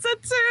it. It's a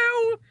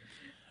 2.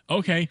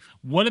 Okay.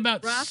 What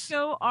about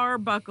Roscoe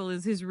Arbuckle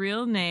is his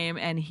real name,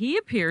 and he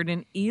appeared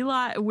in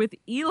Eli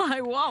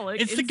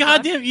Wallach. It's the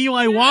goddamn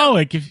Eli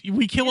Wallach. If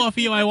we kill off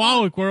Eli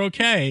Wallach, we're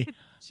okay.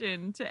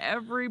 To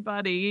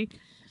everybody,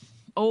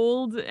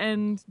 old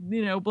and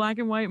black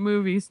and white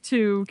movies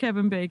to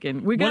Kevin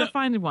Bacon. We gotta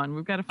find one.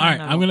 We've got to find.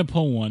 All right, I'm gonna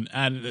pull one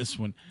out of this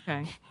one.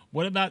 Okay.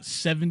 What about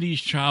 70s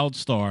child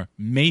star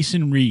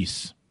Mason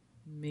Reese?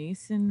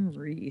 Mason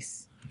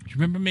Reese. Do you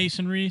remember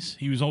Mason Reese?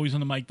 He was always on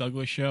the Mike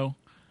Douglas show.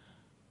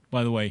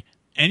 By the way,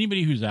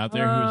 anybody who's out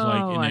there who's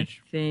like, I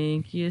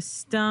think you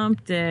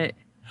stumped it.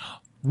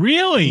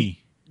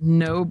 Really?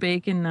 No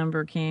Bacon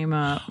number came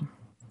up.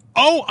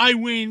 Oh, I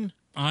win.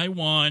 I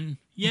won.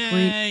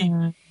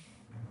 Yay.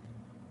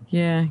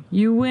 Yeah,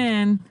 you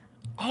win.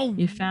 Oh,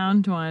 You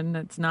found one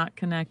that's not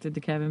connected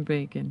to Kevin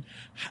Bacon.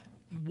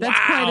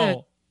 That's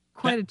wow.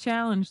 quite a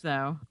challenge,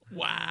 though.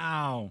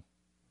 Wow.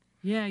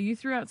 Yeah, you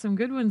threw out some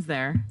good ones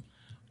there.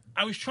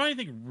 I was trying to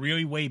think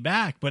really way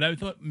back, but I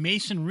thought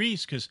Mason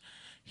Reese, because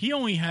he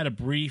only had a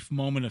brief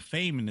moment of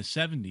fame in the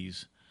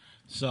 70s.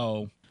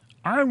 So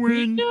I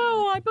win.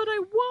 No, but I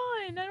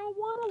won. I don't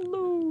want to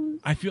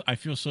lose. I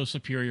feel so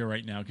superior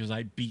right now because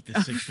I beat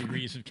the 6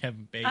 degrees of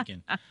Kevin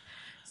Bacon.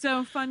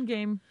 So, fun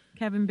game.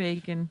 Kevin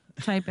Bacon.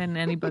 Type in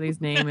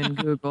anybody's name in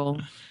Google.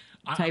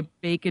 Type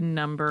Bacon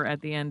number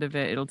at the end of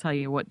it. It'll tell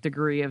you what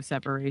degree of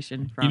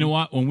separation from. You know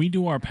what? When we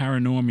do our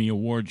Paranormal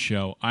Award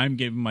show, I'm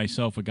giving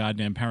myself a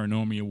goddamn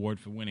Paranormal Award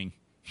for winning.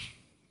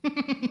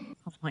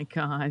 Oh, my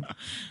God.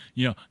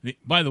 You know,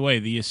 by the way,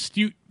 the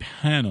astute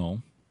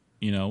panel,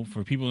 you know,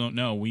 for people who don't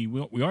know,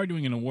 we are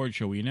doing an award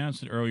show. We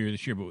announced it earlier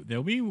this year, but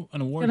there'll be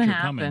an award show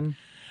coming.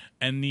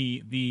 And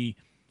the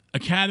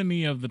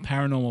Academy of the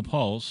Paranormal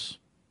Pulse,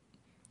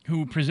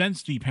 who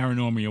presents the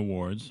Paranormal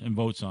Awards and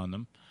votes on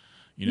them,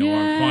 you know,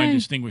 our fine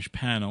distinguished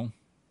panel.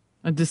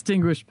 A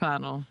distinguished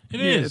panel.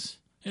 It is.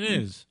 It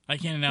is. I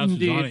can't announce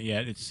who's on it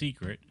yet. It's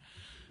secret.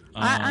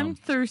 I'm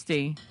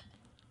thirsty.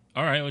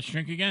 All right, let's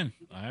drink again.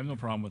 I have no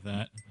problem with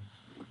that.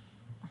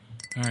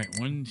 All right,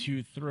 1,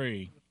 2,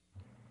 3.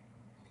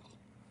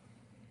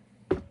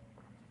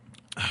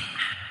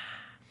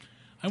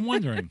 I'm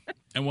wondering.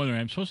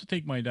 I'm supposed to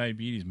take my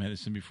diabetes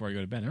medicine before I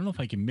go to bed. I don't know if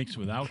I can mix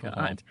with alcohol.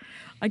 God.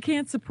 I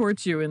can't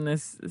support you in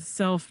this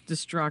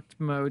self-destruct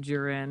mode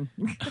you're in.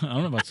 I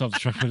don't know about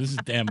self-destruct, but this is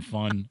damn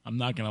fun. I'm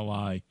not going to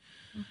lie.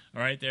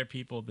 All right, there,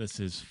 people. This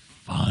is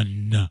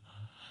fun.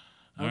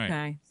 All okay.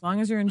 Right. As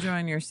long as you're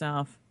enjoying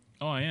yourself.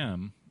 Oh, I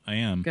am.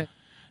 Good.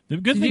 The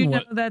good Did thing you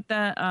know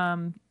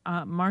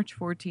that March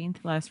 14th,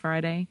 last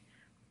Friday,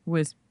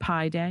 was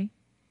Pi Day?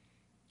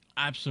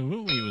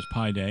 Absolutely, it was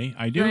Pi Day.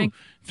 I do. Frank.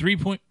 3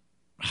 point...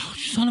 Oh,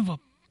 son of a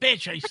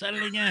bitch. I said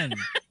it again.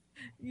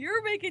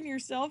 You're making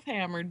yourself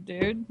hammered,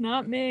 dude.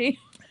 Not me.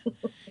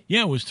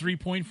 Yeah, it was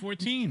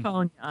 3.14.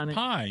 Calling you on it.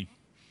 Pi.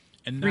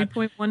 And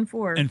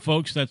 3.14. And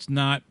folks, that's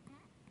not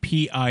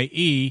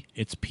PIE,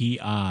 it's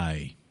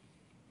PI.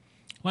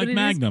 Like but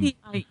Magnum. It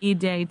is PIE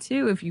Day,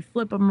 too. If you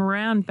flip them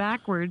around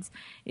backwards,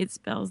 it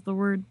spells the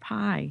word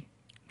pie.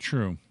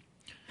 True.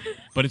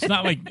 But it's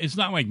not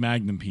like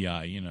Magnum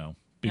PI, you know.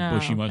 Big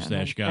bushy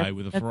mustache guy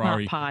with a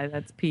Ferrari. That's not pie,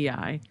 that's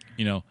PI.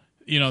 You know.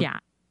 Yeah.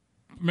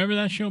 Remember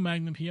that show,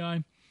 Magnum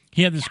PI?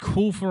 He had this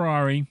cool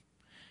Ferrari.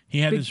 He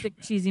had Big, thick,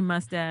 cheesy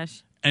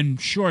mustache. And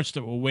shorts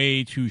that were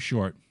way too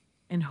short.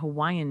 And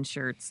Hawaiian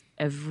shirts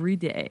every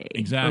day.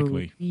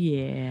 Exactly. Oh,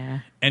 yeah.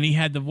 And he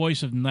had the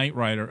voice of Knight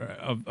Rider,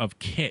 of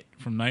Kit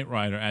from Knight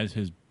Rider as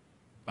his,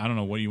 I don't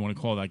know, what do you want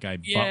to call that guy?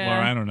 Yeah.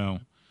 Butler? I don't know.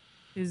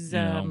 His,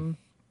 I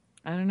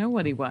don't know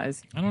what he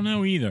was. I don't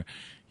know either.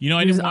 You know,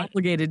 I was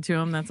obligated to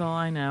him. That's all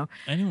I know.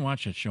 I didn't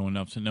watch that show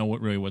enough to know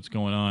what's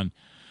going on.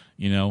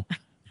 You know,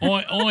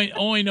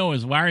 all I know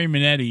is Larry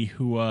Minetti,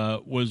 who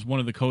was one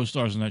of the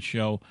co-stars on that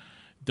show,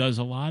 does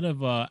a lot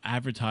of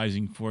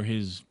advertising for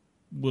his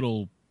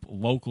little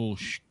local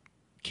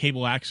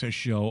cable access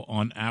show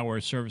on our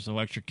Service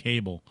Electric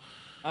Cable.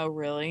 Oh,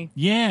 really?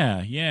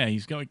 Yeah.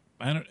 He's got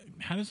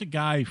how does a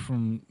guy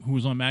who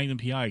was on Magnum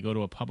PI go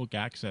to a public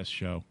access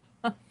show?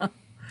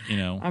 You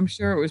know, I'm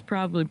sure it was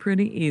probably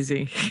pretty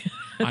easy.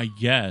 I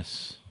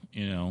guess.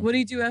 You know, what do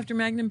you do after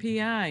Magnum PI?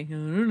 I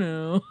don't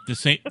know. The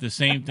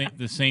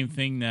same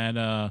thing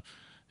that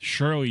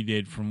Shirley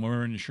did from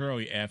Laverne and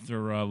Shirley after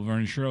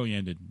Laverne and Shirley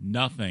ended.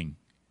 Nothing.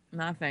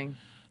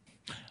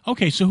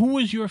 Okay, so who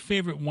was your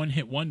favorite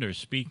one-hit wonder?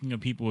 Speaking of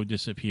people who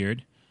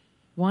disappeared,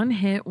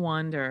 one-hit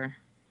wonder.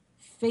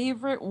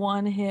 Favorite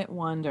one-hit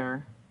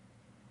wonder.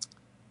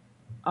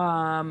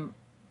 I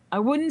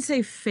wouldn't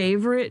say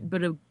favorite,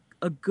 but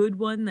a good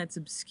one that's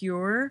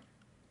obscure.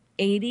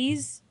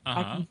 80s.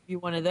 I can give you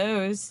one of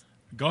those.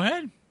 Go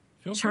ahead.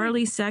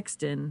 Charlie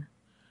Sexton.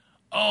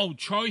 Oh,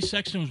 Charlie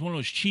Sexton was one of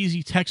those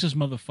cheesy Texas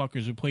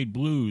motherfuckers who played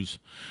blues.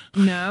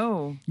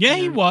 No. Yeah,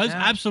 he was. No.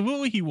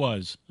 Absolutely, he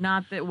was.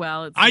 Not that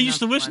well. I used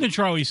to listen to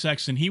Charlie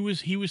Sexton. He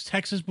was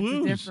Texas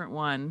blues. It's a different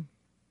one.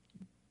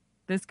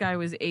 This guy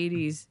was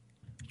 80s.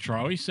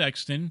 Charlie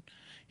Sexton.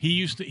 He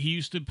used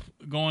to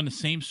go on the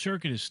same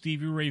circuit as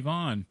Stevie Ray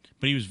Vaughan,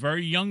 but he was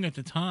very young at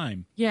the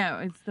time.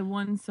 Yeah, it's the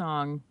one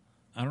song.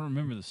 I don't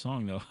remember the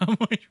song though.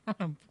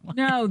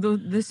 No,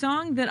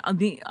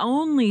 the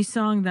only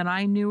song that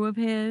I knew of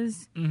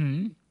his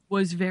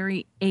was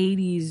very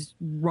 80s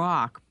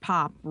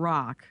pop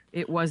rock.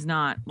 It was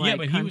not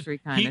like country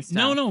kind of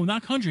stuff. No,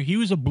 not country. He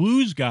was a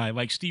blues guy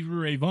like Stevie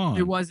Ray Vaughan.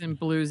 It wasn't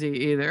bluesy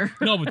either.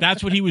 No, but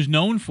that's what he was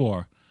known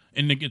for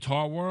in the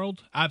guitar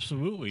world.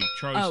 Absolutely,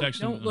 Charlie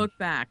Sexton. Don't Look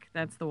Back.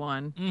 That's the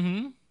one.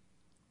 Mm-hmm.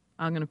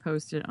 I'm gonna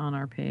post it on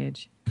our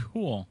page.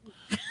 Cool.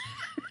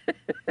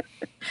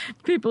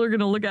 People are going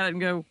to look at it and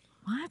go,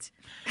 "What?"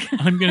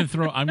 I'm going to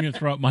throw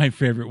out my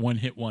favorite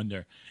one-hit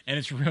wonder, and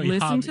it's really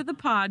listen to the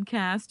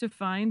podcast to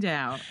find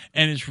out.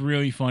 And it's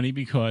really funny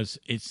because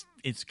it's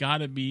got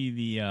to be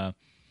the I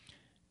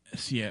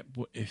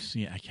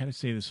gotta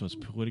say this so it's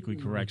politically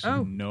correct,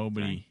 so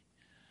nobody.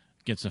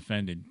 gets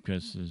offended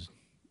because,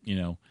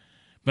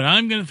 But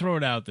I'm going to throw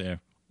it out there.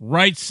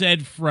 Right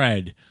said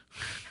Fred.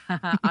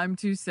 I'm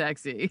too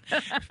sexy.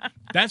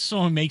 That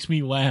song makes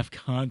me laugh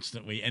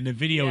constantly, and the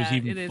video is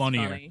even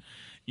funnier. Funny.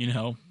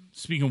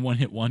 Speaking of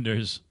one-hit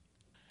wonders,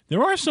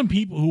 there are some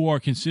people who are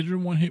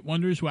considered one-hit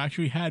wonders who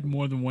actually had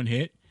more than one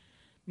hit.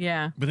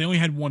 Yeah. But they only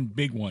had one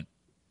big one.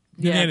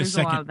 Then there's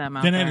a lot of them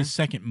out Then there. they had a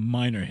second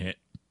minor hit,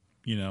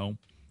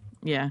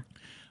 Yeah.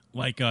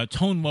 Like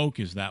Tone Loc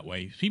is that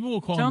way. People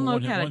will call Tone him a Loc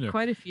one-hit had wonder.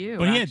 quite a few,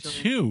 But he had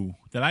actually. two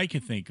that I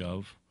could think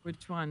of.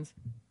 Which ones?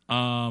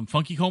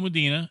 Funky Cole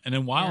Medina and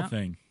then Wild Yeah.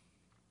 Thing.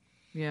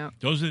 Yeah.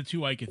 Those are the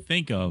two I could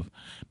think of.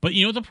 But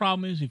you know what the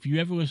problem is? If you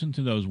ever listen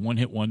to those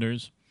one-hit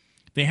wonders,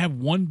 they have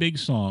one big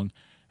song,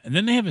 and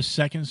then they have a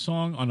second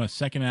song on a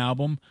second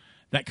album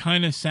that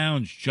kind of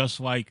sounds just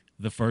like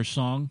the first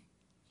song.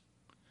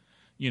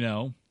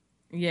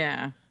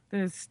 Yeah.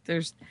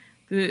 There's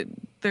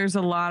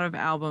a lot of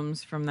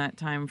albums from that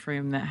time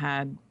frame that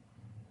had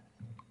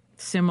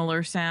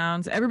similar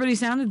sounds. Everybody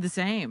sounded the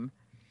same.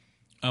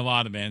 A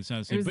lot of bands sound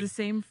the It same. was the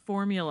same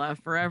formula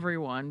for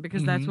everyone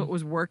because that's what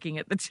was working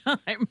at the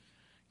time.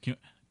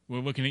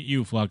 We're looking at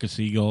you, flock of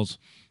seagulls.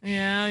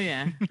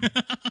 Yeah.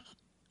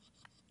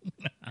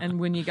 And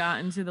when you got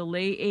into the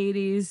late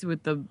 80s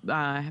with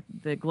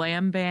the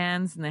glam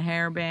bands and the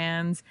hair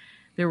bands,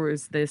 there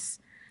was this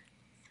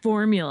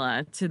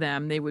formula to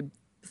them. They would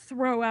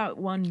throw out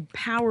one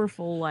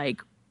powerful,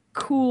 like,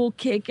 cool,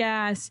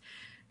 kick-ass,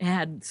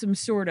 had some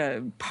sort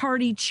of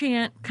party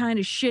chant kind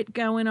of shit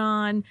going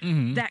on,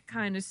 that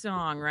kind of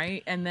song,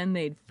 right? And then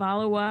they'd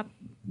follow up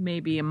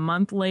maybe a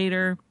month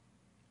later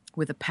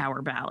with a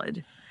power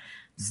ballad.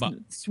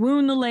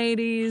 Swoon the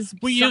ladies.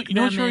 Well, you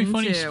know what's really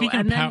funny? Speaking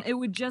and of then it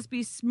would just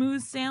be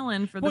smooth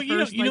sailing for the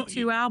first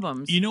two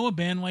albums. You know a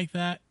band like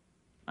that?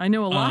 I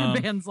know a lot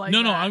of bands like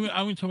that. No, I'm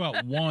going to talk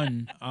about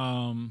one.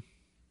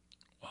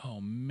 Oh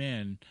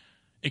man,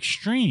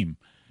 Extreme.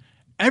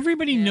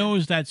 Everybody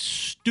knows that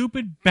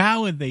stupid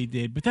ballad they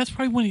did, but that's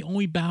probably one of the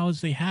only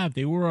ballads they have.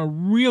 They were a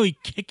really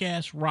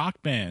kick-ass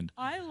rock band.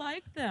 I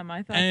liked them.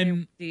 I thought they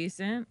were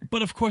decent.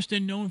 But of course,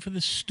 they're known for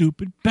the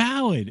stupid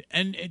ballad,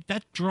 and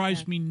that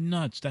drives me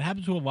nuts. That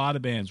happens to a lot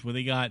of bands where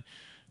they got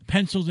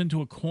penciled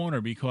into a corner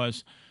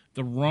because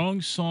the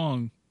wrong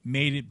song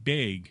made it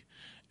big,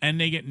 and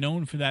they get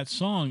known for that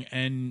song.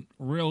 And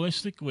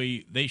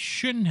realistically, they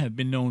shouldn't have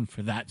been known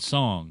for that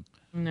song.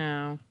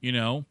 No.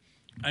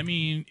 I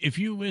mean, if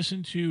you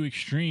listen to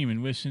Extreme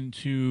and listen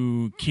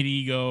to Kid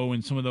Ego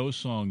and some of those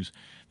songs,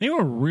 they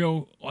were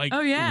real,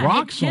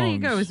 rock songs. Kid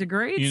Ego is a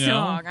great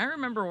song. I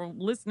remember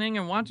listening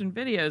and watching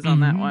videos on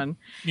that one.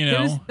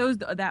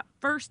 That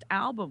first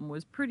album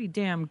was pretty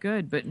damn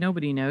good, but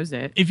nobody knows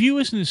it. If you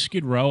listen to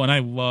Skid Row, and I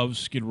love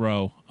Skid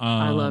Row.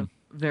 I love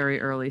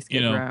very early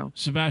Skid Row.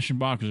 Sebastian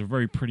Bach was a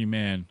very pretty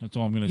man. That's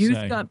all I'm going to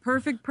say.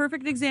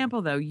 Perfect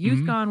example, though.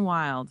 Youth Gone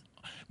Wild.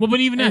 Well, but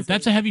even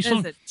that's a heavy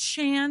song. That is a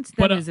chant.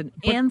 That is an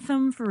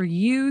anthem for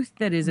youth.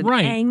 That is an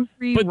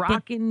angry,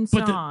 rocking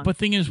song. But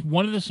thing is,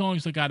 one of the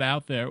songs that got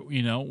out there,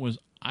 was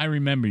I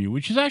Remember You,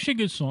 which is actually a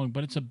good song,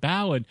 but it's a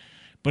ballad.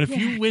 But if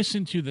you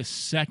listen to the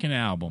second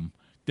album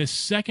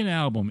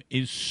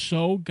is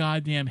so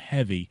goddamn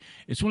heavy.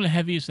 It's one of the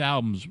heaviest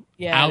albums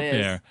out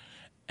there.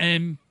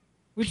 And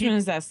which one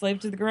is that?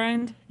 Slave to the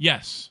Grind?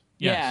 Yes.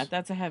 Yeah,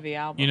 that's a heavy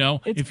album.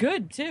 It's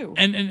good, too.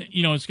 And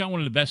it's got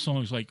one of the best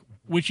songs,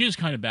 which is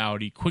kind of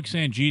ballady.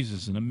 Quicksand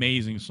Jesus, an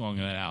amazing song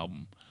on that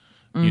album.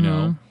 By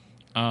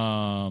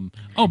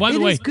the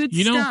way, good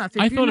stuff.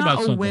 If I you're thought not about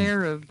something.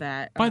 Aware of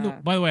that. By the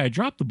way, I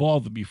dropped the ball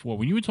before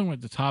when you were talking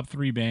about the top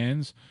 3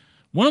 bands.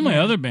 One of my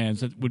other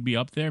bands that would be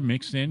up there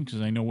mixed in,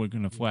 because I know we're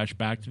going to flash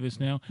back to this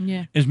now,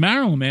 is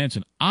Marilyn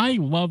Manson. I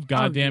love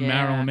goddamn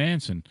Marilyn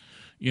Manson.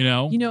 You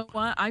know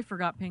what? I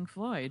forgot Pink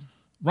Floyd.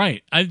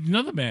 Right.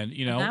 Another band,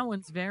 And that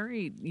one's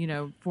very,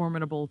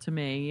 formidable to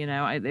me.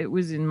 It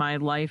was in my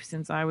life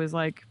since I was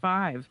like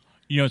 5.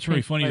 It's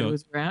really funny, though.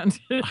 Was around.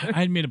 I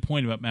had made a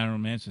point about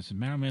Marilyn Manson. I said,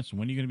 Marilyn Manson,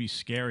 when are you going to be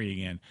scary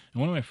again? And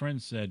one of my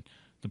friends said,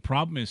 the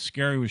problem is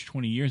scary was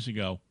 20 years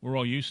ago. We're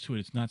all used to it.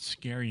 It's not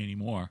scary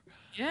anymore.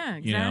 Yeah,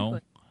 exactly.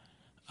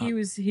 He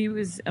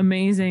was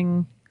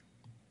amazing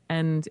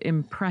and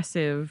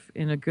impressive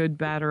in a good,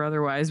 bad, or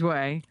otherwise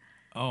way.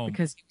 Oh,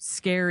 because he was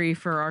scary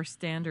for our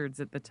standards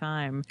at the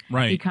time.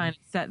 Right. He kind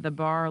of set the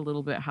bar a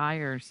little bit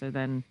higher, so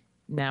then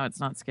now it's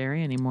not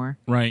scary anymore.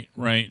 Right.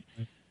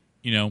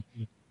 Now,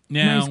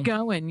 nice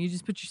going. You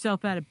just put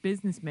yourself out of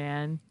business,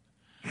 man.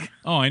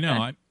 Oh, I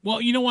know. Well,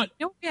 you know what?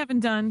 You know what we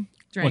haven't done?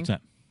 Drink. What's that?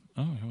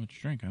 Oh, how much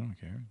drink? I don't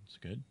care. It's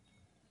good.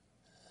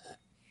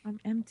 I'm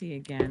empty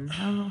again.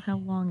 How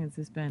long has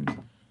this been?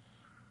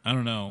 I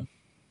don't know.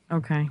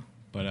 Okay.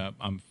 But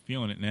I'm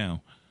feeling it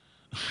now.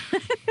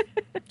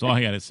 That's all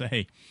I got to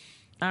say.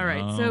 All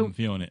right. I'm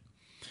feeling it.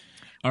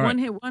 All right.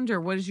 One-hit wonder.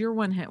 What is your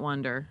one-hit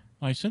wonder?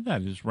 I said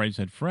that. It's right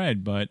said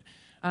Fred, but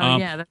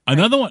that's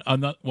another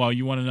one.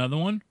 You want another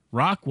one?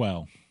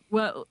 Rockwell.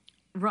 Well,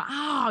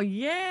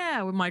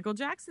 with Michael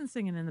Jackson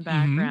singing in the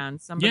background.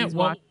 Somebody's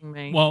watching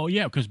me. Well,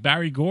 yeah, because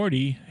Barry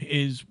Gordy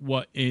is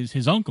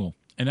his uncle,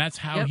 and that's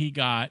how he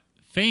got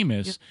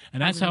famous, Yep.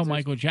 and that's how Comedy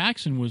Michael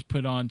Jackson was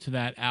put on to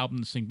that album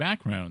to sing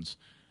backgrounds.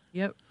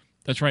 Yep.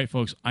 That's right,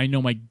 folks. I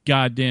know my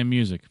goddamn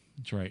music.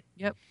 That's right.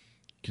 Yep.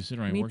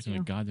 Considering I Me worked in a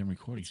too. goddamn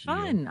recording It's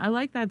studio. fun. I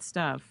like that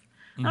stuff.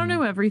 I don't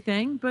know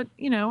everything, but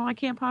I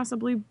can't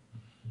possibly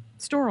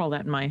store all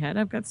that in my head.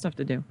 I've got stuff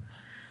to do.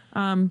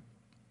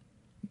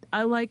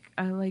 I like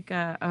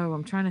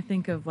I'm trying to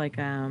think of like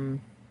a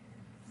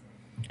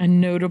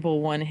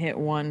notable one-hit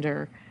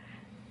wonder.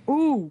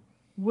 Ooh,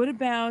 what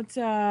about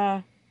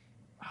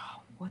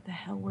what the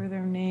hell were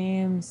their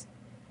names?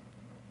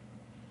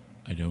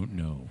 I don't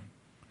know.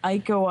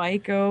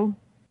 Aiko.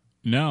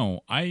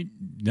 No,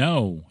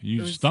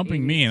 you're was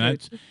stumping me, and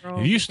 82. that's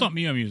if you stump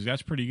me on music,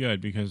 that's pretty good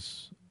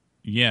because,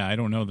 I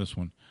don't know this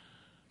one.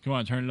 Come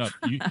on, turn it up.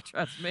 You,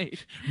 Trust me.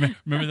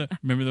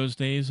 remember those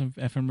days of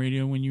FM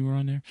radio when you were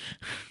on there?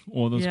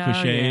 All those Yeah,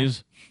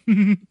 cliches.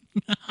 I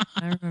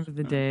remember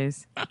the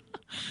days.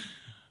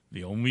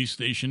 The only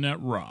station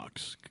that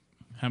rocks.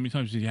 How many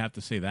times did you have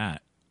to say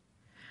that?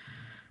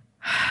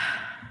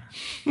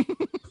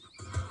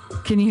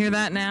 Can you hear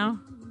that now?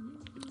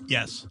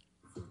 Yes.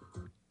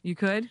 You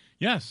could?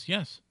 Yes.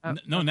 Oh,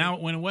 No, okay. now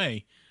it went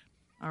away.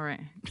 All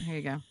right. Here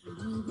you go.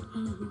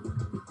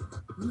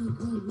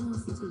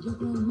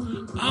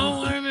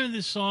 Oh, I remember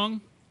this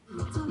song.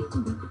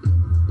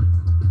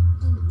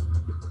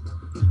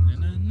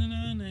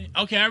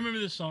 Okay, I remember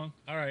this song.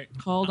 All right.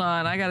 Hold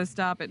on. I got to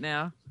stop it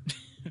now.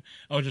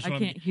 Just I when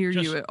can't hear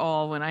you at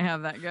all when I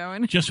have that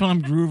going. Just when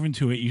I'm grooving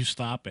to it, you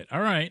stop it. All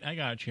right, I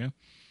got you.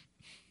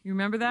 You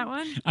remember that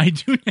one? I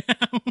do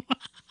now.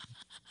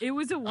 It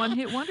was a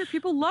one-hit wonder.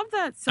 People love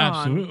that song.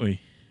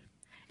 Absolutely.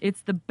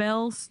 It's the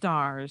Bell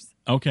Stars.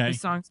 Okay. The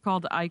song's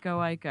called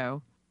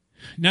Aiko.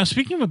 Now,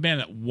 speaking of a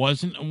band that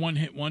wasn't a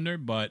one-hit wonder,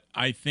 but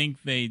I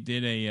think they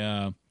did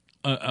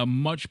a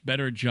much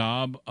better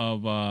job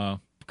of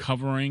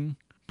covering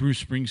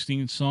Bruce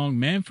Springsteen's song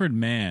 "Manfred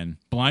Mann,"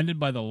 "Blinded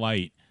by the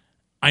Light."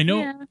 I know,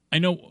 Yeah. I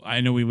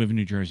know. We live in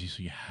New Jersey,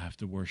 so you have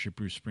to worship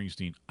Bruce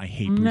Springsteen. I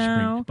hate Bruce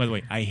Springsteen. By the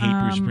way, I hate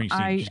Bruce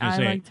Springsteen. Just gonna I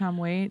say like it. Tom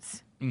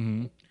Waits.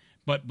 Mm-hmm.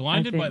 But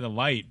 "Blinded by think- the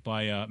Light"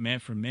 by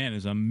Manfred Mann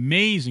is an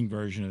amazing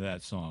version of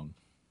that song.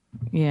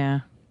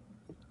 Yeah.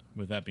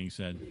 With that being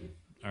said,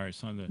 all right,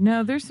 it's time to.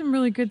 No, there's some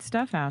really good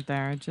stuff out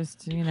there.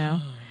 Just, you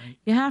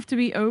have to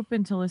be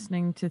open to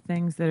listening to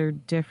things that are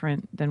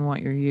different than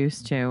what you're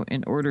used to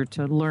in order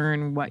to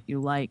learn what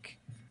you like.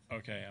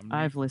 Okay,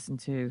 I've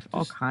listened to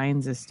all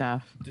kinds of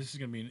stuff. This is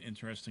going to be an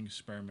interesting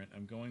experiment.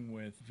 I'm going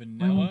with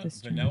vanilla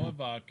this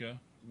vodka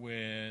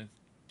with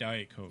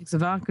Diet Coke. It's a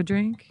vodka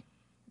drink.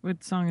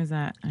 What song is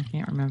that? I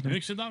can't remember. You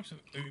mix a vodka.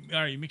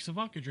 All right, you mix a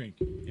vodka drink.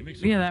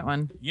 Yeah, that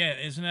one. Yeah,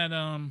 isn't that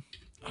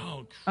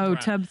Oh, Oh, crap.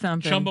 Tub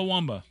Thumping.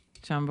 Chumbawamba.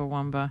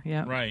 Chumbawamba.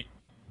 Yep. Right.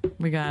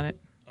 We got it.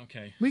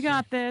 Okay. We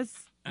got this.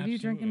 What are you Absolutely.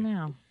 drinking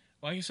now?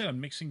 Like I said,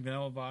 I'm mixing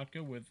vanilla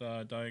vodka with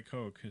Diet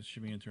Coke. It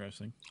should be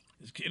interesting.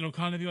 It'll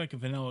kind of be like a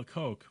vanilla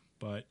Coke,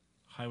 but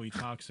highly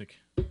toxic.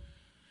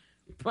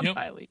 But Yep.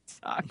 highly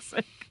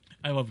toxic.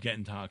 I love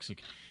getting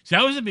toxic. See,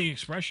 that was a big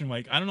expression.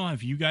 Like, I don't know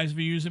if you guys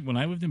ever used it. When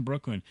I lived in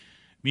Brooklyn,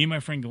 me and my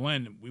friend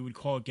Glenn, we would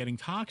call it getting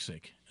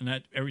toxic. And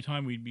that every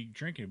time we'd be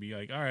drinking, it'd be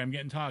like, all right, I'm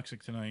getting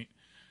toxic tonight.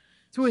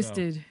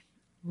 Twisted.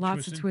 Lots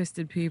Twisted? of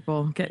twisted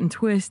people. Getting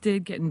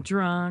twisted, getting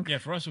drunk, Yeah,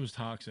 for us, it was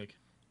toxic.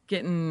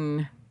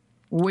 getting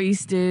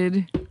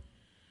wasted,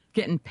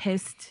 getting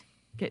pissed,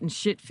 getting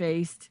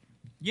shit-faced.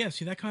 Yeah,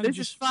 see, that kind of This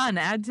is just... fun.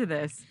 Add to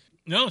this.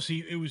 No, see,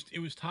 it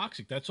was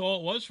toxic. That's all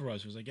it was for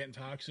us. It was like getting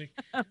toxic.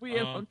 We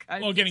have all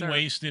kinds Well, of getting terms.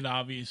 wasted,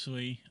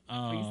 obviously.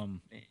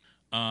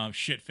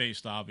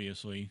 Shit-faced,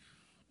 obviously.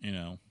 You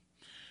know.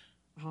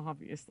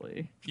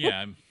 Obviously.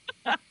 Yeah.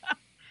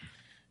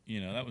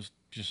 That was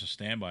just a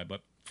standby.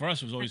 But for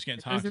us, it was always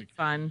getting Those are toxic.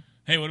 fun.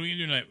 Hey, what are we going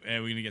to do tonight? Hey,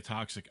 we're going to get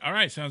toxic. All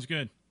right, sounds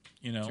good.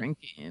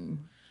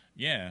 Drinking.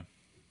 Yeah.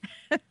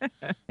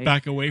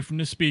 Back away from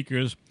the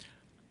speakers.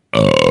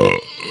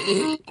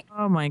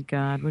 Oh my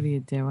God, what are you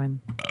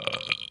doing?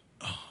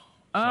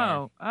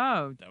 Sorry.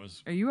 Oh, That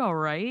was. are you all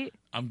right?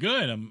 I'm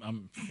good.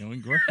 I'm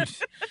feeling great.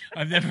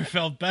 I've never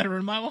felt better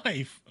in my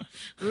life.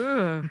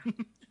 Ugh.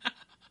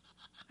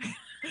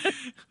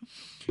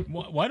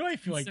 Why do I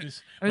feel like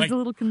this? I was Like, a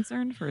little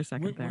concerned for a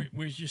second there.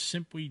 we're just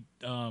simply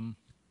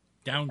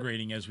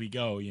downgrading as we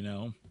go.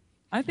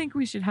 I think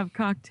we should have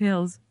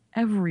cocktails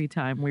every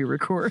time we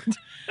record.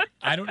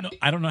 I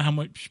don't know how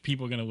much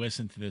people are going to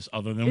listen to this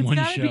other than It's one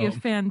got to show. be a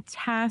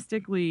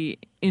fantastically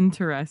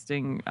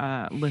interesting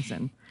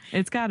listen.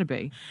 It's got to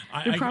be.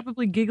 They're I-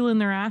 probably giggling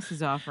their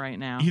asses off right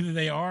now. Either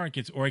they are,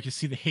 or I can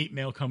see the hate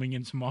mail coming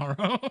in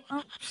tomorrow.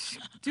 Oh,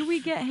 do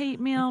we get hate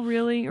mail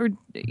really? Or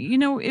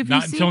if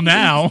Not you see until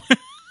now.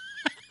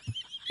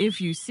 If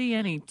you see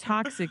any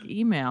toxic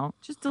email,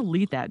 just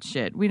delete that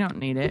shit. We don't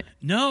need it.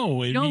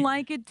 No, You don't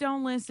like it,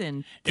 don't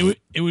listen. it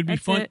would be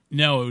That's fun. it.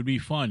 No, it would be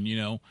fun.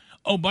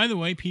 Oh, by the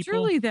way, people.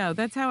 Truly, though,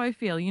 that's how I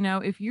feel.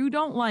 If you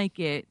don't like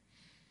it,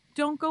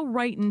 don't go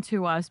writing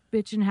to us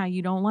bitching how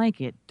you don't like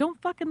it.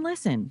 Don't fucking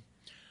listen.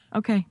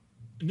 Okay.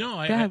 No,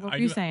 Go ahead, what were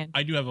you saying?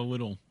 I do have a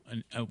little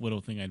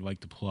thing I'd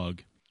like to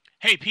plug.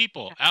 Hey,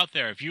 people out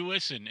there, if you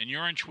listen and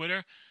you're on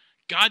Twitter,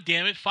 God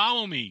damn it,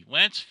 follow me.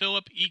 Lance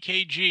Phillip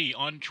EKG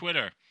on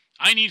Twitter.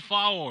 I need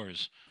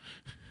followers.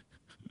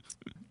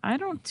 I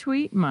don't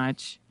tweet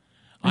much.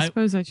 I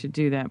suppose I should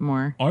do that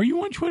more. Are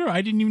you on Twitter?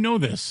 I didn't even know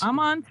this. I'm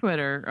on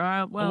Twitter.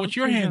 Well, what's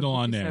your handle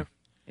on there?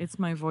 It's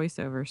my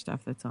voiceover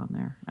stuff that's on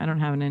there. I don't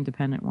have an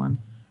independent one.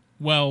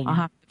 Well,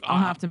 I'll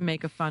have to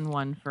make a fun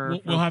one for.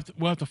 We'll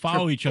have to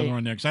follow each other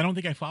on there because I don't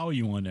think I follow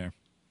you on there.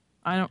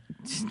 I don't.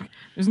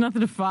 There's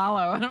nothing to follow.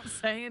 I don't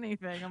say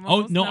anything.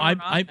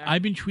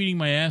 I've been tweeting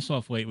my ass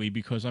off lately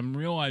because I'm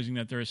realizing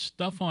that there is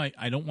stuff I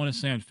don't want to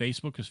say on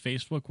Facebook because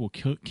Facebook will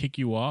kick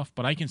you off,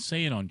 but I can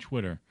say it on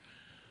Twitter.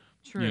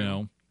 True. You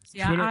know.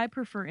 Yeah, Twitter, I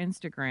prefer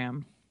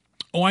Instagram.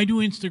 Oh, I do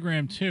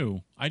Instagram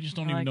too. I just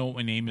don't even know what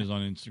my name is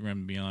on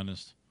Instagram, to be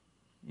honest.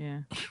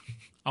 Yeah.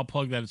 I'll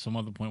plug that at some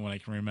other point when I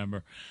can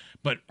remember.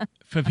 But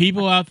for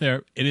people out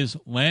there, it is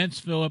Lance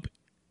Phillip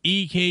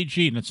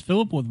EKG, and it's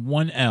Phillip with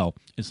one L.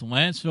 It's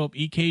Lance Phillip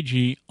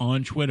EKG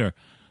on Twitter.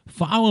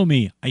 Follow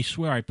me. I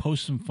swear I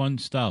post some fun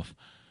stuff.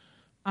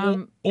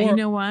 Or you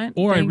know what?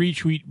 Or I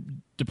retweet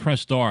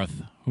Depressed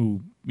Darth,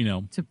 who,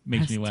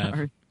 makes me laugh.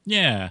 Darth.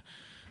 Yeah.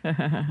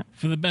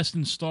 For the best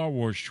in Star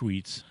Wars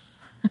tweets.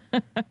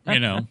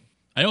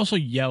 I also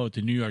yell at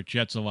the New York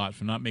Jets a lot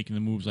for not making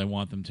the moves I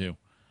want them to.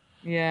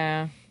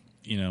 Yeah.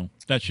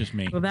 That's just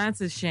me. Well,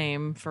 that's a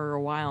shame for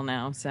a while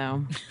now.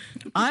 So,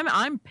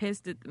 I'm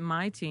pissed at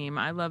my team.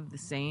 I love the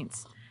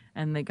Saints,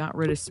 and they got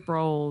rid of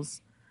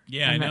Sproles.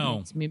 Yeah, I know. That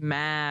makes me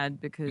mad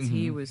because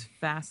he was a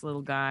fast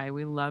little guy.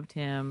 We loved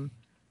him.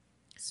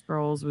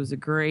 Sproles was a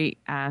great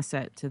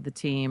asset to the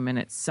team, and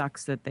it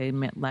sucks that they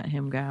let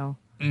him go.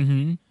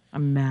 Mm-hmm.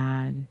 I'm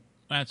mad.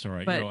 That's all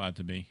right. But you're allowed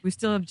to be. We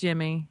still have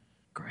Jimmy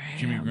Graham.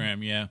 Jimmy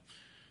Graham, yeah.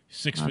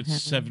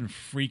 6'7"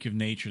 freak of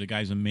nature. The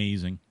guy's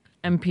amazing.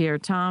 And Pierre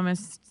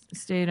Thomas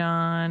stayed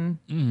on.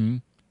 Mm-hmm.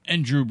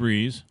 And Drew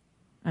Brees.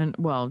 And,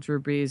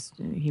 Drew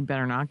Brees, he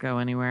better not go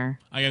anywhere.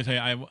 I got to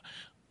tell you,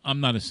 I'm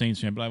not a Saints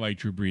fan, but I like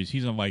Drew Brees.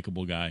 He's a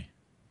likable guy.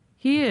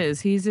 He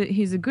is. He's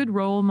a good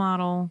role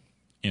model.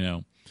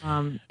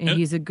 And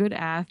he's a good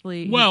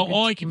athlete. Well,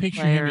 all I can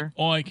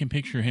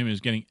picture him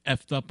is getting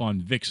effed up on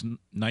Vicks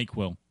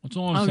NyQuil. That's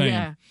all I'm saying.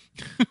 Yeah.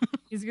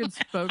 He's a good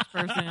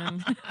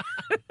spokesperson.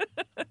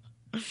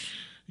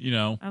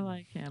 I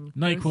like him.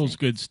 NyQuil's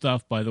good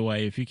stuff, by the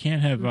way. If you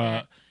can't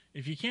have,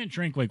 if you can't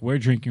drink like we're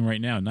drinking right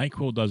now,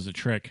 NyQuil does the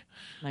trick.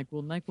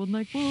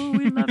 NyQuil,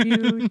 we love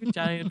you, you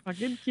giant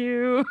fucking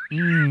Q.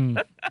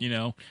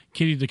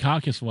 Kitty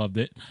Dukakis loved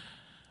it.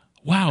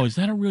 Wow, is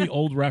that a really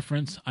old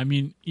reference? I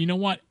mean, you know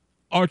what?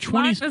 Our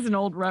 20s is an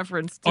old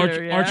reference too.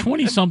 Our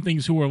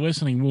 20-somethings who are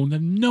listening will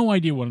have no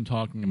idea what I'm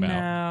talking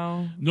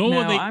about. No,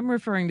 I'm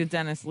referring to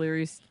Dennis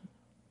Leary's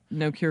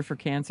 "No Cure for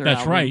Cancer."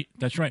 That's album.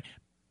 That's right.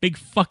 Big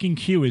fucking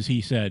Q, as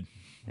he said.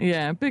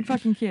 Yeah, big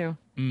fucking Q.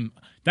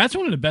 That's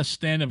one of the best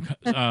stand-up.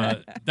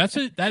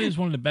 That is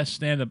one of the best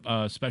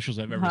stand-up specials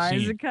I've ever High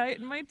seen. as a kite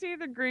and my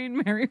teeth are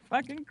green. Merry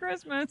fucking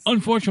Christmas.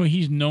 Unfortunately,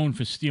 he's known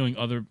for stealing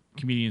other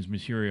comedians'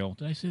 material.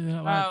 Did I say that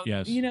out loud?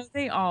 Yes.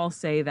 They all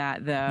say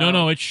that though.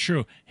 No, it's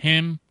true.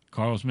 Him,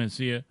 Carlos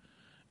Mencia,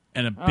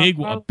 and a big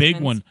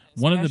one.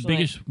 One of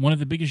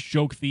the biggest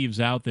joke thieves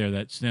out there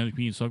that stand-up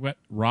comedians talk about.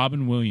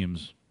 Robin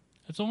Williams.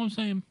 That's all I'm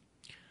saying.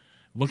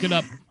 Look it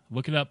up.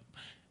 Look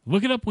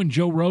it up when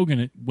Joe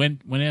Rogan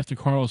went after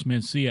Carlos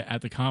Mencia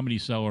at the Comedy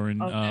Cellar in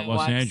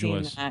Los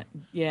Angeles. Seen that.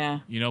 Yeah.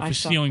 For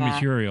stealing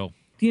material.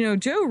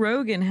 Joe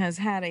Rogan has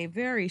had a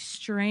very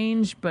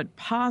strange but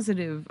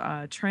positive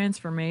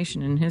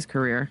transformation in his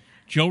career.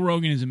 Joe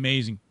Rogan is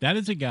amazing. That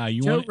is a guy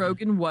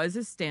Rogan was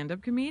a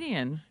stand-up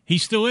comedian. He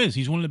still is.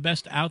 He's one of the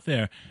best out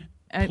there.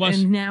 Plus,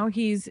 and now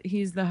he's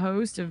the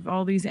host of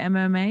all these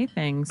MMA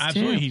things.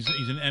 Absolutely, too.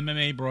 He's an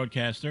MMA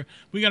broadcaster.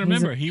 We got to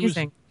remember he was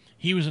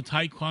a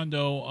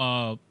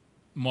Taekwondo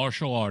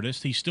martial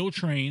artist. He still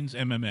trains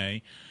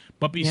MMA,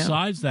 but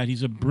besides that,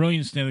 he's a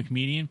brilliant stand-up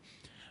comedian.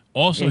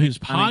 Also, his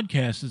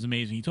podcast is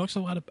amazing. He talks a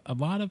lot of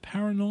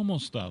paranormal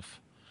stuff.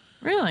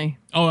 Really?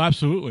 Oh,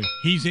 absolutely.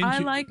 He's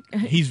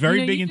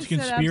very big into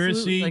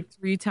conspiracy. Like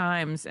 3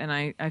 times, and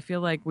I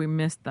feel like we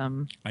missed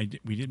them.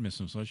 We did miss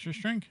them. So let's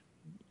just drink.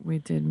 We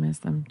did miss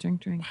them.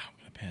 Drink. Wow, I'm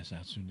gonna pass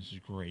out soon. This is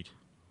great.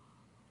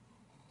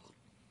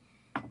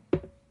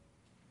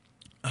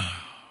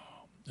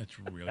 Oh, that's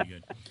really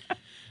good.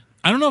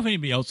 I don't know if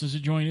anybody else is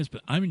enjoying this,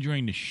 but I'm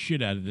enjoying the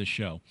shit out of this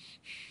show.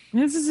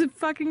 This is a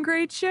fucking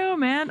great show,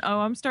 man. Oh,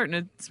 I'm starting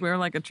to swear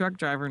like a truck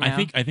driver now.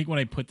 I think when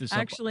I put this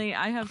Actually,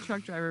 I have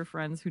truck driver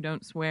friends who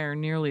don't swear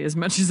nearly as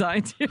much as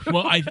I do.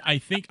 Well, I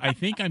think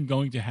I'm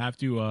going to have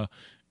to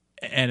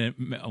add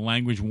a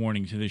language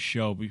warning to this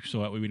show so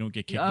that way we don't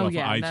get kicked off of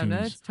iTunes.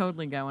 No, that's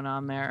totally going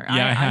on there.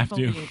 Yeah, I have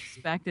to. I to.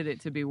 expected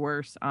it to be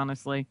worse,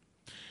 honestly.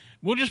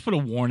 We'll just put a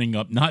warning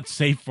up, not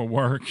safe for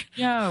work.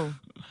 No,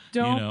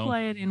 don't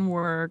play it in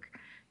work.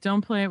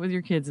 Don't play it with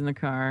your kids in the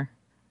car.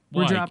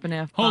 We're dropping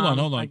F-bombs. Hold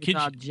on. Like Kids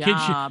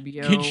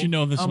should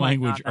know this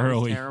language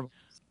early. Terrible.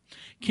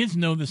 Kids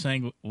know this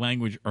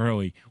language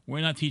early.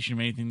 We're not teaching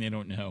them anything they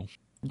don't know.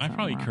 I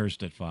probably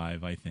cursed at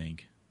 5, I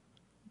think.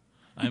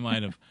 I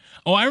might have.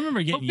 Oh, I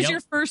remember getting What was yelled.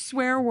 your first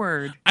swear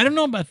word? I don't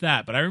know about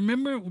that, but I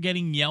remember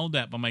getting yelled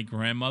at by my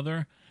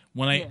grandmother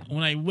when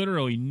I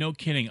literally, no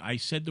kidding, I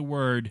said the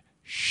word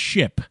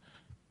ship,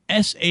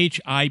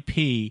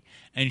 SHIP,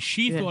 and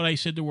she thought I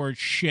said the word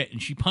shit,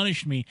 and she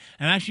punished me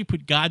and actually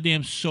put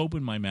goddamn soap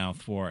in my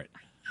mouth for it.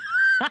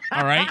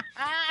 All right.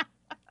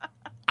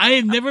 I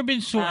have never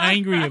been so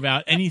angry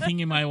about anything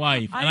in my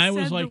life, and I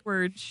was said like, the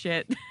word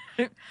shit.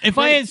 if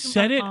I had to my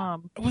said it,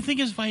 mom. the thing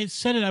is, if I had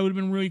said it, I would have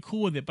been really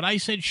cool with it. But I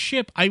said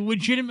ship. I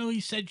legitimately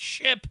said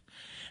ship,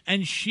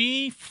 and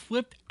she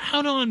flipped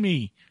out on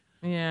me.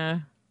 Yeah.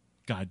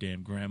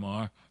 Goddamn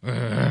grandma.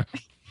 That's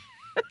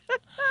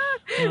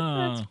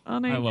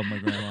funny. I love my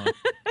grandma.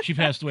 She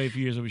passed away a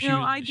few years ago.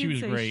 She was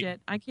say great.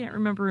 shit. I can't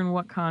remember in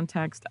what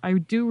context. I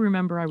do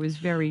remember I was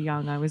very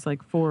young. I was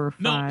like 4 or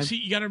 5. No, see,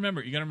 you got to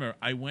remember.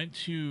 I went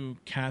to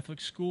Catholic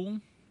school,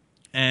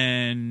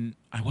 and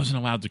I wasn't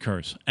allowed to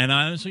curse. And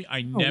honestly,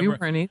 we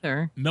weren't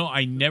either. No,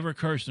 I never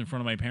cursed in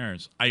front of my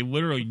parents. I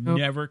literally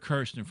never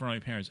cursed in front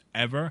of my parents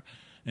ever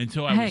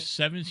until I was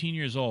 17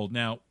 years old.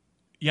 Now,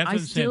 you have to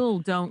understand. I still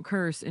don't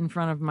curse in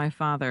front of my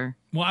father.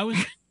 Well, I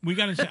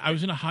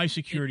was in a high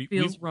security. It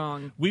feels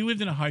wrong. We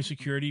lived in a high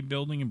security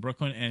building in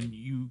Brooklyn, and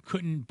you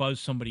couldn't buzz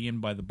somebody in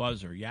by the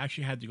buzzer. You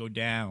actually had to go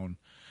down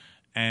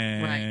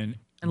and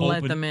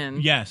let them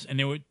in. Yes, and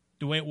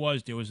the way it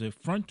was, there was a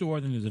front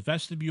door, then there's a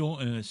vestibule,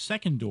 and then a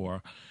second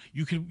door.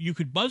 You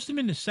could buzz them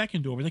in the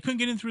second door, but they couldn't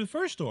get in through the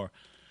first door.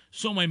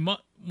 So one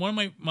of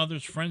my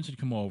mother's friends had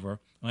come over. And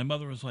my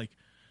mother was like,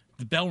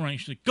 the bell rang.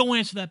 She's like, go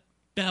answer that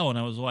bell. And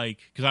I was like,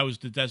 because I was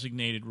the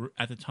designated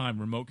at the time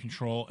remote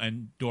control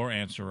and door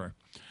answerer,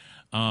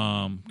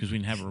 because we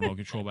didn't have a remote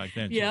control back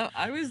then. Yeah,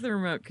 I was the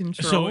remote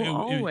control. So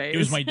always. it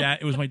was my dad.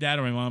 It was my dad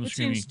or my mom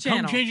screaming,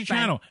 "Come change the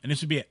channel!" And this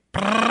would be it.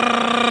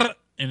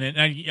 And then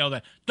I yelled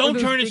at, "Don't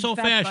turn it so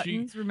fast!"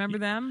 Buttons, remember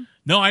them?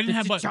 No, I didn't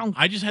have buttons.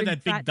 I just had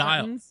that big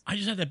dial. Buttons. I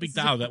just had that big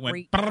dial that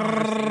went.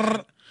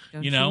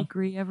 Don't you know?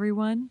 Agree,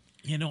 everyone?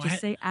 Just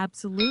say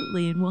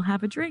absolutely, and we'll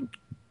have a drink.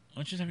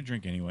 Let's just have a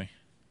drink anyway.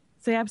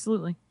 Say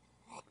absolutely.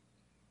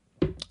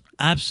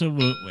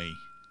 Absolutely.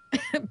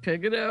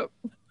 Pick it up.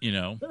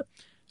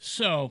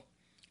 So,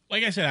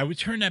 like I said, I would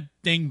turn that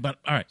thing, but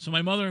all right. So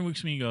my mother looks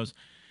at me and goes,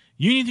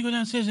 "You need to go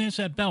downstairs and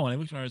answer that bell." And I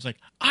looked at her, I was like,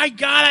 "I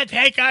gotta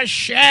take a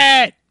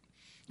shit."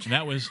 And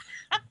that was,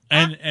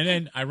 and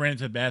then I ran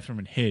into the bathroom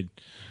and hid,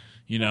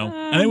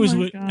 and it was,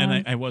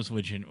 and I was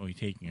legitimately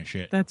taking a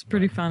shit. That's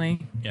pretty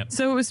funny. Yep.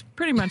 So it was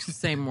pretty much the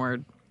same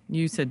word.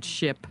 You said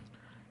ship.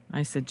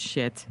 I said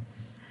shit.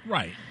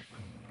 Right.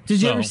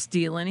 Did you ever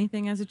steal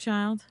anything as a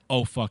child?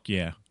 Oh, fuck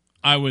yeah.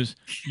 I was,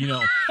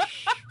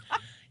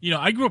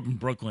 I grew up in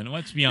Brooklyn.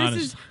 Let's be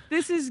honest.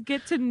 This is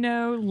get to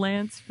know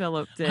Lance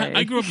Phillip Day.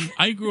 I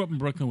grew up in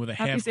Brooklyn with a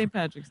Happy half St.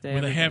 Patrick's Day.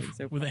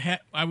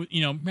 I was,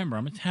 remember,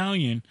 I'm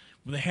Italian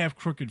with a half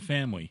crooked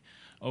family.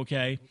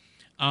 Okay.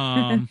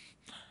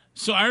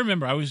 So I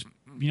remember I was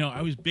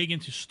big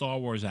into Star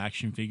Wars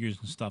action figures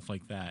and stuff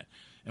like that.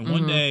 And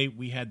one day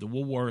we had the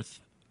Woolworth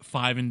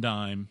 5 and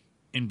Dime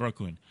in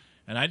Brooklyn.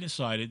 And I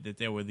decided that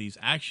there were these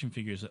action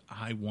figures that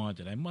I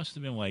wanted. I must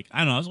have been like, I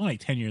don't know, I was only like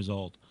 10 years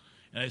old.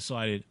 And I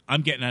decided,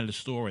 I'm getting out of the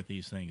store with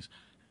these things.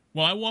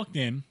 Well, I walked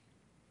in,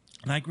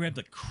 and I grabbed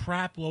a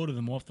crap load of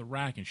them off the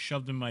rack and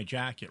shoved them in my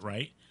jacket,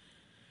 right?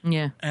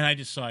 Yeah. And I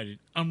decided,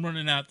 I'm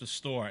running out the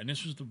store. And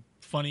this was the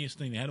funniest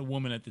thing. They had a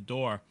woman at the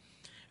door.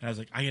 And I was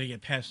like, I got to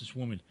get past this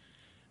woman.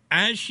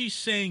 As she's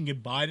saying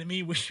goodbye to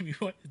me, wishing me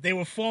what, they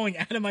were falling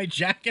out of my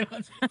jacket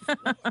onto the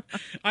floor.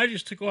 I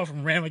just took off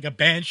and ran like a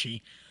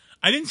banshee.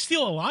 I didn't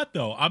steal a lot,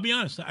 though. I'll be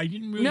honest. I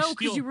didn't really steal. No,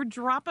 because you were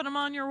dropping them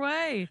on your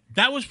way.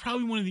 That was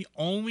probably one of the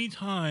only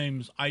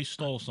times I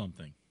stole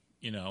something,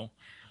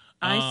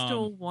 I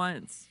stole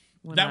once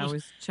when I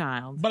was a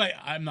child. But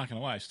I'm not going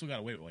to lie. I still got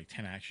away with like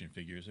 10 action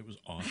figures. It was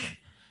awesome.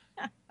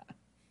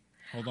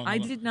 Hold on. I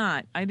did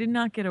not. I did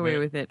not get away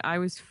with it. I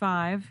was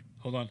 5.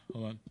 Hold on.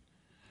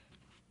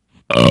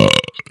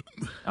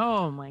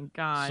 Oh, my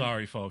God.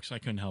 Sorry, folks. I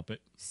couldn't help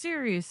it.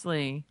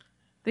 Seriously.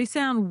 They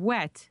sound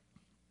wet.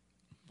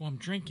 Well, I'm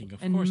drinking.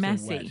 Of and course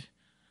messy. They're wet.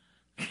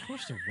 Of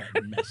course they're wet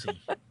and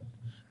messy.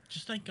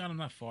 Just thank God I'm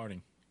not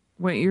farting.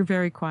 Wait, you're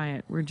very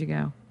quiet. Where'd you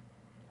go?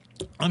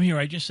 I'm here.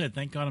 I just said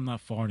thank God I'm not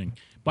farting.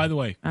 By the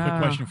way, quick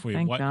question for you.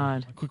 Thank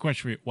God. Quick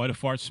question for you. Why do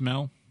farts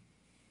smell?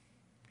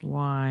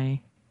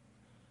 Why?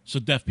 So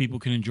deaf people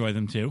can enjoy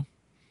them too.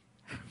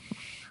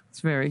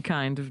 It's very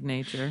kind of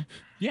nature.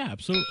 Yeah,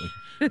 absolutely.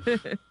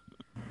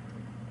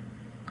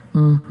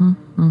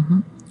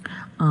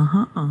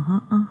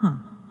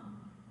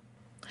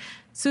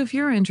 So if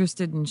you're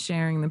interested in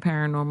sharing the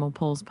Paranormal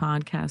Pulse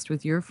podcast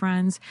with your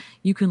friends,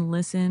 you can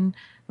listen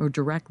or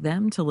direct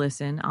them to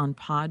listen on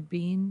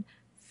Podbean,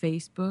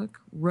 Facebook,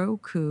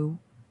 Roku,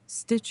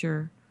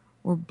 Stitcher,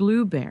 or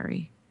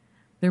Blueberry.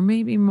 There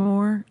may be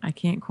more. I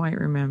can't quite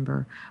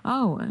remember.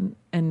 Oh,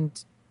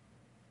 and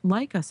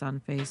like us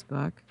on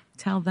Facebook.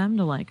 Tell them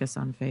to like us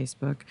on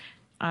Facebook.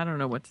 I don't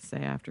know what to say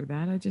after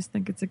that. I just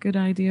think it's a good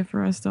idea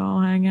for us to all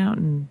hang out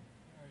and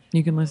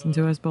you can listen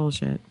to us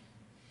bullshit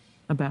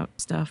about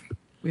stuff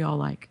we all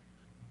like.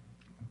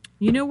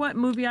 You know what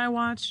movie I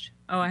watched?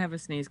 Oh, I have a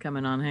sneeze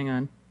coming on. Hang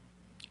on.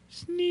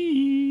 Sneeze.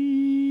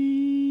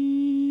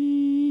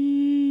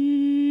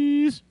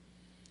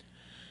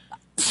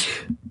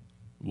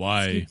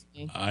 Why? Excuse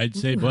me. I'd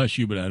say bless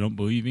you, but I don't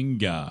believe in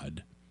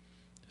God.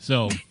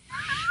 So.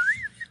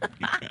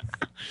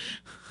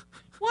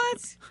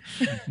 What?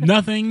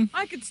 Nothing.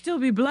 I could still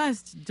be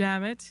blessed,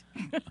 damn it.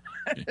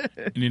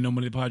 In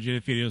nomine del Padre,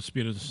 del Figlio, e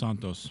Spiritus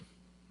Santos.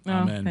 Oh,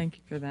 Amen. thank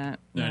you for that.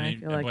 No, I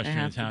feel like I blessed you in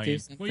have to do Italian.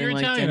 something Well, you're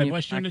like Italian. I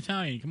blessed you in genuflect.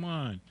 Italian. Come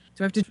on.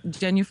 Do I have to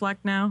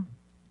genuflect now?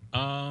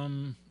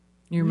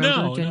 You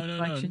remember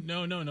genuflection?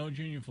 No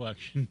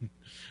genuflection.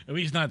 At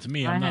least not to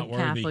me. I I'm had not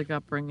worthy. Catholic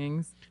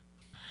upbringings.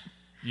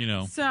 You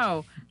know.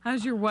 So,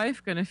 how's your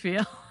wife going to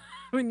feel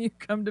when you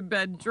come to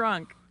bed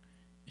drunk?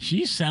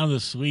 She's sound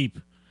asleep.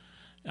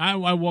 I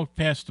walked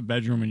past the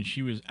bedroom and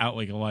she was out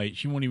like a light.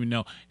 She won't even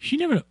know. She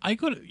never. I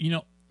could.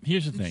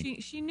 Here's the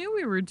thing. She knew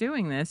we were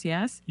doing this.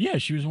 Yes. Yeah,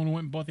 she was the one who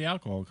went and bought the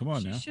alcohol. Come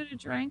on now. She should have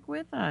drank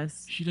with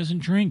us. She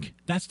doesn't drink.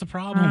 That's the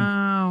problem.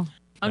 Oh,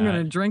 I'm going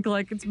to drink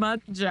like it's my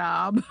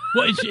job.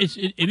 Well,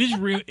 it is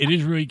real. It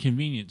is really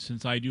convenient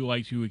since I do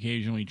like to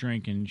occasionally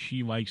drink, and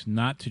she likes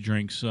not to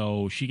drink,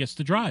 so she gets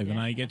to drive, and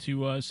I get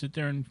to sit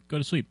there and go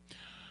to sleep.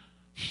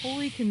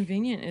 Holy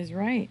convenient is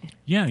right.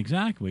 Yeah,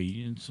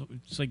 exactly. And so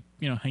it's like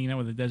hanging out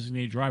with a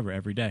designated driver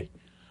every day.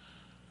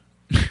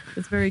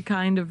 It's very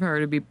kind of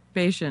her to be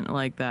patient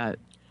like that.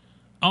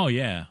 Oh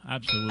yeah,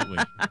 absolutely.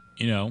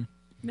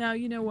 Now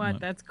you know what?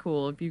 That's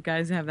cool. If you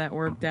guys have that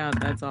worked out,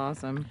 that's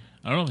awesome.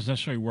 I don't know if it's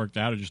necessarily worked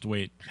out or just the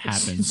way it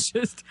happens.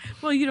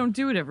 Well, you don't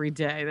do it every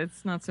day.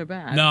 That's not so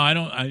bad. No, I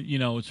don't.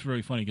 It's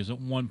really funny because at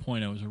one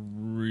point I was a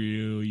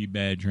really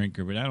bad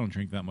drinker, but I don't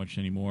drink that much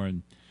anymore.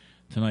 And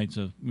tonight's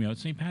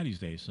it's St. Patty's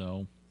Day,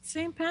 so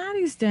St.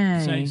 Patty's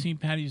Day. St.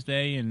 Patty's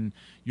Day and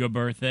your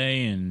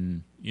birthday,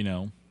 and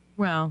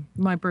Well,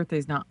 my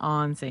birthday's not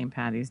on St.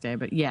 Patty's Day,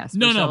 but yes.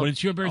 No, but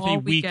it's your birthday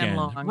weekend.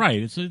 Long.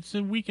 Right. It's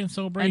a weekend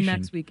celebration. And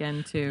next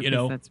weekend, too,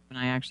 because that's when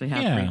I actually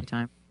have free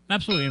time.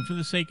 Absolutely. And for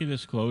the sake of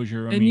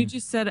disclosure, I mean... And you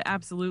just said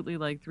absolutely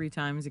like 3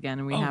 times again,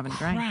 and we haven't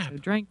drank. So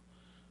drink.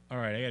 All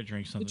right, I got to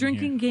drink something. The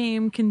drinking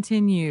game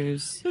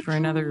continues for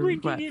another,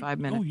 5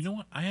 minutes? Oh, you know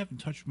what? I haven't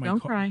touched my... Don't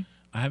cry.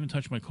 I haven't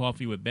touched my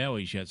coffee with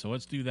Bailey's yet, so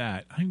let's do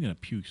that. I'm going to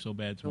puke so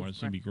bad tomorrow. It's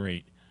going to be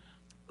great.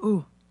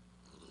 Ooh.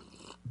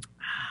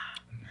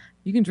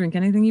 You can drink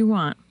anything you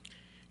want.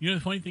 The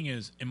funny thing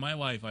is, in my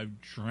life,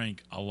 I've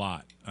drank a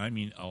lot. I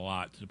mean, a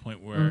lot, to the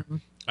point where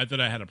I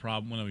thought I had a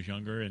problem when I was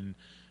younger, and,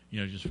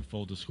 just for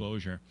full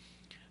disclosure.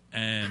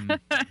 And,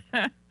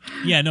 to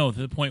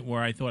the point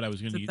where I thought I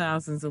was going to get...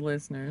 thousands of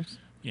listeners.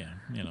 Yeah,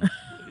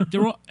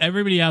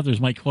 everybody out there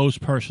is my close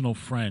personal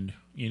friend,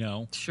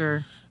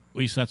 Sure. At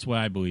least that's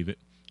why I believe it.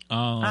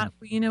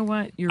 You know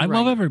what? I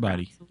love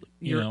everybody.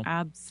 You're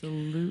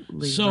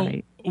absolutely so,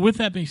 right. With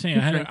that being said,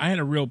 I had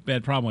a real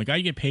bad problem. Like, I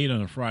get paid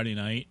on a Friday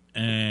night,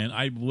 and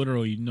I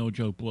literally, no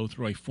joke, blow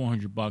through like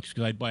 $400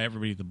 because I'd buy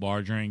everybody at the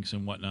bar drinks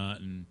and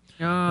whatnot. And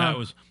that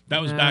was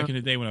back in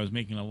the day when I was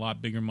making a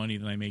lot bigger money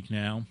than I make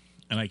now,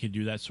 and I could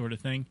do that sort of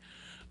thing.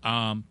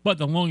 But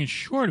the long and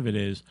short of it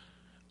is,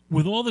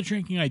 with all the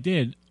drinking I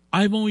did,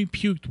 I've only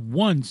puked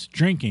once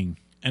drinking,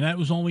 and that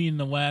was only in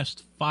the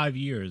last 5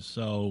 years.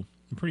 So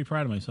I'm pretty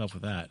proud of myself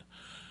with that.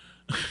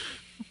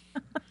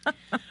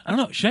 I don't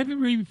know. Should I be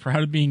really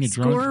proud of being a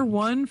drunk? Score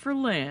 1 for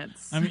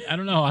Lance. I mean, I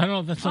don't know. I don't know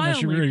if that's something I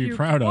should really be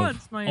proud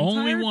of.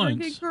 Only once.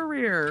 Drinking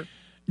career.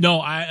 No,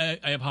 I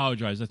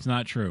apologize. That's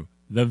not true.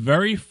 The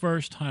very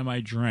first time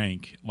I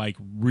drank, like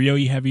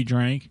really heavy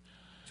drank,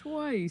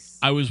 twice.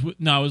 I was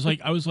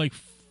like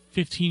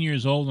 15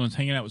 years old and I was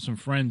hanging out with some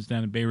friends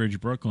down in Bay Ridge,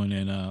 Brooklyn,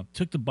 and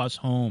took the bus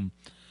home.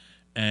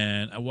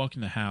 And I walked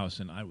in the house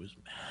and I was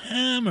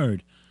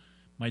hammered.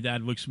 My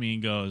dad looks at me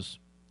and goes,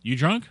 "You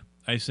drunk?"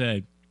 I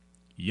said,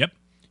 "Yep."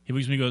 He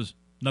looks at me and goes,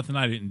 "Nothing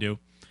I didn't do."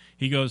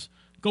 He goes,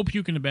 "Go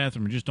puke in the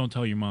bathroom and just don't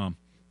tell your mom."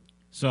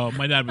 So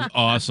my dad was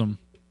awesome,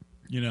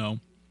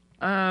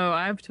 Oh,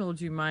 I've told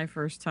you my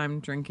first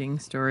time drinking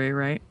story,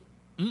 right?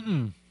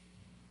 Mm-mm.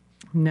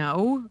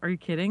 No? Are you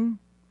kidding?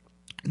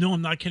 No,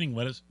 I'm not kidding.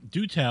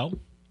 Do tell.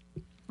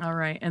 All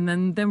right. And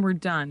then we're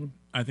done.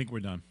 I think we're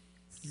done.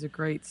 This is a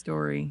great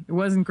story. It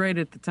wasn't great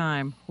at the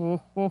time.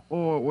 It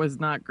was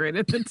not great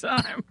at the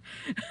time.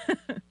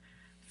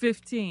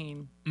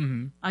 15.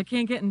 Mm-hmm. I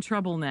can't get in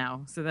trouble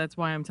now, so that's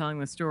why I'm telling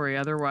the story.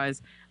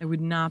 Otherwise, I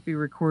would not be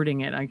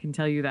recording it. I can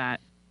tell you that.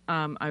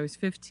 I was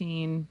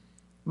 15.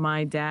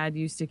 My dad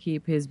used to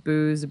keep his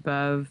booze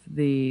above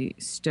the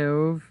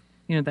stove,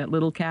 that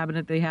little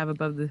cabinet they have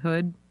above the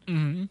hood.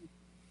 Mm-hmm.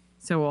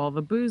 So all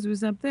the booze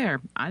was up there.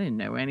 I didn't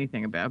know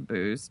anything about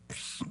booze.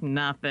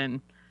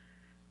 Nothing.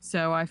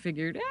 So I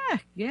figured,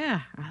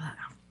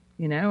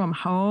 I'm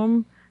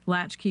home.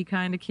 Latchkey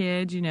kind of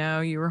kid,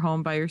 you were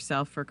home by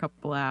yourself for a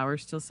couple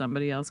hours till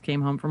somebody else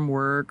came home from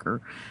work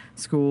or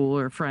school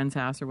or friend's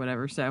house or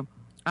whatever. So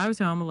I was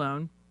home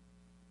alone,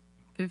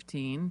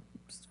 15,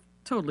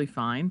 totally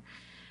fine.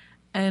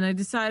 And I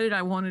decided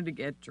I wanted to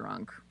get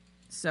drunk.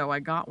 So I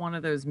got one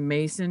of those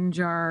mason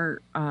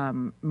jar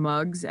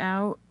mugs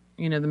out,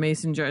 You know, the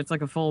mason jar. It's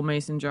like a full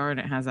mason jar, and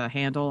it has a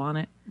handle on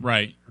it.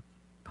 Right.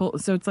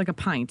 So it's like a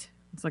pint.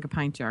 It's like a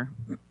pint jar.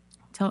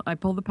 I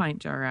pull the pint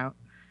jar out,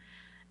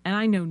 and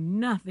I know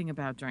nothing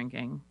about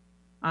drinking.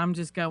 I'm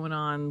just going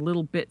on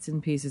little bits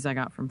and pieces I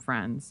got from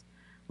friends.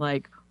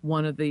 Like,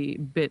 one of the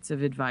bits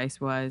of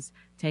advice was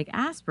take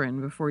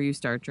aspirin before you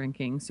start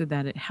drinking so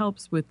that it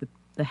helps with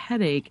the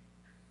headache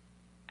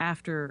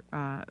after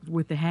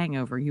with the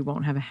hangover. You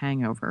won't have a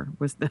hangover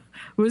was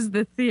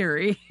the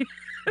theory.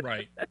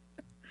 Right.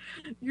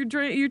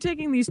 You're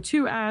taking these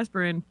 2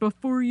 aspirin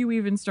before you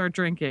even start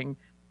drinking.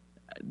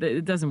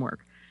 It doesn't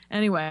work.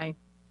 Anyway,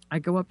 I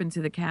go up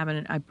into the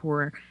cabinet. I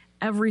pour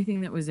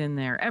everything that was in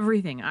there.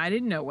 Everything. I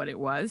didn't know what it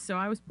was, so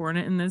I was pouring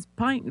it in this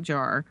pint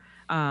jar.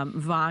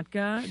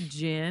 Vodka,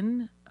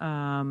 gin,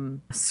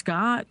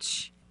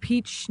 scotch,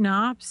 peach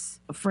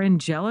schnapps,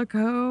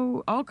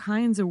 frangelico, all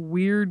kinds of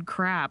weird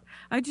crap.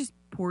 I just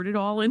poured it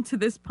all into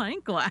this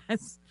pint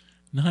glass.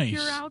 Nice.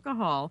 Pure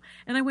alcohol.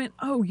 And I went,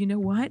 oh, you know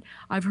what?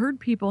 I've heard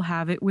people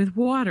have it with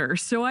water.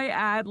 So I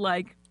add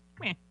like,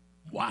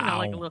 wow, you know,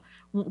 like a little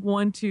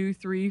 1, 2,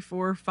 3,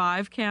 4,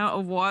 5 count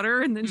of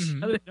water and then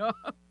shut it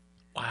off.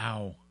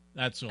 Wow.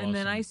 That's awesome. And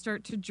then I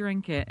start to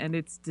drink it, and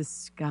it's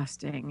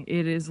disgusting.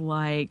 It is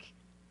like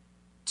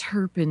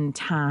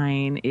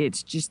turpentine.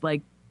 It's just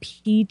like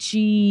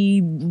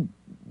peachy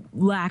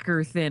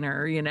lacquer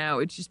thinner, you know.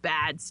 It's just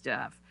bad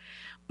stuff.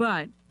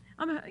 But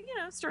I'm, you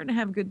know, starting to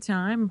have a good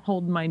time,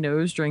 holding my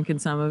nose, drinking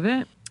some of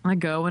it. I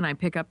go and I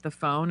pick up the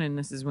phone, and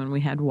this is when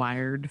we had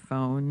wired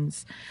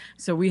phones.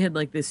 So we had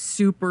like this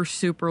super,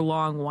 super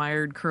long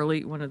wired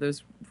curly, one of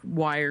those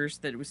wires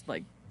that was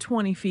like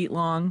 20 feet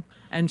long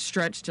and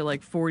stretched to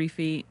like 40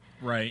 feet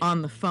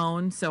on the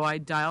phone. So I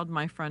dialed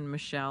my friend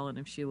Michelle, and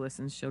if she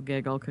listens, she'll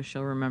giggle because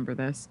she'll remember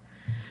this.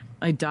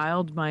 I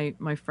dialed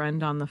my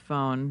friend on the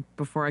phone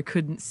before I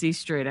couldn't see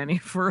straight any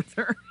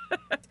further.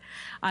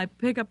 I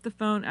pick up the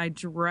phone. I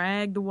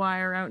drag the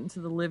wire out into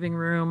the living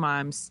room.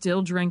 I'm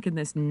still drinking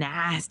this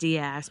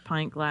nasty-ass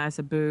pint glass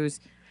of booze,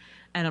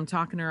 and I'm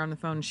talking to her on the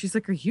phone. And she's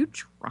like, are you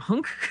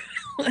drunk?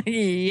 Like,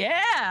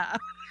 yeah.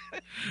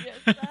 Yes,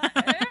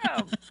 I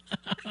am.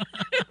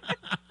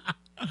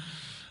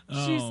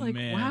 She's like,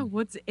 man. Wow,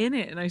 what's in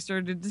it? And I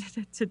started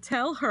to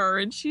tell her,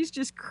 and she's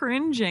just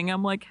cringing.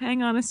 I'm like,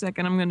 hang on a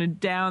second. I'm going to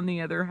down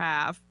the other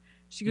half.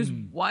 She goes,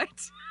 what?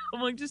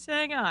 I'm like, just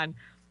hang on.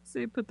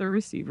 So I put the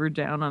receiver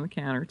down on the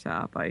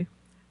countertop. I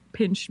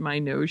pinch my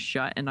nose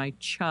shut, and I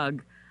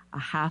chug a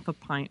half a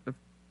pint of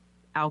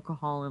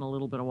alcohol and a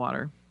little bit of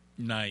water.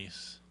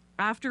 Nice.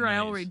 After I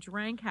already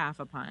drank half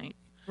a pint,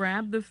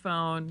 grab the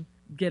phone,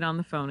 get on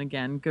the phone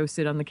again, go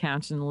sit on the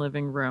couch in the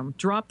living room,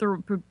 drop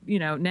the, you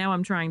know, now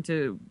I'm trying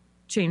to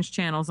change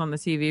channels on the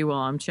TV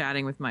while I'm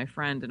chatting with my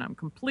friend, and I'm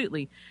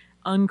completely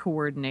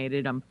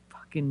uncoordinated. I'm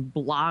fucking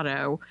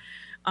blotto.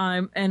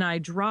 And I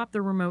drop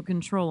the remote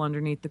control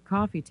underneath the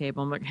coffee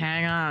table. I'm like,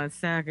 hang on a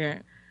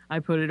second. I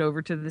put it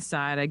over to the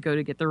side. I go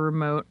to get the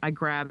remote. I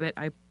grab it.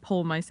 I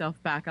pull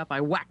myself back up. I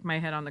whack my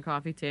head on the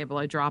coffee table.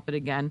 I drop it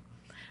again.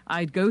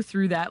 I go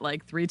through that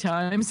like 3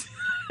 times.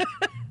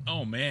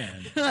 Oh,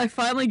 man. I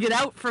finally get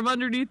out from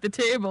underneath the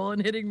table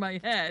and hitting my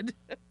head.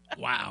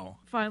 Wow.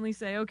 Finally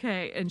say,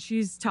 okay. And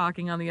she's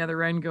talking on the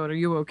other end going, are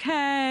you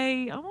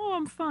okay? Oh,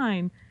 I'm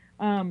fine.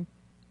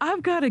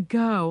 I've got to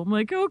go. I'm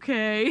like,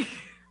 okay.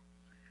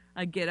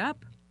 I get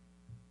up.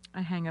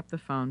 I hang up the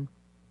phone.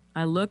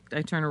 I look.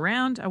 I turn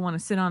around. I want to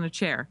sit on a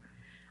chair.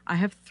 I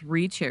have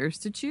 3 chairs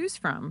to choose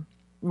from.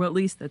 Well, at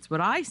least that's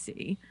what I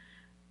see.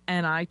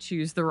 And I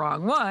choose the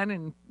wrong one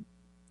and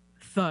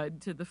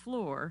thud to the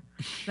floor.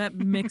 That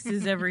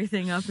mixes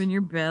everything up in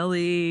your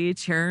belly,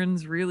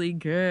 churns really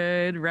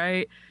good,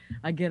 right?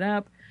 I get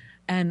up,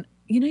 and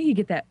you know, you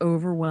get that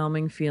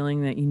overwhelming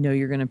feeling that you know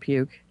you're going to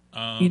puke.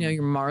 You know,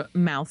 your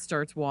mouth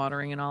starts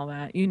watering and all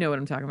that. You know what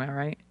I'm talking about,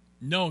 right?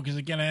 No, because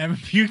again, I haven't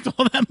puked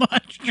all that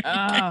much.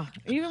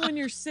 Even when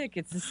you're sick,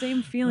 it's the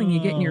same feeling. You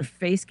get in your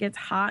face gets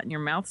hot and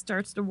your mouth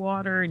starts to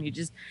water, and you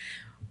just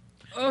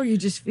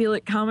feel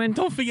it coming.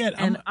 Don't forget,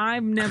 and I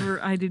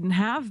didn't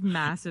have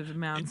massive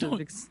amounts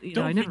of,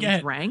 I never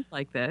drank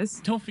like this.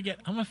 Don't forget,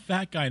 I'm a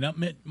fat guy.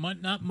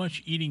 Not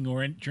much eating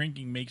or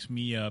drinking makes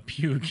me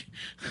puke.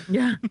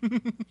 Yeah.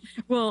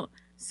 Well,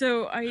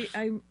 so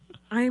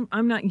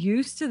I'm not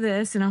used to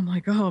this, and I'm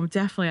like,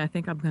 I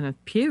think I'm gonna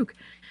puke.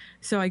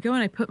 So I go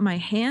and I put my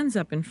hands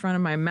up in front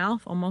of my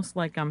mouth, almost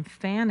like I'm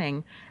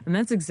fanning, and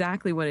that's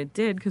exactly what it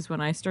did. Because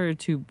when I started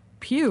to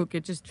puke,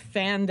 it just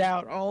fanned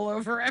out all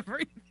over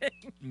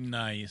everything.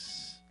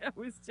 Nice. It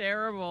was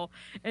terrible.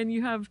 And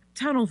you have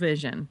tunnel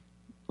vision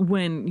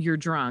when you're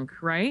drunk,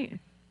 right?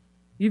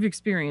 You've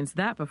experienced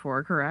that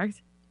before,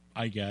 correct?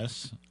 I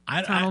guess.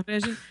 Tunnel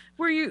vision,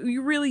 where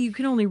you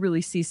can only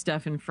really see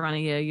stuff in front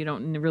of you. You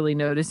don't really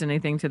notice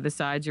anything to the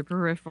sides. Your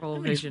peripheral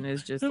vision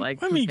is just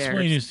like. Let me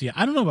explain this to you.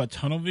 I don't know about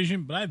tunnel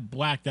vision, but I've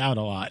blacked out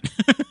a lot.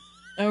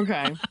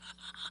 Okay.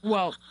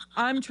 Well,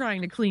 I'm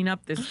trying to clean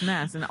up this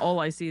mess, and all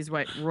I see is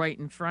right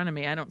in front of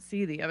me. I don't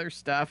see the other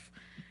stuff,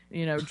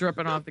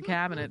 dripping off the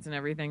cabinets and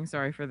everything.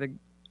 Sorry for the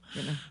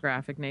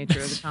graphic nature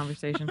of the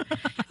conversation.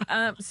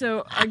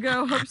 So I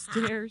go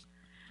upstairs.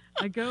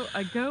 I go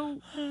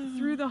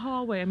through the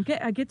hallway.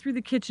 I get through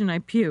the kitchen. I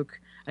puke.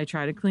 I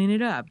try to clean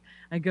it up.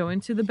 I go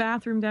into the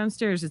bathroom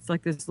downstairs. It's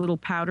like this little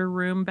powder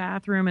room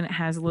bathroom, and it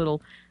has a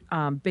little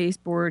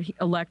baseboard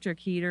electric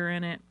heater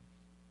in it.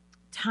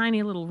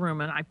 Tiny little room,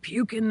 and I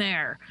puke in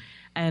there.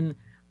 And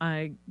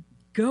I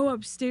go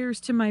upstairs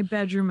to my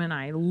bedroom, and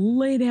I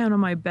lay down on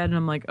my bed, and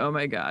I'm like, oh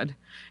my God.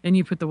 And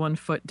you put the one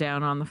foot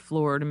down on the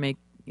floor to make,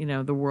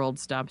 the world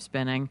stop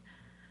spinning.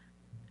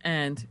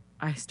 And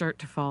I start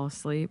to fall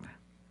asleep.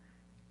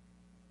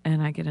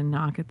 And I get a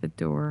knock at the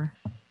door.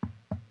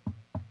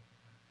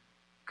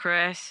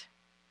 Chris?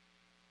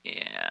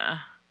 Yeah.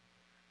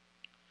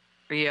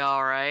 Are you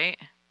all right?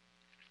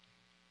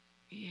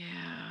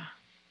 Yeah.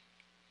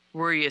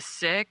 Were you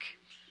sick?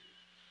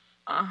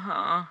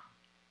 Uh-huh.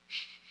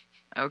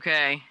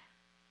 Okay.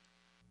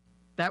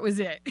 That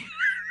was it.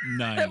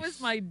 Nice. That was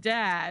my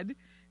dad.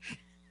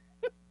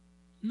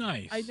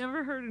 Nice. I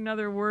never heard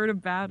another word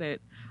about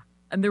it.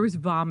 And there was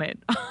vomit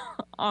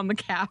on the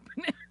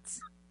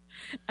cabinets.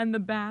 And the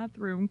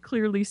bathroom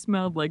clearly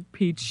smelled like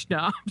peach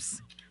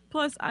schnapps.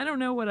 Plus, I don't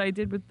know what I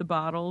did with the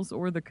bottles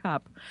or the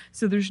cup.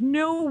 So there's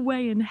no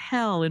way in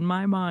hell, in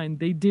my mind,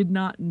 they did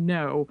not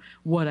know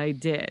what I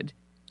did.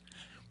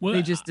 Well,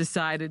 they just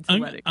decided to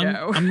let it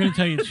go. I'm going to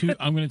tell you two.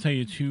 I'm going to tell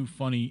you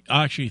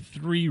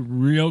three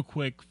real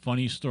quick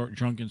funny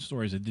drunken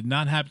stories that did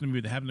not happen to me.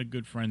 But happened to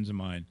good friends of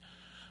mine.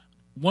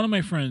 One of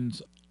my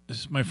friends,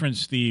 my friend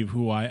Steve,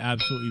 who I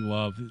absolutely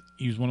love.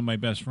 He was one of my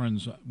best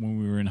friends when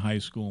we were in high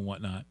school and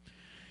whatnot.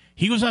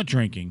 He goes out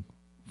drinking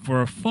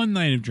for a fun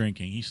night of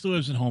drinking. He still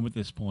lives at home at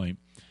this point.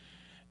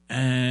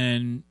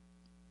 And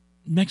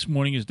next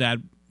morning, his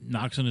dad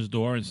knocks on his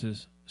door and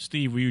says,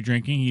 Steve, were you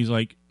drinking? He's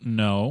like,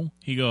 no.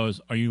 He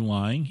goes, are you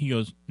lying? He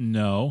goes,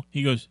 no.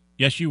 He goes,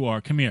 yes, you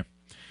are. Come here.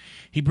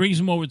 He brings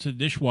him over to the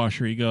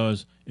dishwasher. He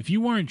goes, if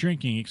you weren't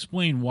drinking,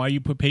 explain why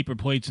you put paper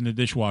plates in the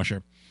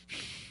dishwasher.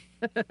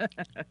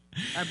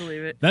 I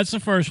believe it. That's the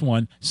first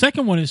one.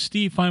 Second one is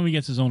Steve finally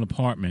gets his own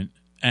apartment,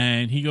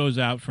 and he goes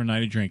out for a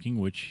night of drinking,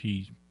 which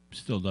he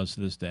still does to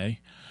this day.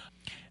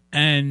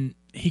 And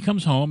he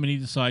comes home, and he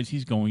decides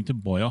he's going to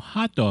boil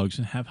hot dogs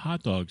and have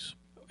hot dogs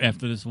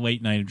after this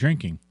late night of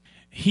drinking.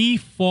 He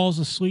falls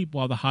asleep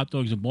while the hot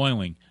dogs are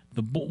boiling.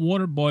 The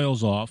water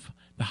boils off.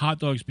 The hot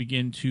dogs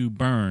begin to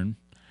burn.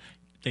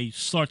 They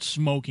start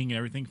smoking and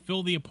everything,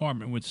 fill the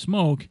apartment with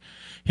smoke.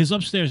 His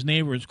upstairs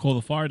neighbors call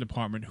the fire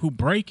department, who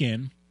break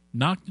in,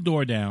 knock the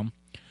door down,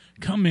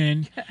 come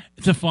in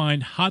to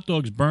find hot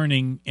dogs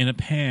burning in a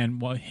pan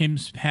while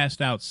him's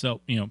passed out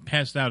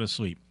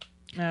asleep.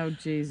 Oh,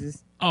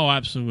 Jesus. Oh,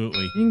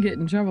 absolutely. You can get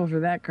in trouble for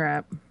that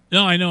crap.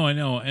 No, I know.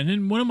 And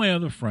then one of my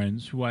other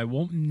friends, who I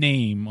won't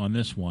name on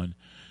this one,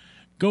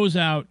 goes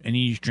out and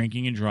he's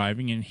drinking and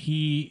driving, and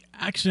he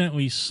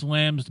accidentally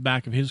slams the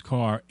back of his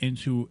car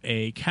into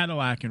a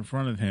Cadillac in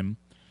front of him,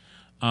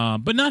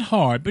 but not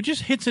hard, but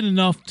just hits it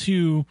enough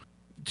to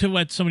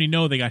let somebody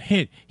know they got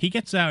hit. He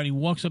gets out and he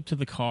walks up to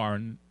the car,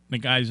 and the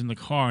guy's in the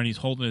car, and he's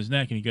holding his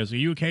neck, and he goes, are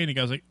you okay? And the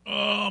guy's like,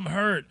 oh, I'm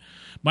hurt.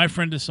 My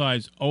friend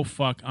decides, oh,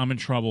 fuck, I'm in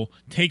trouble,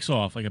 takes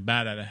off like a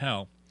bat out of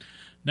hell.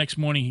 Next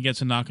morning, he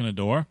gets a knock on the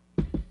door.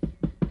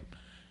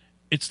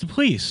 It's the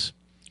police.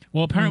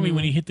 Well, apparently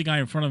when he hit the guy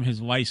in front of him,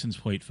 his license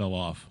plate fell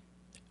off.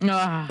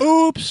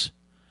 Oops.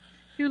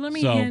 Here, let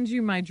me hand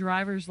you my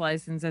driver's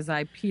license as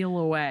I peel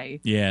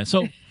away. Yeah,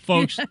 so,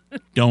 folks,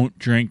 don't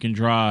drink and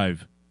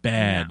drive.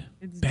 Bad. No,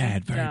 it's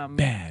bad, very dumb.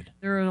 bad.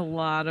 There are a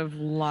lot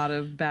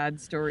of bad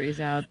stories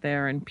out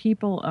there, and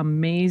people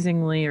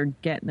amazingly are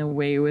getting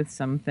away with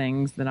some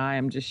things that I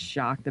am just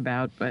shocked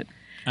about, but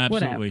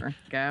absolutely. Whatever.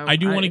 Go. I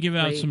do want to give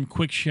out some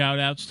quick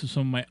shout-outs to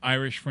some of my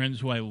Irish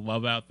friends who I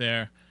love out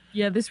there.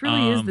 Yeah, this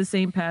really is the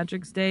St.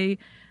 Patrick's Day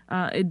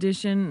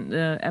edition,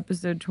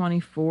 episode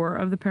 24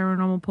 of the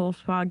Paranormal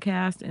Pulse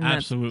podcast. And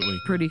absolutely.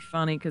 That's pretty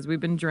funny because we've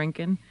been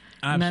drinking.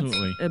 Absolutely.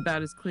 And that's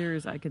about as clear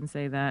as I can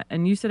say that.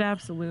 And you said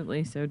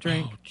absolutely, so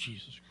drink. Oh,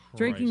 Jesus Christ.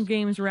 Drinking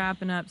game's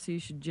wrapping up, so you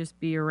should just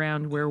be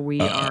around where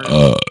we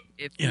are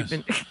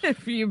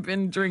if you've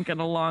been drinking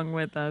along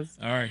with us.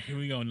 All right, here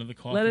we go. Another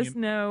coffee. Let us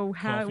know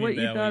what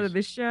you thought of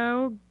the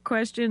show.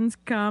 Questions,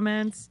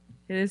 comments.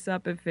 Hit us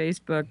up at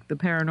Facebook, the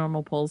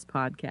Paranormal Pulse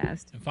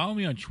Podcast. And follow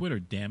me on Twitter,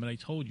 damn it, I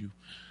told you.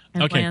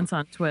 And Lance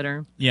on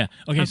Twitter. Yeah.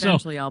 Okay,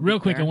 eventually so I'll real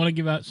quick, there. I want to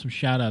give out some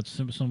shout-outs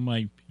to some of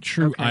my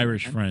true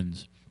Irish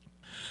friends.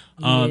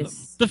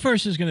 Yes. The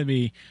first is going to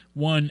be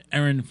one,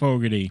 Erin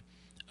Fogarty.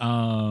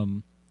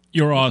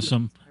 You're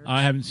awesome.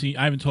 I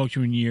haven't talked to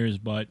you in years,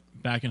 but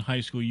back in high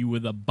school, you were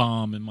the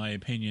bomb, in my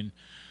opinion.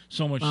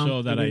 So much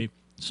so that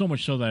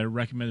I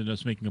recommended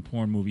us making a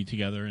porn movie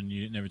together, and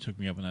you never took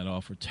me up on that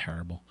offer.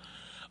 Terrible.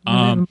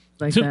 That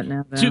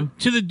now, though.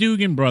 To the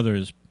Dugan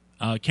brothers,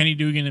 Kenny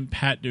Dugan and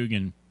Pat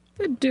Dugan.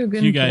 The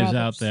Dugan you guys brothers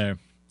out there.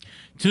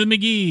 To the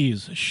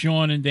McGees,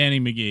 Sean and Danny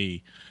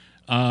McGee.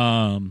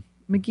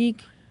 McGeek.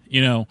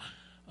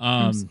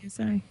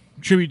 MCSI.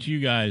 Tribute to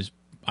you guys,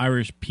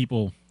 Irish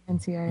people.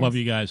 NCIS. Love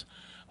you guys.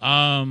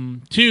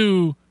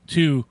 To